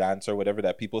little rants or whatever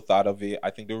that people thought of it,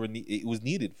 I think it was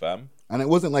needed, fam. And it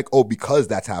wasn't like, because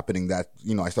that's happening that,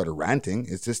 you know, I started ranting.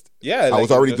 It's just, I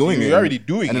was already doing it. You're already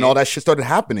doing it. And then all that shit started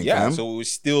happening, fam. So it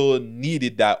was still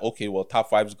needed that, okay, well, Top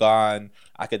 5's gone.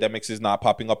 Academics is not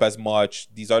popping up as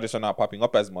much. These artists are not popping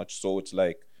up as much. So it's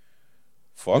like,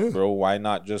 fuck, bro, why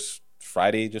not just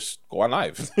Friday just go on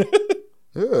live?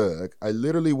 Like, I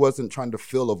literally wasn't trying to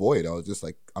fill a void. I was just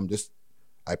like,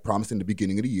 I promised in the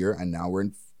beginning of the year, and now we're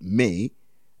in May,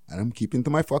 and I'm keeping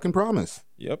to my fucking promise.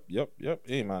 Yep.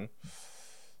 Hey, man.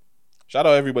 Shout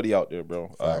out everybody out there,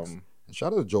 bro. And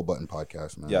shout out to Joe Budden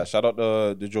podcast, man. Yeah, shout out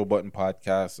the Joe Budden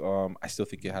podcast. I still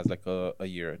think it has like a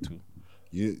year or two.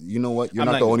 You know what? You're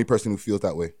not the only person who feels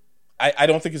that way. I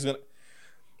don't think it's gonna.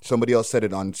 Somebody else said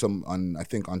it on I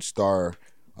think on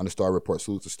the Star Report.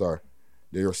 Salute to Star.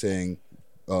 They were saying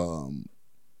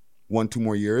 1-2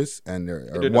 more years, and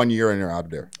they're 1 year and they're out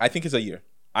of there. I think it's a year.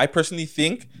 I personally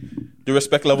think the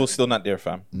respect level is still not there,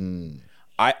 fam.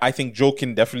 I think Joe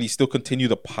can definitely still continue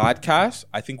the podcast.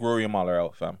 I think Rory and Mal are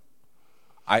out, fam.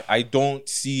 I don't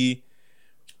see.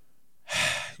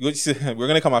 We're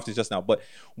gonna come after just now, but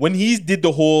when he did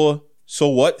the whole "so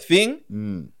what"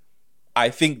 thing, I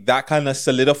think that kind of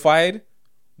solidified.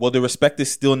 Well, the respect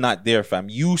is still not there, fam.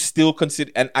 You still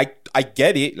consider, and I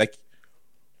get it, like.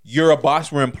 You're a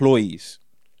boss, we're employees.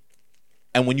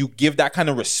 And when you give that kind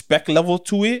of respect level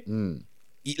to it,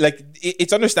 like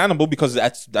it's understandable because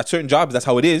that's certain jobs, that's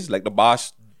how it is. Like the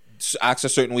boss acts a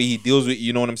certain way, he deals with,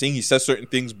 you know what I'm saying? He says certain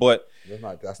things, but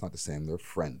that's not the same. They're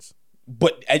friends.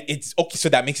 But it's okay, so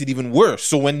that makes it even worse.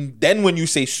 So when you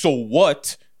say "so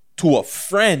what" to a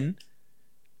friend,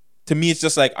 to me it's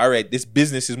just like, all right, this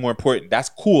business is more important. That's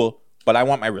cool, but I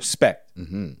want my respect.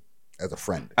 As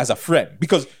a friend.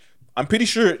 Because I'm pretty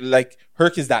sure, like,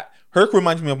 Herc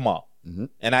reminds me of Mal.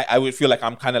 And I would feel like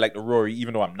I'm kind of like the Rory,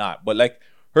 even though I'm not. But, like,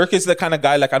 Herc is the kind of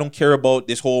guy, like, I don't care about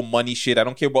this whole money shit. I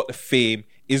don't care about the fame.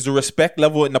 Is the respect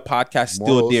level in the podcast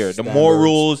still there? The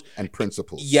morals and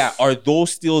principles. Yeah, are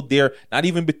those still there? Not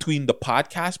even between the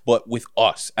podcast, but with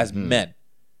us as men.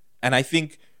 And I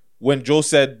think when Joe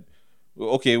said,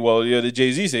 okay, well, you're the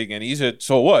Jay-Z thing, and he said,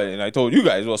 so what? And I told you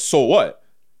guys, well, so what?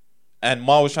 And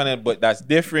Ma was trying to, but that's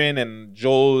different. And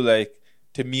Joe, like,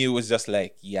 to me, it was just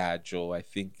like, yeah, Joe, I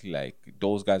think, like,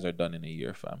 those guys are done in a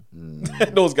year, fam.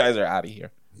 Those guys are out of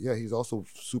here. Yeah, he's also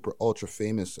super ultra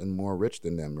famous and more rich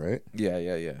than them, right?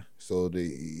 Yeah. So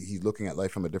he's looking at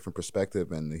life from a different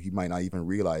perspective, and he might not even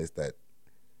realize that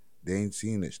they ain't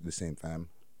seeing it the same, fam.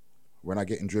 We're not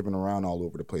getting driven around all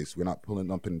over the place. We're not pulling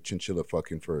up in chinchilla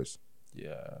fucking furs.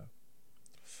 Yeah.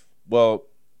 Well,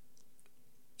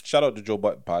 shout out to Joe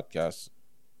Budden podcast.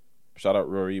 Shout out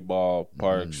Rory, Ball,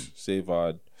 Parks,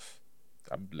 Savard.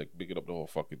 I'm like bigging up the whole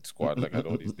fucking squad. Like I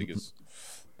know these niggas.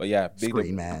 But yeah, big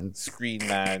Screen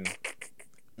Man.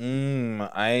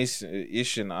 Ice,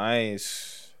 Ish and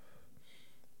Ice.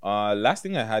 Last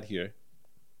thing I had here.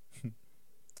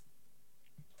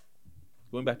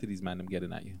 Going back to these man, I'm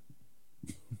getting at you.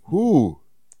 Who?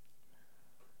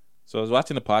 So I was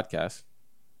watching a podcast.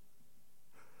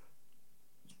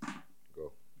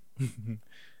 Go.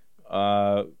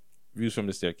 Views from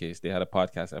the Staircase. They had a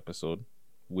podcast episode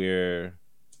where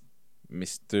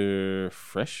Mr.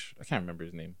 Fresh, I can't remember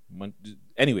his name.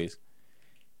 Anyways,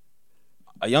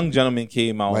 a young gentleman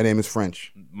came out. My name is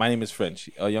French. My name is French.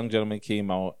 A young gentleman came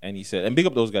out and he said, and big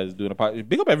up those guys doing a podcast.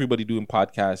 Big up everybody doing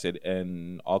podcasts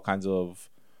and all kinds of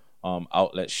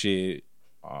outlet shit.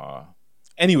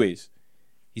 Anyways,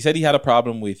 he said he had a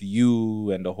problem with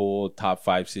you and the whole top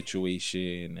 5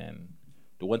 situation. And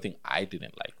the one thing I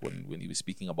didn't like when he was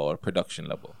speaking about a production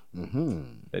level,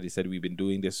 that he said we've been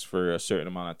doing this for a certain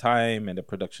amount of time and the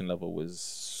production level was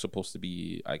supposed to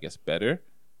be, I guess, better.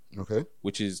 Okay.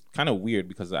 Which is kind of weird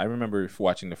because I remember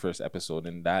watching the first episode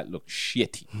and that looked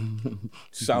shitty.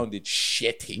 Sounded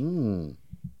shitty.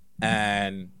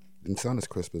 And didn't sound as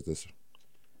crisp as this.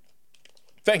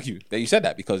 Thank you that you said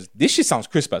that because this shit sounds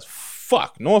crisp as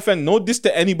fuck. No offense, no diss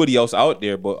to anybody else out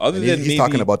there, but other than he's maybe,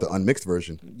 talking about the unmixed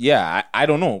version. Yeah, I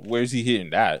don't know. Where's he hearing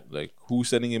that? Like, who's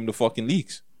sending him the fucking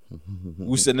leaks?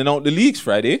 Who's sending out the leaks,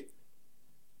 Friday?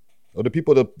 Oh, the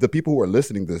people who are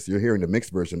listening to this, you're hearing the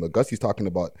mixed version. But Gussie's talking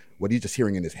about what he's just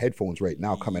hearing in his headphones right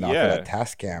now, coming out of that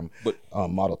Tascam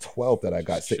Model 12 that I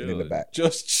got sitting in the back.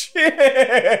 Just chill.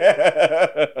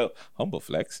 Humble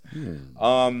flex.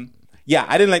 Yeah,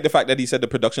 I didn't like the fact that he said the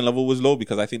production level was low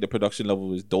because I think the production level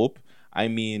was dope. I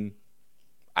mean,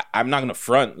 I'm not gonna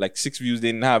front. Like 6 Views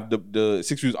didn't have the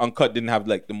 6 Views Uncut didn't have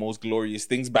like the most glorious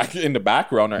things back in the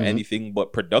background or anything,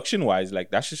 but production wise, like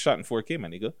that shit shot in 4K, my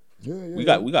nigga. We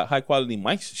got high quality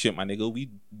mics, shit, my nigga. We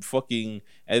fucking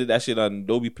edit that shit on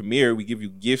Adobe Premiere. We give you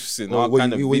gifts and all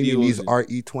kind of videos. These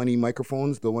RE20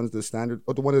 microphones, the ones the standard,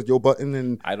 or the one that's Joe Button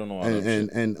and I don't know.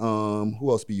 And who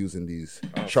else be using these?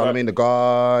 Charlamagne the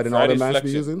God and Friday's all the man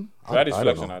be using. Friday's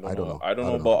Flexion. I don't know. I don't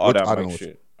know about all that mic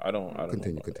shit. I don't.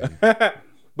 Continue.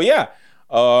 But yeah,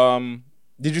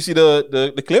 did you see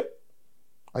the clip?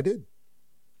 I did.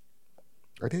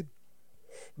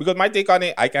 Because my take on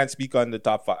it, I can't speak on the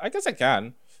top 5. I guess I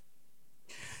can.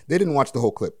 They didn't watch the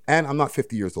whole clip. And I'm not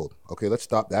 50 years old. Okay, let's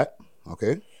stop that.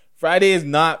 Okay? Friday is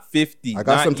not 50. I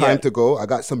got some time to go. I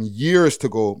got some years to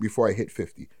go before I hit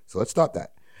 50. So let's stop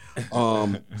that.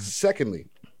 Secondly.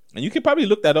 And you can probably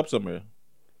look that up somewhere.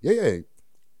 Yeah.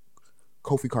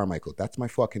 Kofi Carmichael. That's my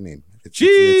fucking name. It's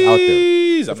out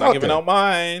there. I'm not giving out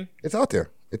mine. It's out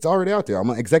there. It's already out there. I'm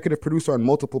an executive producer on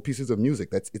multiple pieces of music.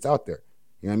 It's out there.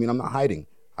 You know what I mean? I'm not hiding.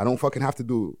 I don't fucking have to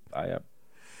do. I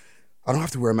don't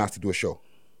have to wear a mask to do a show.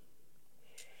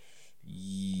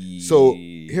 So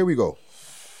here we go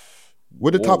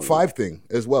with the top 5 thing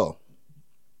as well,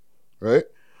 right?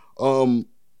 I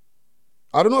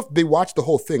don't know if they watched the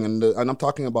whole thing, and I'm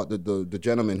talking about the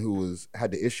gentleman who had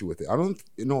the issue with it. I don't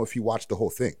know if he watched the whole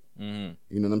thing. You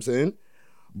know what I'm saying?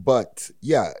 But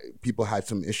yeah, people had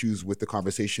some issues with the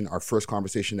conversation, our first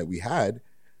conversation that we had,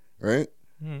 right?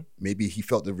 Maybe he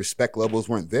felt the respect levels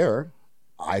weren't there.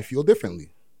 I feel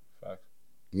differently. Fact.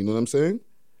 You know what I'm saying?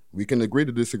 We can agree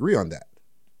to disagree on that.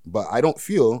 But I don't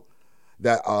feel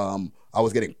that I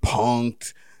was getting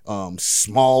punked,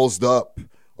 smallsed up,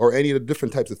 or any of the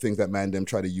different types of things that man them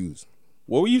try to use.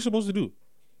 What were you supposed to do?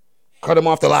 Cut him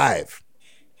off the live.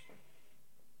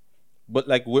 But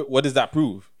like, what does that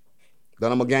prove?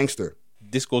 That I'm a gangster.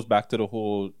 This goes back to the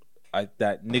whole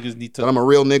that niggas need to. That I'm a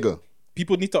real nigga.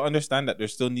 People need to understand that there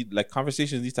still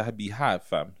conversations need to be had,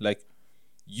 fam. Like,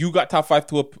 you got top 5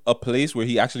 to a place where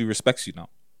he actually respects you now.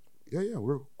 Yeah,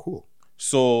 we're cool.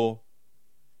 So,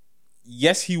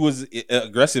 yes, he was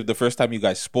aggressive the first time you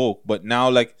guys spoke, but now,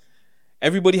 like,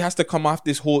 everybody has to come off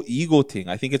this whole ego thing.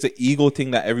 I think it's an ego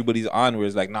thing that everybody's on, where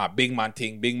it's like, nah, big man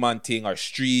thing, or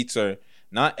streets, or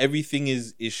not everything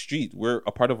is street. We're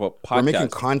a part of a podcast. We're making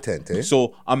content, eh?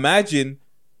 So, imagine.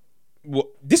 Well,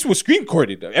 this was screen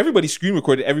recorded. Everybody screen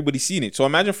recorded. Everybody seen it. So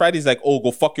imagine Friday's like, oh,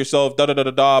 go fuck yourself, blah,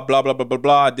 blah, blah,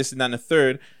 blah, this and that and the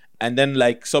third. And then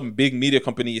like some big media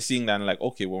company is seeing that and like,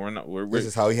 okay, well, we're not. This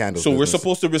is how he handles So business. we're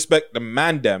supposed to respect the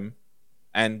man them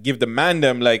and give the man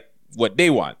them like what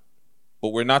they want.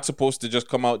 But we're not supposed to just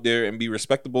come out there and be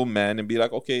respectable men and be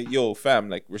like, okay, yo, fam,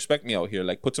 like, respect me out here.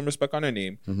 Like, put some respect on our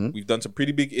name. We've done some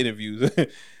pretty big interviews.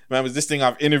 Man, was this thing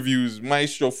off interviews,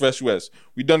 Maestro Fresh West.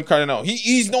 We done Cardinal.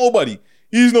 He's nobody.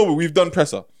 We've done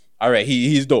Presser. All right,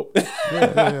 he's dope. yeah,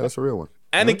 that's a real one.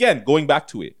 And again, going back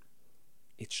to it,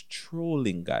 it's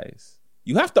trolling, guys.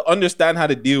 You have to understand how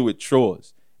to deal with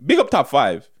trolls. Big up top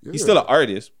 5. Yeah. He's still an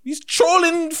artist. He's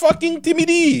trolling fucking Timmy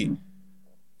D.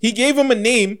 He gave him a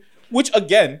name. Which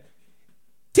again,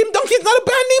 Tim Duncan's not a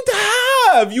bad name to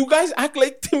have. You guys act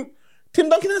like Tim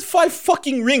Duncan has 5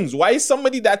 fucking rings. Why is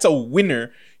somebody that's a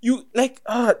winner? You like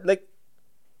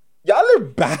y'all are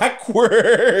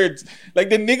backwards. Like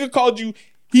the nigga called you.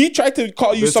 He tried to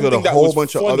call you something that was funny. There's a whole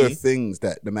bunch of other things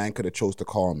that the man could have chose to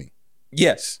call me.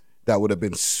 Yes. That would have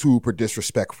been super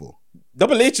disrespectful.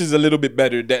 Double H is a little bit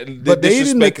better. But he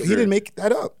didn't make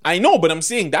that up. I know, but I'm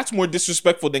saying that's more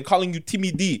disrespectful than calling you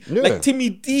Timmy D. Yeah. Like Timmy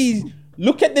D,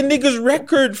 look at the nigga's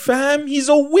record, fam. He's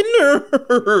a winner.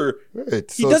 Right.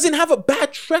 He doesn't have a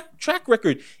bad track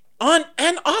record on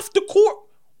and off the court.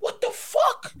 What the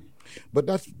fuck? But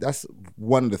that's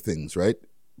one of the things, right?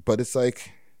 But it's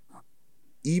like,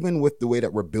 even with the way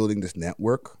that we're building this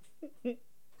network,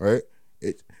 right?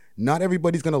 Not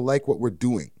everybody's gonna like what we're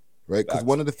doing, right? Because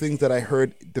one of the things that I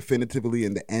heard definitively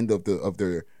in the end of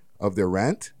their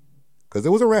rant, because it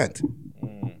was a rant,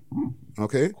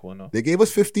 okay? Cool enough. They gave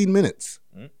us 15 minutes.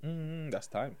 That's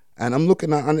time. And I'm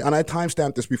looking at, and I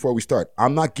timestamped this before we start.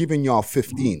 I'm not giving y'all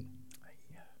 15.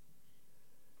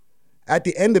 At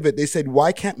the end of it, they said,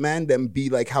 why can't Mandem be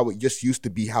like how it just used to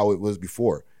be, how it was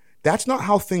before? That's not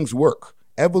how things work.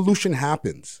 Evolution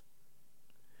happens.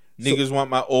 Niggas want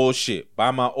my old shit.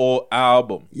 Buy my old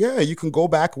album. Yeah, you can go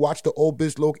back, watch the old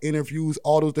Bizloke interviews,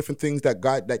 all those different things that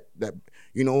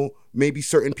maybe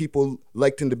certain people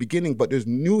liked in the beginning, but there's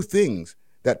new things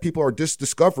that people are just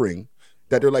discovering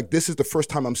that they're like, this is the first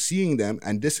time I'm seeing them,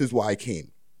 and this is why I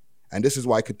came. And this is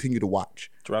why I continue to watch.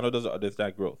 Toronto doesn't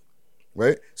understand growth.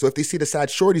 Right? So if they see the Sad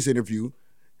Shorties interview,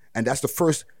 and that's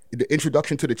the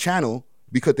introduction to the channel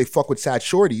because they fuck with Sad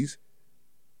Shorties,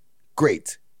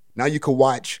 great. Now you can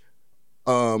watch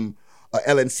a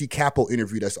LNC Capo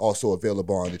interview that's also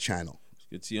available on the channel.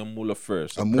 You can see Amula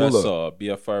first, Amula,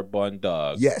 BFR Bond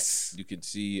Dog. Yes. You can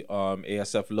see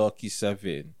ASF Lucky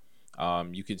 7.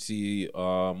 You can see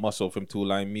Muscle from Two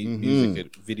Line Music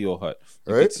at Video Hut.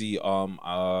 You can see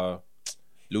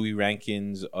Louis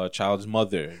Rankin's Child's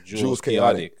Mother, Jules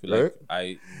Chaotic. Like,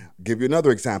 right? Give you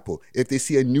another example. If they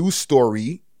see a news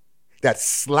story that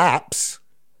slaps,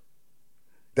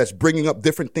 that's bringing up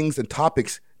different things and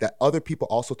topics that other people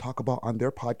also talk about on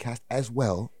their podcast as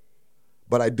well,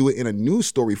 but I do it in a news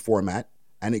story format,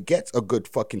 and it gets a good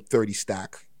fucking 30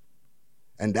 stack,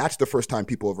 and that's the first time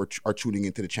people are tuning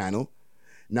into the channel.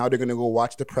 Now they're gonna go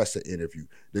watch the Pressa interview.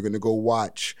 They're gonna go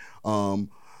watch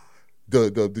the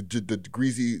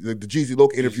Jeezy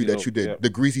Loke interview that you did, the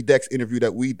Greasy Dex interview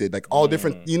that we did, like all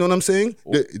different, you know what I'm saying?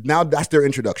 Now that's their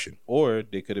introduction. Or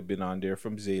they could have been on there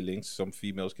from Zaylinks. Some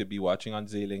females could be watching on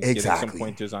Zaylinks, getting some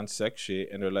pointers on sex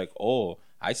shit, and they're like, oh,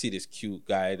 I see this cute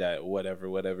guy that whatever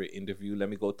interview. Let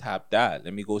me go tap that.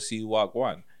 Let me go see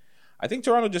Wagwan. I think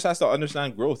Toronto just has to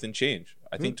understand growth and change.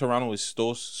 I think Toronto is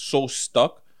so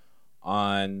stuck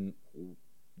on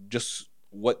just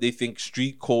what they think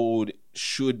street code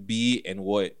should be and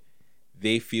what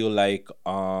they feel like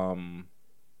I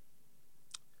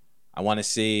want to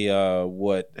say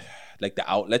what like the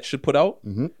outlet should put out,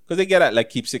 because they get at like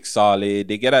Keep Six Solid,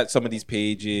 they get at some of these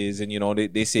pages, and you know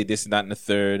they say this and that and the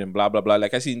third and blah blah blah.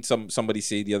 Like I seen somebody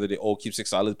say the other day, oh, Keep Six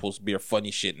Solid posts bare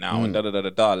funny shit now and da da da da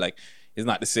da. Like it's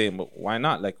not the same, but why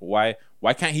not? Like why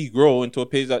can't he grow into a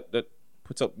page that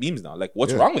puts up memes now? Like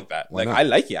what's wrong with that? Like I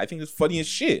like it. I think it's funny as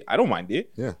shit. I don't mind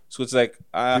it. Yeah. So it's like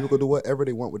people can do whatever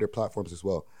they want with their platforms as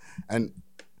well. And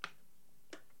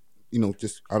you know,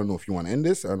 just I don't know if you want to end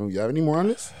this. I don't know. You have any more on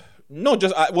this? No,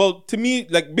 just well, to me,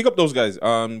 like big up those guys.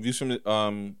 Views from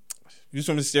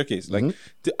the Staircase. Like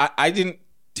I didn't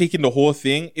take in the whole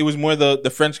thing. It was more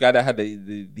the French guy that had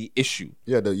the issue.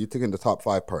 Yeah, you took in the top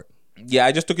 5 part. Yeah,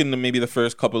 I just took in maybe the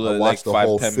first couple of like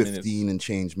 5-10 minutes. 15 and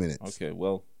change minutes. Okay,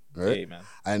 well, right? Hey, man.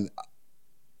 And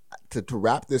to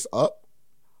wrap this up,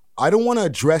 I don't want to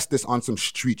address this on some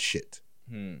street shit.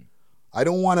 I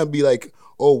don't want to be like,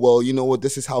 oh, well, you know what,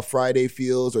 this is how Friday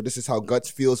feels, or this is how Guts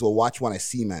feels, well, watch when I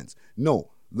see mans. No,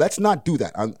 let's not do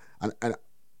that. I'm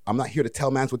not here to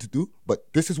tell mans what to do,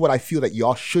 but this is what I feel that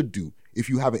y'all should do if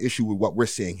you have an issue with what we're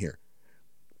saying here.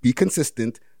 Be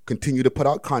consistent, continue to put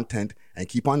out content, and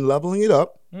keep on leveling it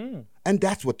up. And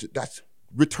that's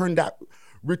return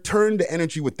the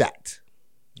energy with that.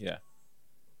 Yeah.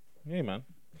 Hey, man.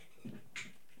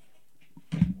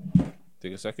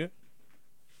 Take a second.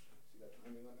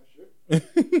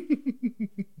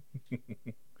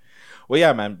 Well,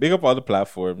 yeah, man. Big up all the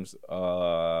platforms.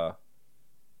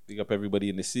 Big up everybody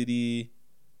in the city.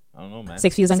 I don't know, man.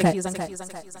 6 Views Uncut.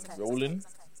 Rolling.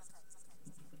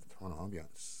 Toronto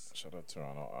Ambiance. Shout out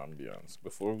Toronto Ambiance.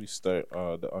 Before we start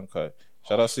the Uncut,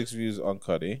 shout out 6 Views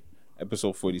Uncut, eh?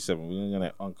 Episode 47. We're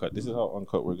gonna uncut. This is how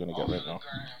uncut we're gonna get right now.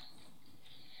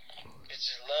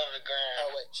 Bitches love the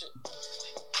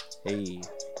grind. Hey.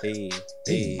 Hey.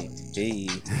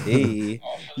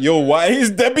 Yo, why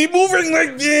is Debbie moving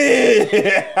like this?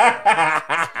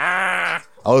 I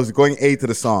was going A to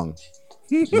the song.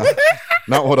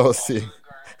 Not what I was seeing.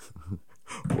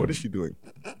 What is she doing?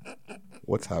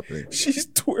 What's happening? She's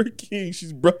twerking.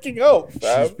 She's breaking out,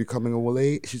 fam. She's becoming a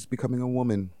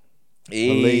woman. Hey,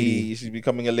 a lady. She's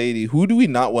becoming a lady. Who do we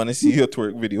not want to see a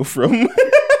twerk video from?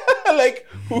 Like,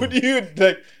 who do you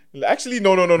like? Actually,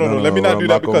 no. Let me not do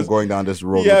that because going down this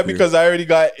road. Yeah, because I already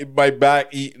got my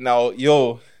back eaten out.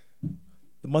 Yo,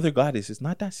 the mother goddess is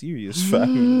not that serious,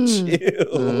 fam.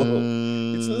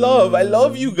 Chill. It's love. I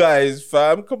love you guys,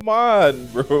 fam. Come on,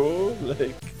 bro.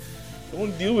 Like,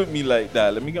 don't deal with me like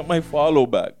that. Let me get my follow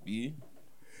back, B.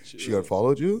 Chill. She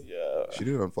unfollowed you? Yeah. She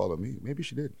didn't unfollow me. Maybe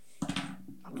she did.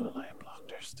 I'm gonna lie, I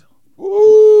blocked her still.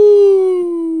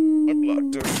 Ooh. I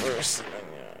blocked her first.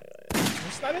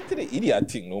 It's not into the idiot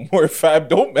thing no more, fam.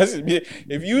 Don't mess with me.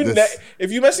 If you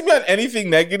mess with me on anything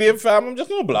negative, fam, I'm just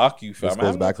gonna block you, fam. This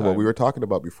goes back to what we were talking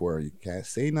about before. You can't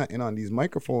say nothing on these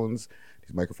microphones.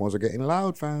 These microphones are getting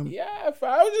loud, fam. Yeah, fam.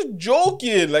 I was just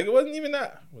joking. Like, it wasn't even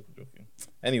that. I wasn't joking.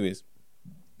 Anyways.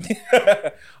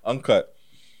 Uncut.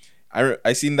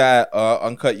 I seen that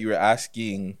Uncut, you were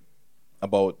asking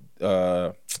about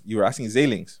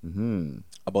Zaylings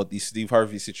about the Steve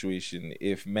Harvey situation,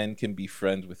 if men can be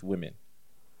friends with women.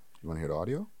 You want to hear the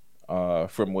audio?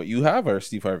 From what you have, or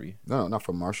Steve Harvey? No, not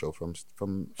from Marshall. From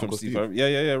Uncle Steve Harvey.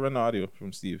 Yeah. Run the audio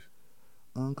from Steve.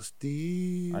 Uncle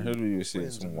Steve. I heard what you were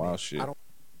saying. Some wild shit.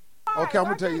 Okay, I'm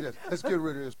gonna tell you this. Let's get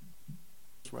rid of this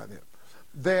right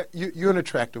there. You're an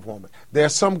attractive woman.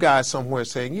 There's some guy somewhere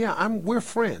saying, "Yeah, we're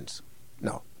friends."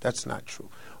 No, that's not true.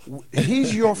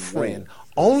 He's your friend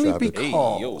only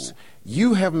because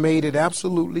you have made it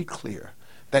absolutely clear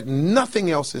that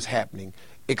nothing else is happening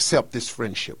except this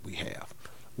friendship we have.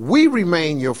 We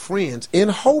remain your friends in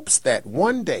hopes that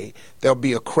one day there'll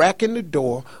be a crack in the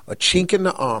door, a chink in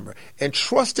the armor, and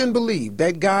trust and believe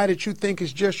that guy that you think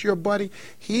is just your buddy,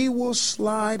 he will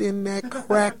slide in that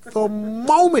crack the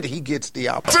moment he gets the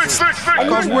opportunity.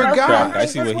 Because we're guys. I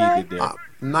see what he did there.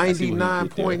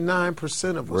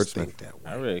 99.9% of us think that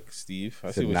way. All right, Steve.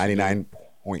 I see said what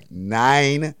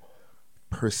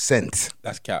 99.9%.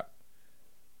 That's cap.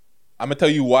 I'm gonna tell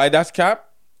you why that's cap.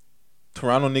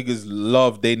 Toronto niggas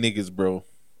love they niggas, bro.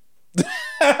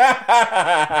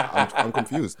 I'm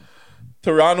confused.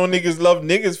 Toronto niggas love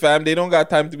niggas, fam. They don't got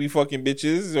time to be fucking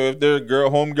bitches. Or if their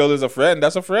homegirl is a friend,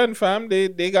 that's a friend, fam.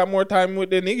 They got more time with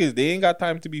their niggas. They ain't got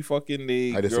time to be fucking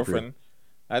their girlfriend.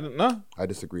 I don't know. I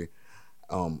disagree.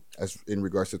 As in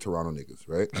regards to Toronto niggas,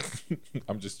 right?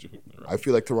 I'm just joking. I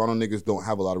feel like Toronto niggas don't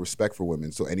have a lot of respect for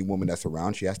women. So any woman that's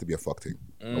around, she has to be a fuck thing.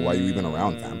 Or why are you even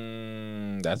around,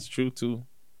 fam? That's true too.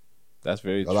 That's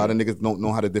very true. A lot of niggas don't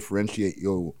know how to differentiate.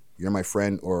 Yo, you're my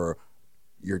friend, or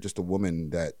you're just a woman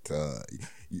that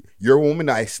you're a woman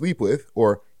that I sleep with,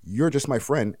 or you're just my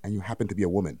friend and you happen to be a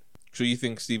woman. So you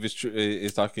think Steve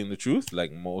is talking the truth?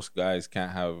 Like most guys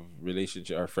can't have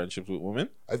relationship or friendships with women?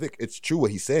 I think it's true what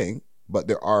he's saying, but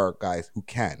there are guys who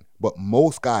can. But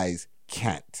most guys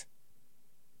can't.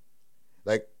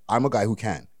 Like, I'm a guy who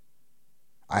can.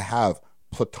 I have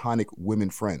platonic women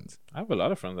friends. I have a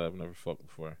lot of friends that I've never fucked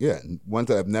before. Yeah, ones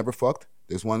that I've never fucked.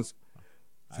 There's ones.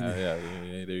 Yeah,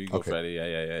 there you go, okay. Freddie.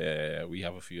 Yeah. We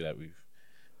have a few that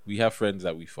we have friends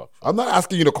that we fuck. I'm not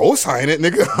asking you to co-sign it,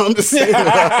 nigga. I'm just saying.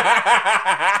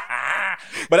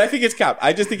 But I think it's cap.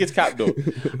 I just think it's cap, though.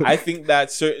 I think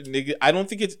that certain niggas. I don't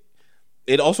think it's.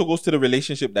 It also goes to the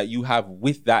relationship that you have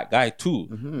with that guy too,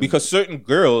 because certain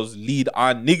girls lead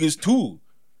on niggas too.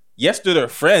 Yes, they're their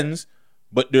friends,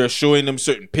 but they're showing them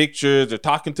certain pictures. They're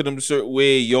talking to them a certain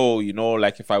way. Yo, you know,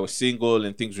 like if I was single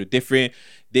and things were different,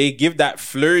 they give that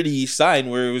flirty sign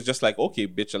where it was just like, okay,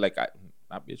 bitch,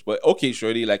 not bitch, but okay,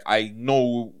 shorty, like I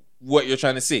know what you're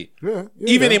trying to say. Yeah,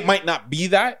 Even it might not be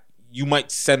that. You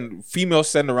might females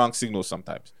send the wrong signals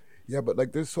sometimes. Yeah, but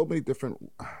like there's so many different,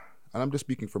 and I'm just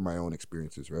speaking from my own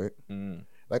experiences, right?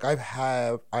 Like I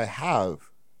have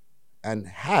and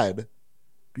had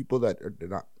people that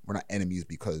we're not enemies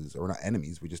because, or we're not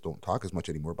enemies, we just don't talk as much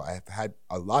anymore, but I've had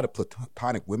a lot of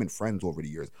platonic women friends over the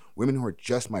years, women who are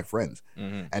just my friends,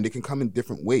 and they can come in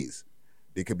different ways.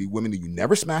 They could be women that you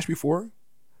never smashed before,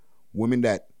 women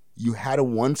that you had a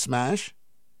one smash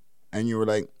and you were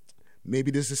like,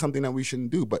 maybe this is something that we shouldn't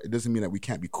do, but it doesn't mean that we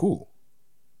can't be cool.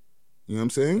 You know what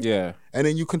I'm saying? Yeah. And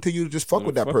then you continue to just fuck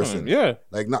with that person. Yeah.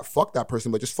 Like not fuck that person,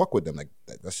 but just fuck with them. Like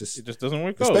that's just. It just doesn't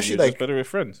work out. Especially You're like just better with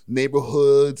friends.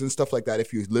 Neighborhoods and stuff like that.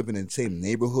 If you live in the same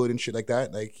neighborhood and shit like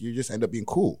that, like you just end up being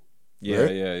cool. Yeah,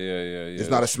 right? yeah. It's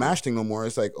not a smash thing no more.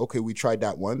 It's like, okay, we tried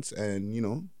that once, and you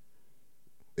know,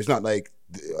 it's not like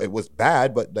it was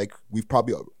bad, but like we've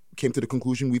probably came to the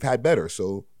conclusion we've had better,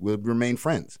 so we'll remain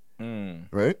friends,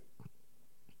 right?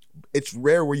 It's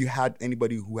rare where you had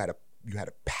anybody who you had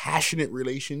a passionate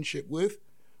relationship with,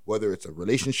 whether it's a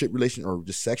relationship or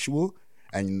just sexual,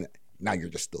 and now you're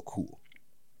just still cool.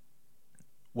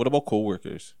 What about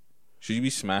coworkers? Should you be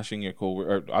smashing your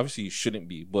coworker? Obviously, you shouldn't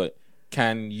be, but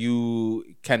can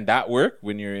that work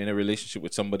when you're in a relationship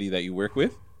with somebody that you work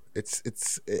with?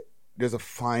 There's a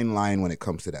fine line when it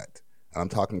comes to that. And I'm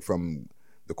talking from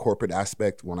the corporate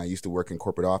aspect when I used to work in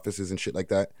corporate offices and shit like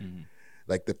that. Mm-hmm.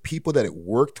 Like the people that it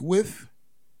worked with,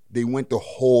 they went the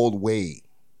whole way.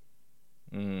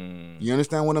 You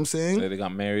understand what I'm saying? Like they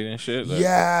got married and shit?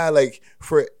 Yeah, like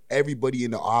for everybody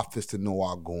in the office to know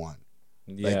I'll go on.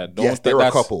 Yeah, like, yes, they're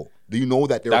a couple. Do you know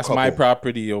that they're a couple? That's my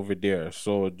property over there.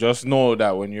 So just know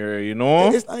that when you're,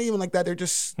 It's not even like that.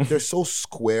 They're so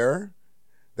square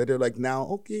that they're like, now,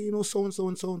 okay, so-and-so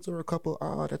and so-and-so are a couple.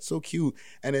 Ah, that's so cute.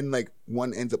 And then like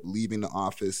one ends up leaving the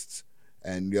office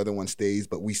and the other one stays,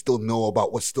 but we still know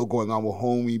about what's still going on with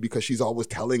homie because she's always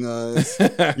telling us.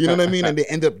 You know what I mean? And they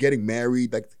end up getting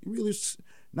married. Like really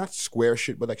not square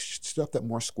shit, but like stuff that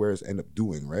more squares end up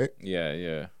doing, right? Yeah,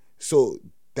 yeah. So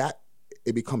that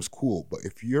it becomes cool. But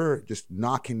if you're just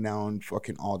knocking down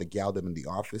fucking all the galdom in the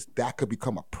office, that could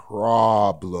become a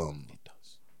problem. It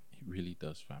does. It really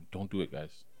does, fam. Don't do it,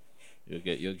 guys. You'll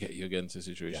get into a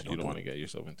situation you don't want to get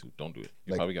yourself into. Don't do it.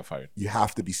 You'll probably get fired. You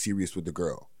have to be serious with the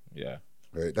girl. Yeah.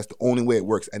 Right? That's the only way it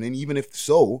works. And then even if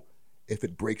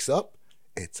it breaks up,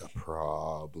 it's a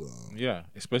problem. Yeah,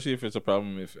 especially if it's a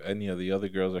problem if any of the other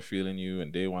girls are feeling you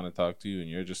and they want to talk to you and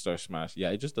you're just start smash.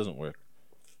 Yeah, it just doesn't work.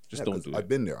 Just don't do it. I've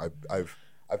been there.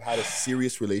 I've had a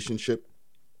serious relationship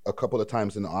a couple of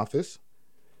times in the office,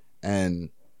 and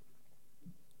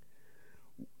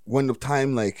when the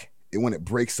time when it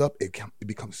breaks up, it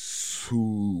becomes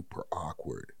super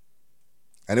awkward.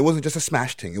 And it wasn't just a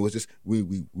smash thing. It was just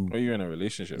we. Or you're in a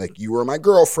relationship. Like you were my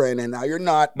girlfriend and now you're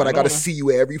not. But I got to see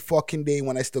you every fucking day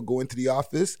when I still go into the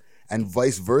office, and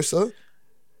vice versa.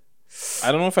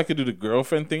 I don't know if I could do the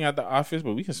girlfriend thing at the office,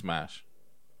 but we can smash.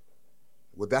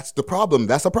 Well, that's the problem.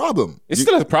 That's a problem. It's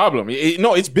still a problem.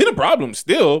 It's been a problem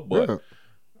still, but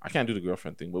I can't do the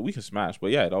girlfriend thing. But we can smash.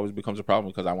 But yeah, it always becomes a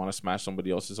problem because I want to smash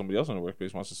somebody else in the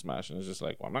workplace wants to smash, and it's just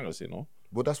like, well, I'm not gonna say no.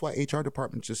 Well, that's why HR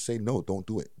departments just say no. Don't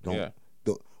do it. Don't.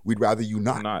 We'd rather you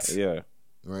not. Yeah.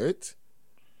 Right?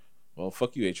 Well,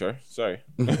 fuck you, HR. Sorry.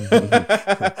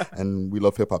 And We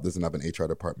Love Hip Hop doesn't have an HR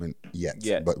department yet.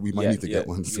 But we might need to get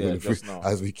one soon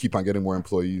as we keep on getting more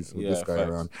employees with this guy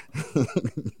around.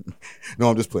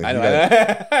 No, I'm just playing. You know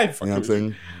what I'm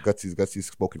saying? Gutsy's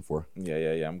spoken for.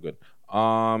 Yeah. I'm good.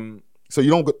 So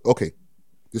you don't go, okay.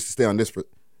 Just to stay on this do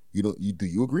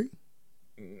you agree?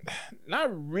 Not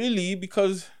really,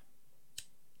 because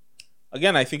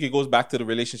again, I think it goes back to the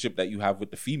relationship that you have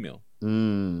with the female.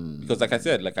 Because like I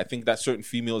said, I think that certain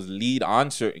females lead on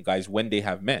certain guys when they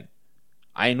have men.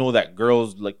 I know that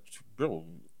girls,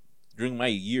 during my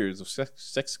years of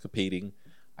sexcapading,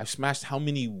 I've smashed how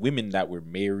many women that were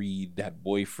married, had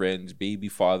boyfriends, baby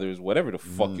fathers, whatever the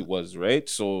fuck it was, right?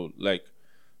 So,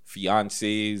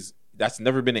 fiancés, that's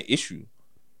never been an issue.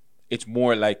 It's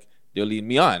more like they'll lead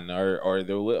me on, or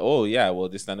they'll,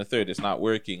 this, and the third, it's not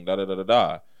working,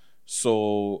 da-da-da-da-da.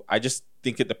 So I just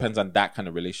think it depends on that kind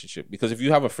of relationship. Because if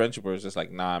you have a friendship where it's just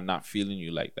like, nah, I'm not feeling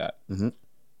you like that. Mm-hmm.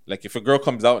 Like if a girl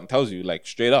comes out and tells you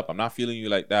straight up, I'm not feeling you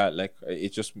like that.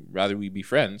 It's just rather we be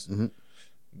friends. Mm-hmm.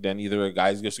 Then either a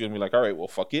guy's just gonna be like, all right, well,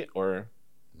 fuck it, or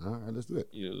all right, let's do it.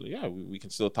 We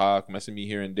can still talk, messing me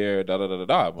here and there, da da da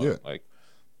da da.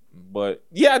 But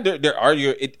there are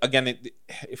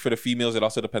for the females, it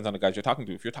also depends on the guys you're talking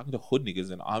to. If you're talking to hood niggas,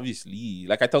 then obviously,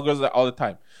 I tell girls that all the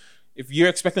time. If you're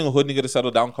expecting a hood nigga to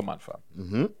settle down, come on, fam.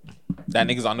 Mm-hmm. That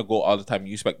nigga's on the go all the time.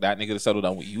 You expect that nigga to settle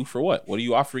down with you for what? What are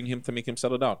you offering him to make him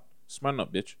settle down? Smarten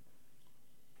up, bitch.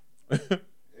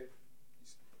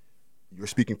 You're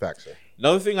speaking facts, sir.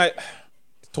 Another thing I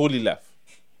totally left.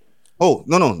 Oh,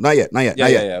 no, not yet.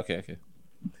 Yeah, okay.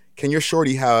 Can your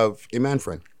shorty have a man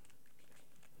friend?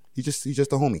 He's just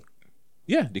a homie.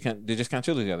 Yeah, they just can't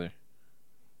chill together.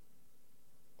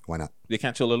 Why not? They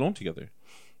can't chill alone together.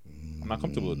 I'm not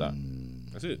comfortable with that.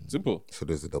 That's it. Simple. So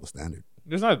there's a double standard.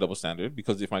 There's not a double standard,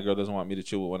 because if my girl doesn't want me to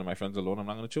chill with one of my friends alone, I'm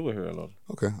not going to chill with her alone.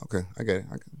 Okay. I get it.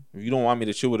 If you don't want me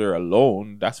to chill with her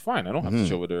alone, that's fine. I don't have to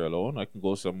chill with her alone. I can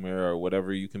go somewhere or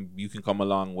whatever. You can come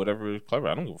along, whatever is clever.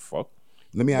 I don't give a fuck.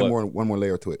 Let me add one more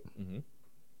layer to it. Mm-hmm.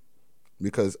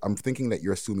 Because I'm thinking that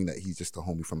you're assuming that he's just a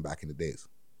homie from back in the days.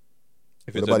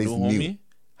 If it's a new homie?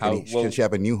 Can she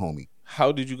have a new homie?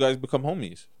 How did you guys become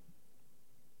homies?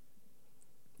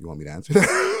 You want me to answer that?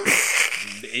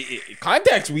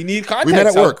 context. We need context.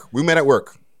 We met at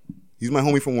work. He's my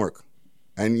homie from work.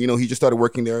 And, you know, he just started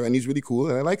working there, and he's really cool,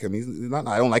 and I like him. He's not.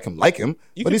 I don't like him,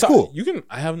 but he's cool.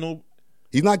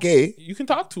 He's not gay. You can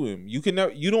talk to him. You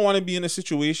don't want to be in a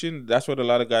situation. That's what a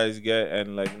lot of guys get,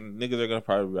 and like niggas are gonna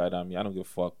probably ride on me. I don't give a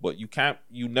fuck. But you can't.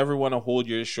 You never want to hold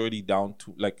your shorty down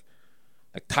to like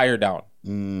tie her down.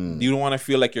 You don't want to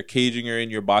feel like you're caging her in,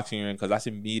 you're boxing her in, because that's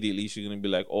immediately she's gonna be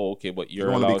like, oh, okay, but you're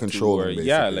allowed to control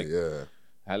her.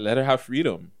 I let her have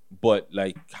freedom, but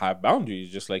like have boundaries.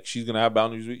 Just like she's gonna have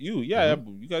boundaries with you. Yeah,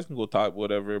 you guys can go talk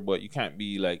whatever, but you can't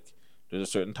be like. There's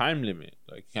a certain time limit.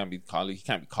 Like he can't be calling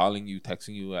you,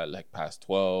 texting you at like past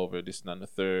 12 or this and that and the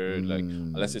third. Like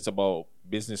unless it's about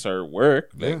business or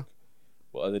work. Like,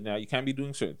 but other than that, you can't be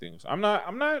doing certain things. I'm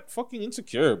not fucking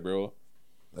insecure, bro.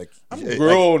 Like I'm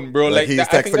grown, bro. Like he's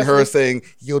texting her saying,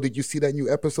 "Yo, did you see that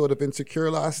new episode of Insecure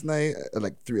last night at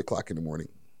like 3:00 in the morning?"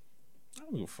 I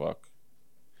don't give a fuck.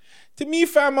 To me,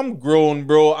 fam, I'm grown,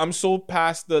 bro. I'm so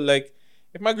past the like.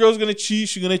 If my girl's gonna cheat,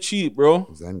 she's gonna cheat, bro.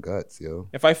 Zen guts, yo.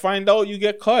 If I find out, you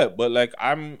get cut. But like,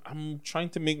 I'm trying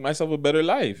to make myself a better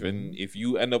life. And if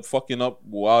you end up fucking up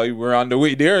while we're on the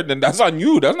way there, then that's on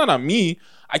you. That's not on me.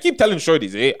 I keep telling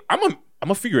shorties, hey, I'm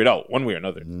gonna figure it out one way or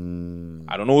another.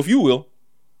 I don't know if you will,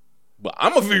 but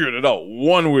I'm gonna figure it out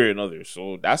one way or another.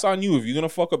 So that's on you. If you're gonna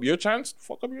fuck up your chance,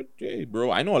 fuck up your day,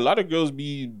 bro. I know a lot of girls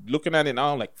be looking at it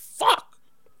now like, fuck,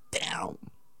 damn.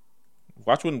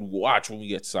 Watch when we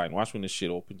get signed. Watch when this shit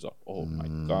opens up. Oh my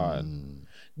god.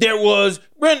 There was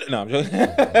Brenda. No, I'm joking.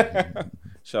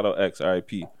 Shout out X,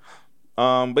 RIP.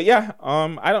 But yeah,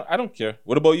 I don't care.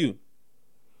 What about you?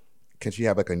 Can she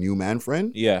have like a new man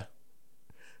friend? Yeah.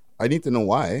 I need to know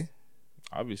why.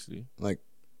 Obviously. Like,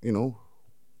 you know,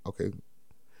 okay.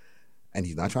 And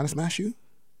he's not trying to smash you?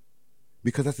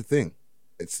 Because that's the thing.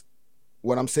 It's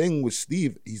what I'm saying with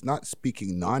Steve, he's not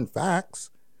speaking non-facts.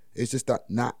 It's just that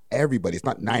not everybody. It's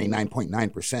not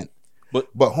 99.9%.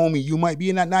 But homie, you might be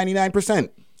in that 99%.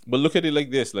 But look at it like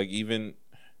this. Like even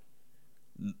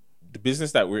the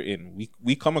business that we're in,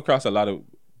 we come across a lot of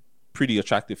pretty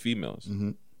attractive females.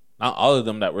 Not all of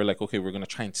them that we're like, okay, we're going to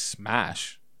try and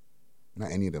smash.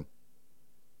 Not any of them.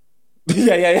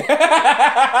 Yeah.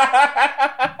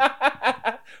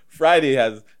 Friday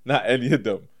has not any of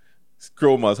them.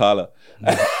 Scroll must holla.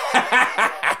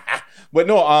 But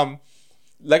no,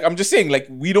 like I'm just saying, like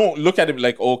we don't look at it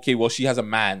like, okay, well she has a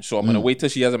man, so I'm gonna wait till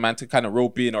she has a man to kind of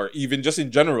rope in, or even just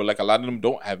in general, like a lot of them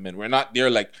don't have men. We're not there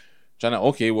like trying to,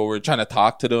 okay, well we're trying to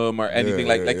talk to them or anything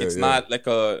it's not like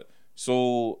a.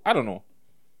 So I don't know.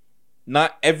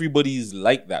 Not everybody's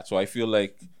like that, so I feel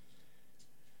like.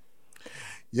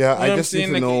 Yeah, I just need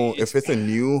to know if it's a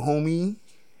new homie.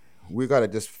 We gotta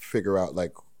just figure out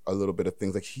like a little bit of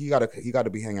things. Like he gotta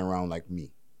be hanging around like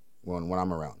me when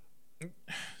I'm around.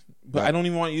 But I don't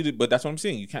even want you to. But that's what I'm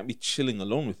saying. You can't be chilling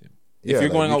alone with him. If you're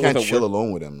going out with a chill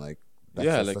alone with him, like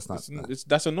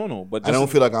that's a no. But I don't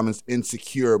feel like I'm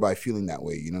insecure by feeling that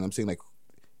way. You know what I'm saying? Like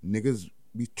niggas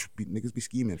be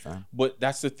scheming, fam. But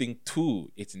that's the thing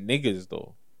too. It's niggas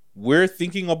though. We're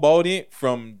thinking about it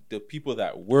from the people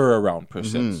that we're around per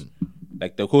se.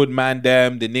 Like the hood man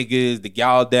them, the niggas, the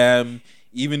gal them.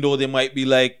 Even though they might be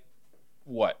like,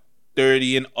 what?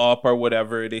 30 and up or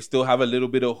whatever, they still have a little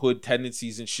bit of hood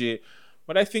tendencies and shit.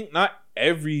 But I think not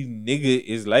every nigga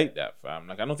is like that, fam.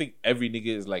 Like I don't think every nigga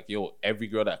is like, yo, every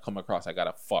girl that I come across I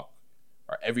gotta fuck,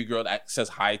 or every girl that says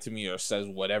hi to me or says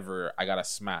whatever I gotta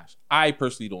smash. I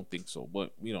personally don't think so,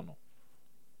 but we don't know.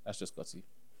 That's just gutsy.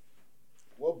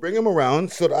 Well, bring him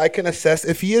around so that I can assess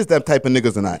if he is that type of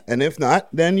niggas or not. And if not,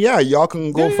 then yeah, y'all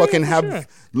can go have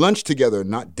lunch together,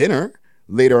 not dinner.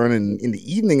 Later on in the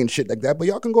evening and shit like that, but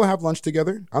y'all can go have lunch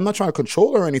together. I'm not trying to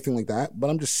control her or anything like that, but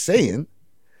I'm just saying,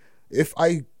 if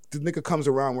the nigga comes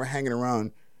around, we're hanging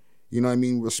around, you know what I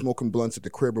mean, we're smoking blunts at the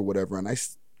crib or whatever, and I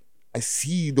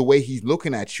see the way he's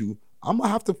looking at you, I'm gonna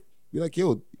have to be like,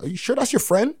 yo, are you sure that's your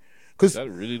friend? Is that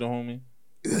really the homie?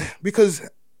 Because,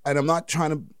 and I'm not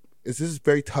trying to, this is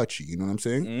very touchy, you know what I'm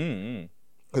saying?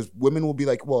 Because women will be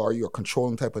like, well, are you a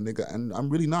controlling type of nigga? And I'm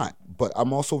really not, but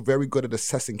I'm also very good at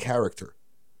assessing character.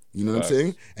 You know what I'm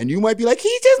saying? And you might be like,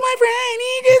 he's just my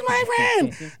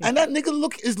friend. And that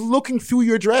nigga is looking through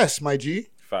your dress, my G.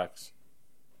 Facts.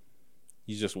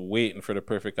 He's just waiting for the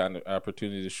perfect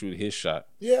opportunity to shoot his shot.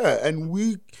 Yeah,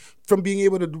 and from being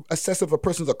able to assess if a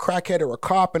person's a crackhead or a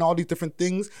cop and all these different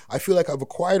things, I feel like I've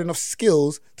acquired enough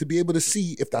skills to be able to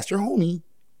see if that's your homie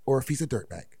or if he's a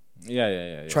dirtbag.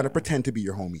 Yeah. Trying to pretend to be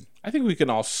your homie. I think we can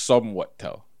all somewhat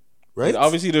tell. Right?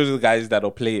 Obviously, there's the guys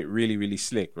that'll play it really, really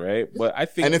slick, right? But I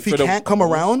think, and if he can't come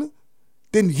around,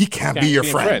 then he can't be your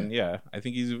friend. Yeah, I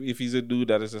think if he's a dude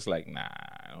that is just like, nah,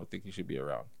 I don't think he should be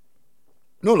around.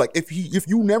 No, like if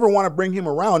you never want to bring him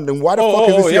around, then why the fuck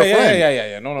is this your friend?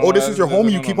 Yeah. No, this is your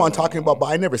homie you keep on talking about, but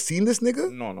I never seen this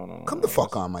nigga? No. Come the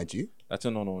fuck on, my G. That's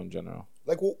a no in general.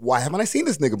 Like, well, why haven't I seen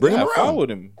this nigga? Bring him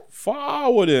around.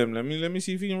 Forward him. Let me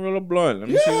see if he can roll a blunt. Let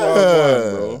me see what I'm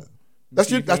going, bro. That's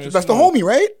the homie,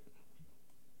 right?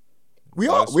 We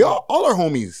all are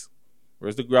homies.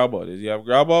 Where's the grabber? Does he have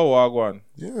grabber or wagwan?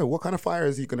 Yeah, what kind of fire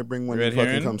is he gonna bring when he Red fucking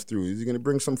herring? comes through? Is he gonna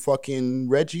bring some fucking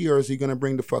Reggie or is he gonna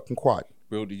bring the fucking quad?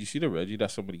 Bro, did you see the Reggie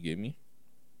that somebody gave me?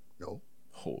 No.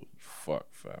 Holy fuck,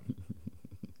 fam.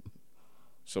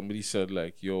 Somebody said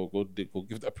like, yo, go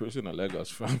give that person a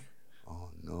Legos, fam. Oh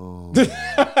no.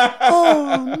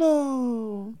 Oh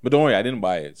no. But don't worry, I didn't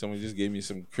buy it. Someone just gave me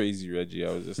some crazy Reggie.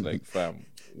 I was just like, fam.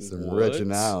 Some what?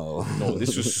 Reginald. No,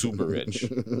 this was super rich.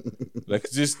 Like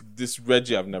just this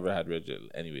Reggie, I've never had Reggie.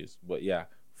 Anyways, but yeah,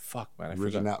 fuck man, I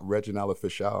forgot. Reginald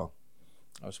official.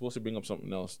 I was supposed to bring up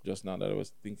something else just now that I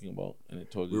was thinking about, and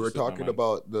it totally. We were talking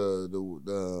about the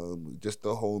just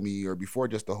the homie, or before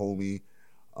just the homie,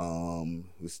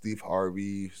 with Steve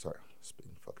Harvey. Sorry,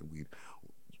 spitting fucking weed.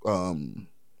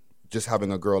 Just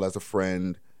having a girl as a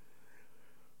friend.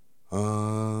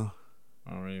 I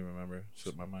don't really remember.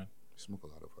 Slipped my mind. Smoke a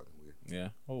lot of fucking weed. Yeah.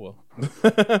 Oh well.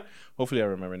 Hopefully I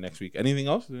remember next week. Anything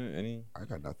else? I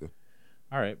got nothing.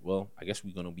 All right. Well, I guess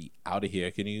we're gonna be out of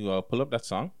here. Can you pull up that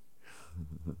song?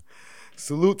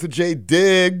 Salute to Jay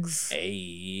Diggs.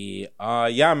 Hey.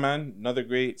 Yeah, man. Another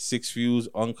great 6 Views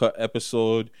uncut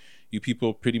episode. You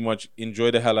people pretty much enjoy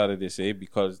the hell out of this,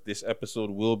 because this episode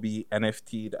will be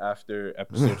NFT'd after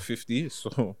episode 50.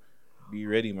 So be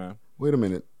ready, man. Wait a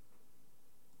minute.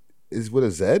 Is with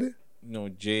a Z? No,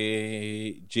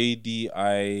 JDIGGS.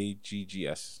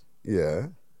 Yeah.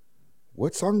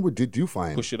 What song did you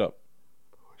find? Push It Up.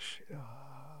 Push It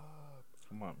Up.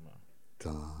 Come on, man.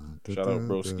 Dun, dun, Shout out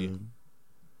Broski. dun.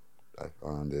 I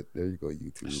found it. There you go,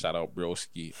 YouTube. Shout out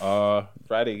Broski.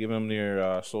 Friday, give them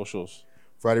their socials.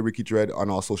 Friday Ricky Dread on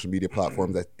all social media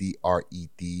platforms. That's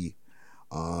DRED.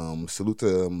 Salute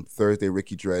to Thursday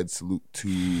Ricky Dread. Salute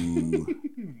to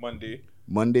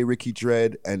Monday Ricky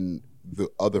Dread, and the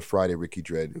other Friday Ricky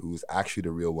Dread, who's actually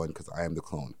the real one because I am the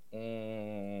clone.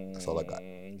 That's all I got.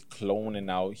 Cloning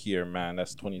out here, man.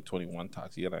 That's 2021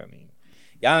 tax.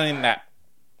 Y'all in that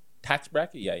tax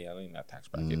bracket? Yeah, y'all in that tax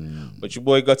bracket. But your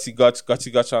boy Gutsy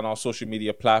Guts on all social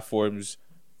media platforms.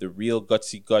 The Real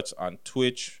Gutsy Guts on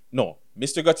Twitch. No,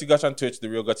 Mr. Gutsy Guts on Twitch. The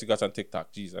Real Gutsy Guts on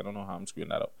TikTok. Jeez, I don't know how I'm screwing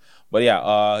that up. But yeah,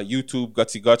 YouTube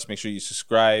Gutsy Guts. Make sure you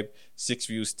subscribe. 6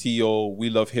 Views TO.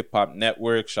 We Love Hip Hop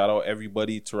Network. Shout out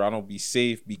everybody. Toronto, be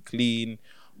safe, be clean.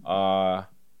 Yo,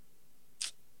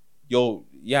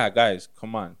 yeah, guys,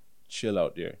 come on, chill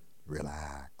out there.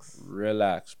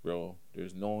 Relax, bro.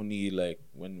 There's no need, like,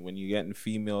 when you're getting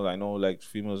females. I know, like,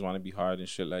 females want to be hard and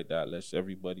shit like that. Let's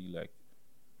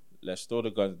throw the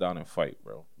guns down and fight,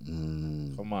 bro.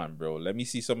 Come on, bro. Let me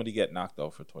see somebody get knocked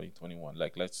out for 2021.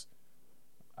 Like,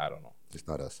 I don't know. It's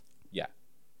not us. Yeah.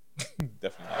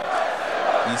 Definitely not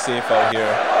us. Be safe out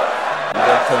here. We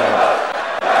got coming.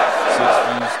 6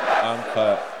 Views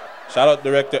uncut. Shout out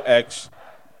Director X.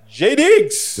 J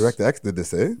Diggs. Director X did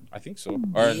this, eh? I think so.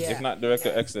 Or if not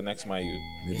Director X, the next my youth.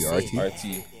 Maybe RT. He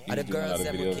was doing a lot of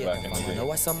videos back in the day.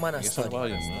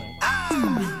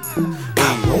 I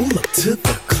roll up to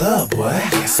the club, what?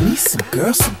 Gas me some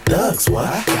girls, some thugs,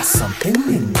 what? Got something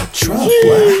in the trunk,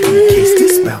 what? In case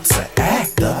this bouncer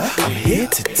act up, I'm here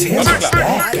to tear my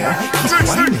back out. Keep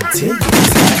whining till you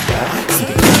tap out. See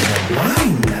the girl of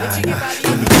mine, nah.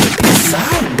 Let me get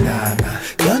inside, nah.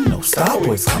 Gun no Star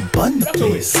Wars, come bun the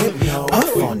place.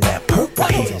 Puff on that purple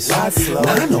haze.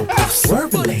 9-0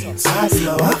 swerving lanes. My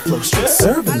flow straight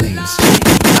serving lanes.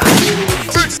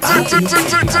 I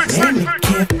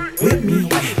can't with me.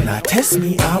 Now test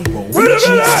me, I roll with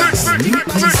you.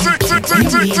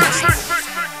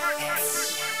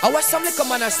 I watch some little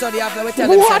man and study after we tell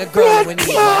them say the girl we need.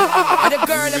 And the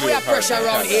girl that we have pressure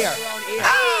around here.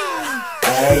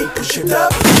 Hey, push it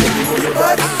up, let me move your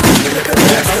body. Look at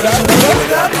that, push it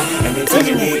up. Anything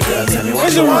you need, girl, tell me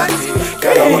what you want.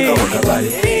 Girl, I wanna work your body.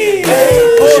 Hey,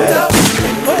 push it up, let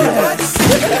me move your body.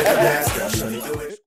 Look at that.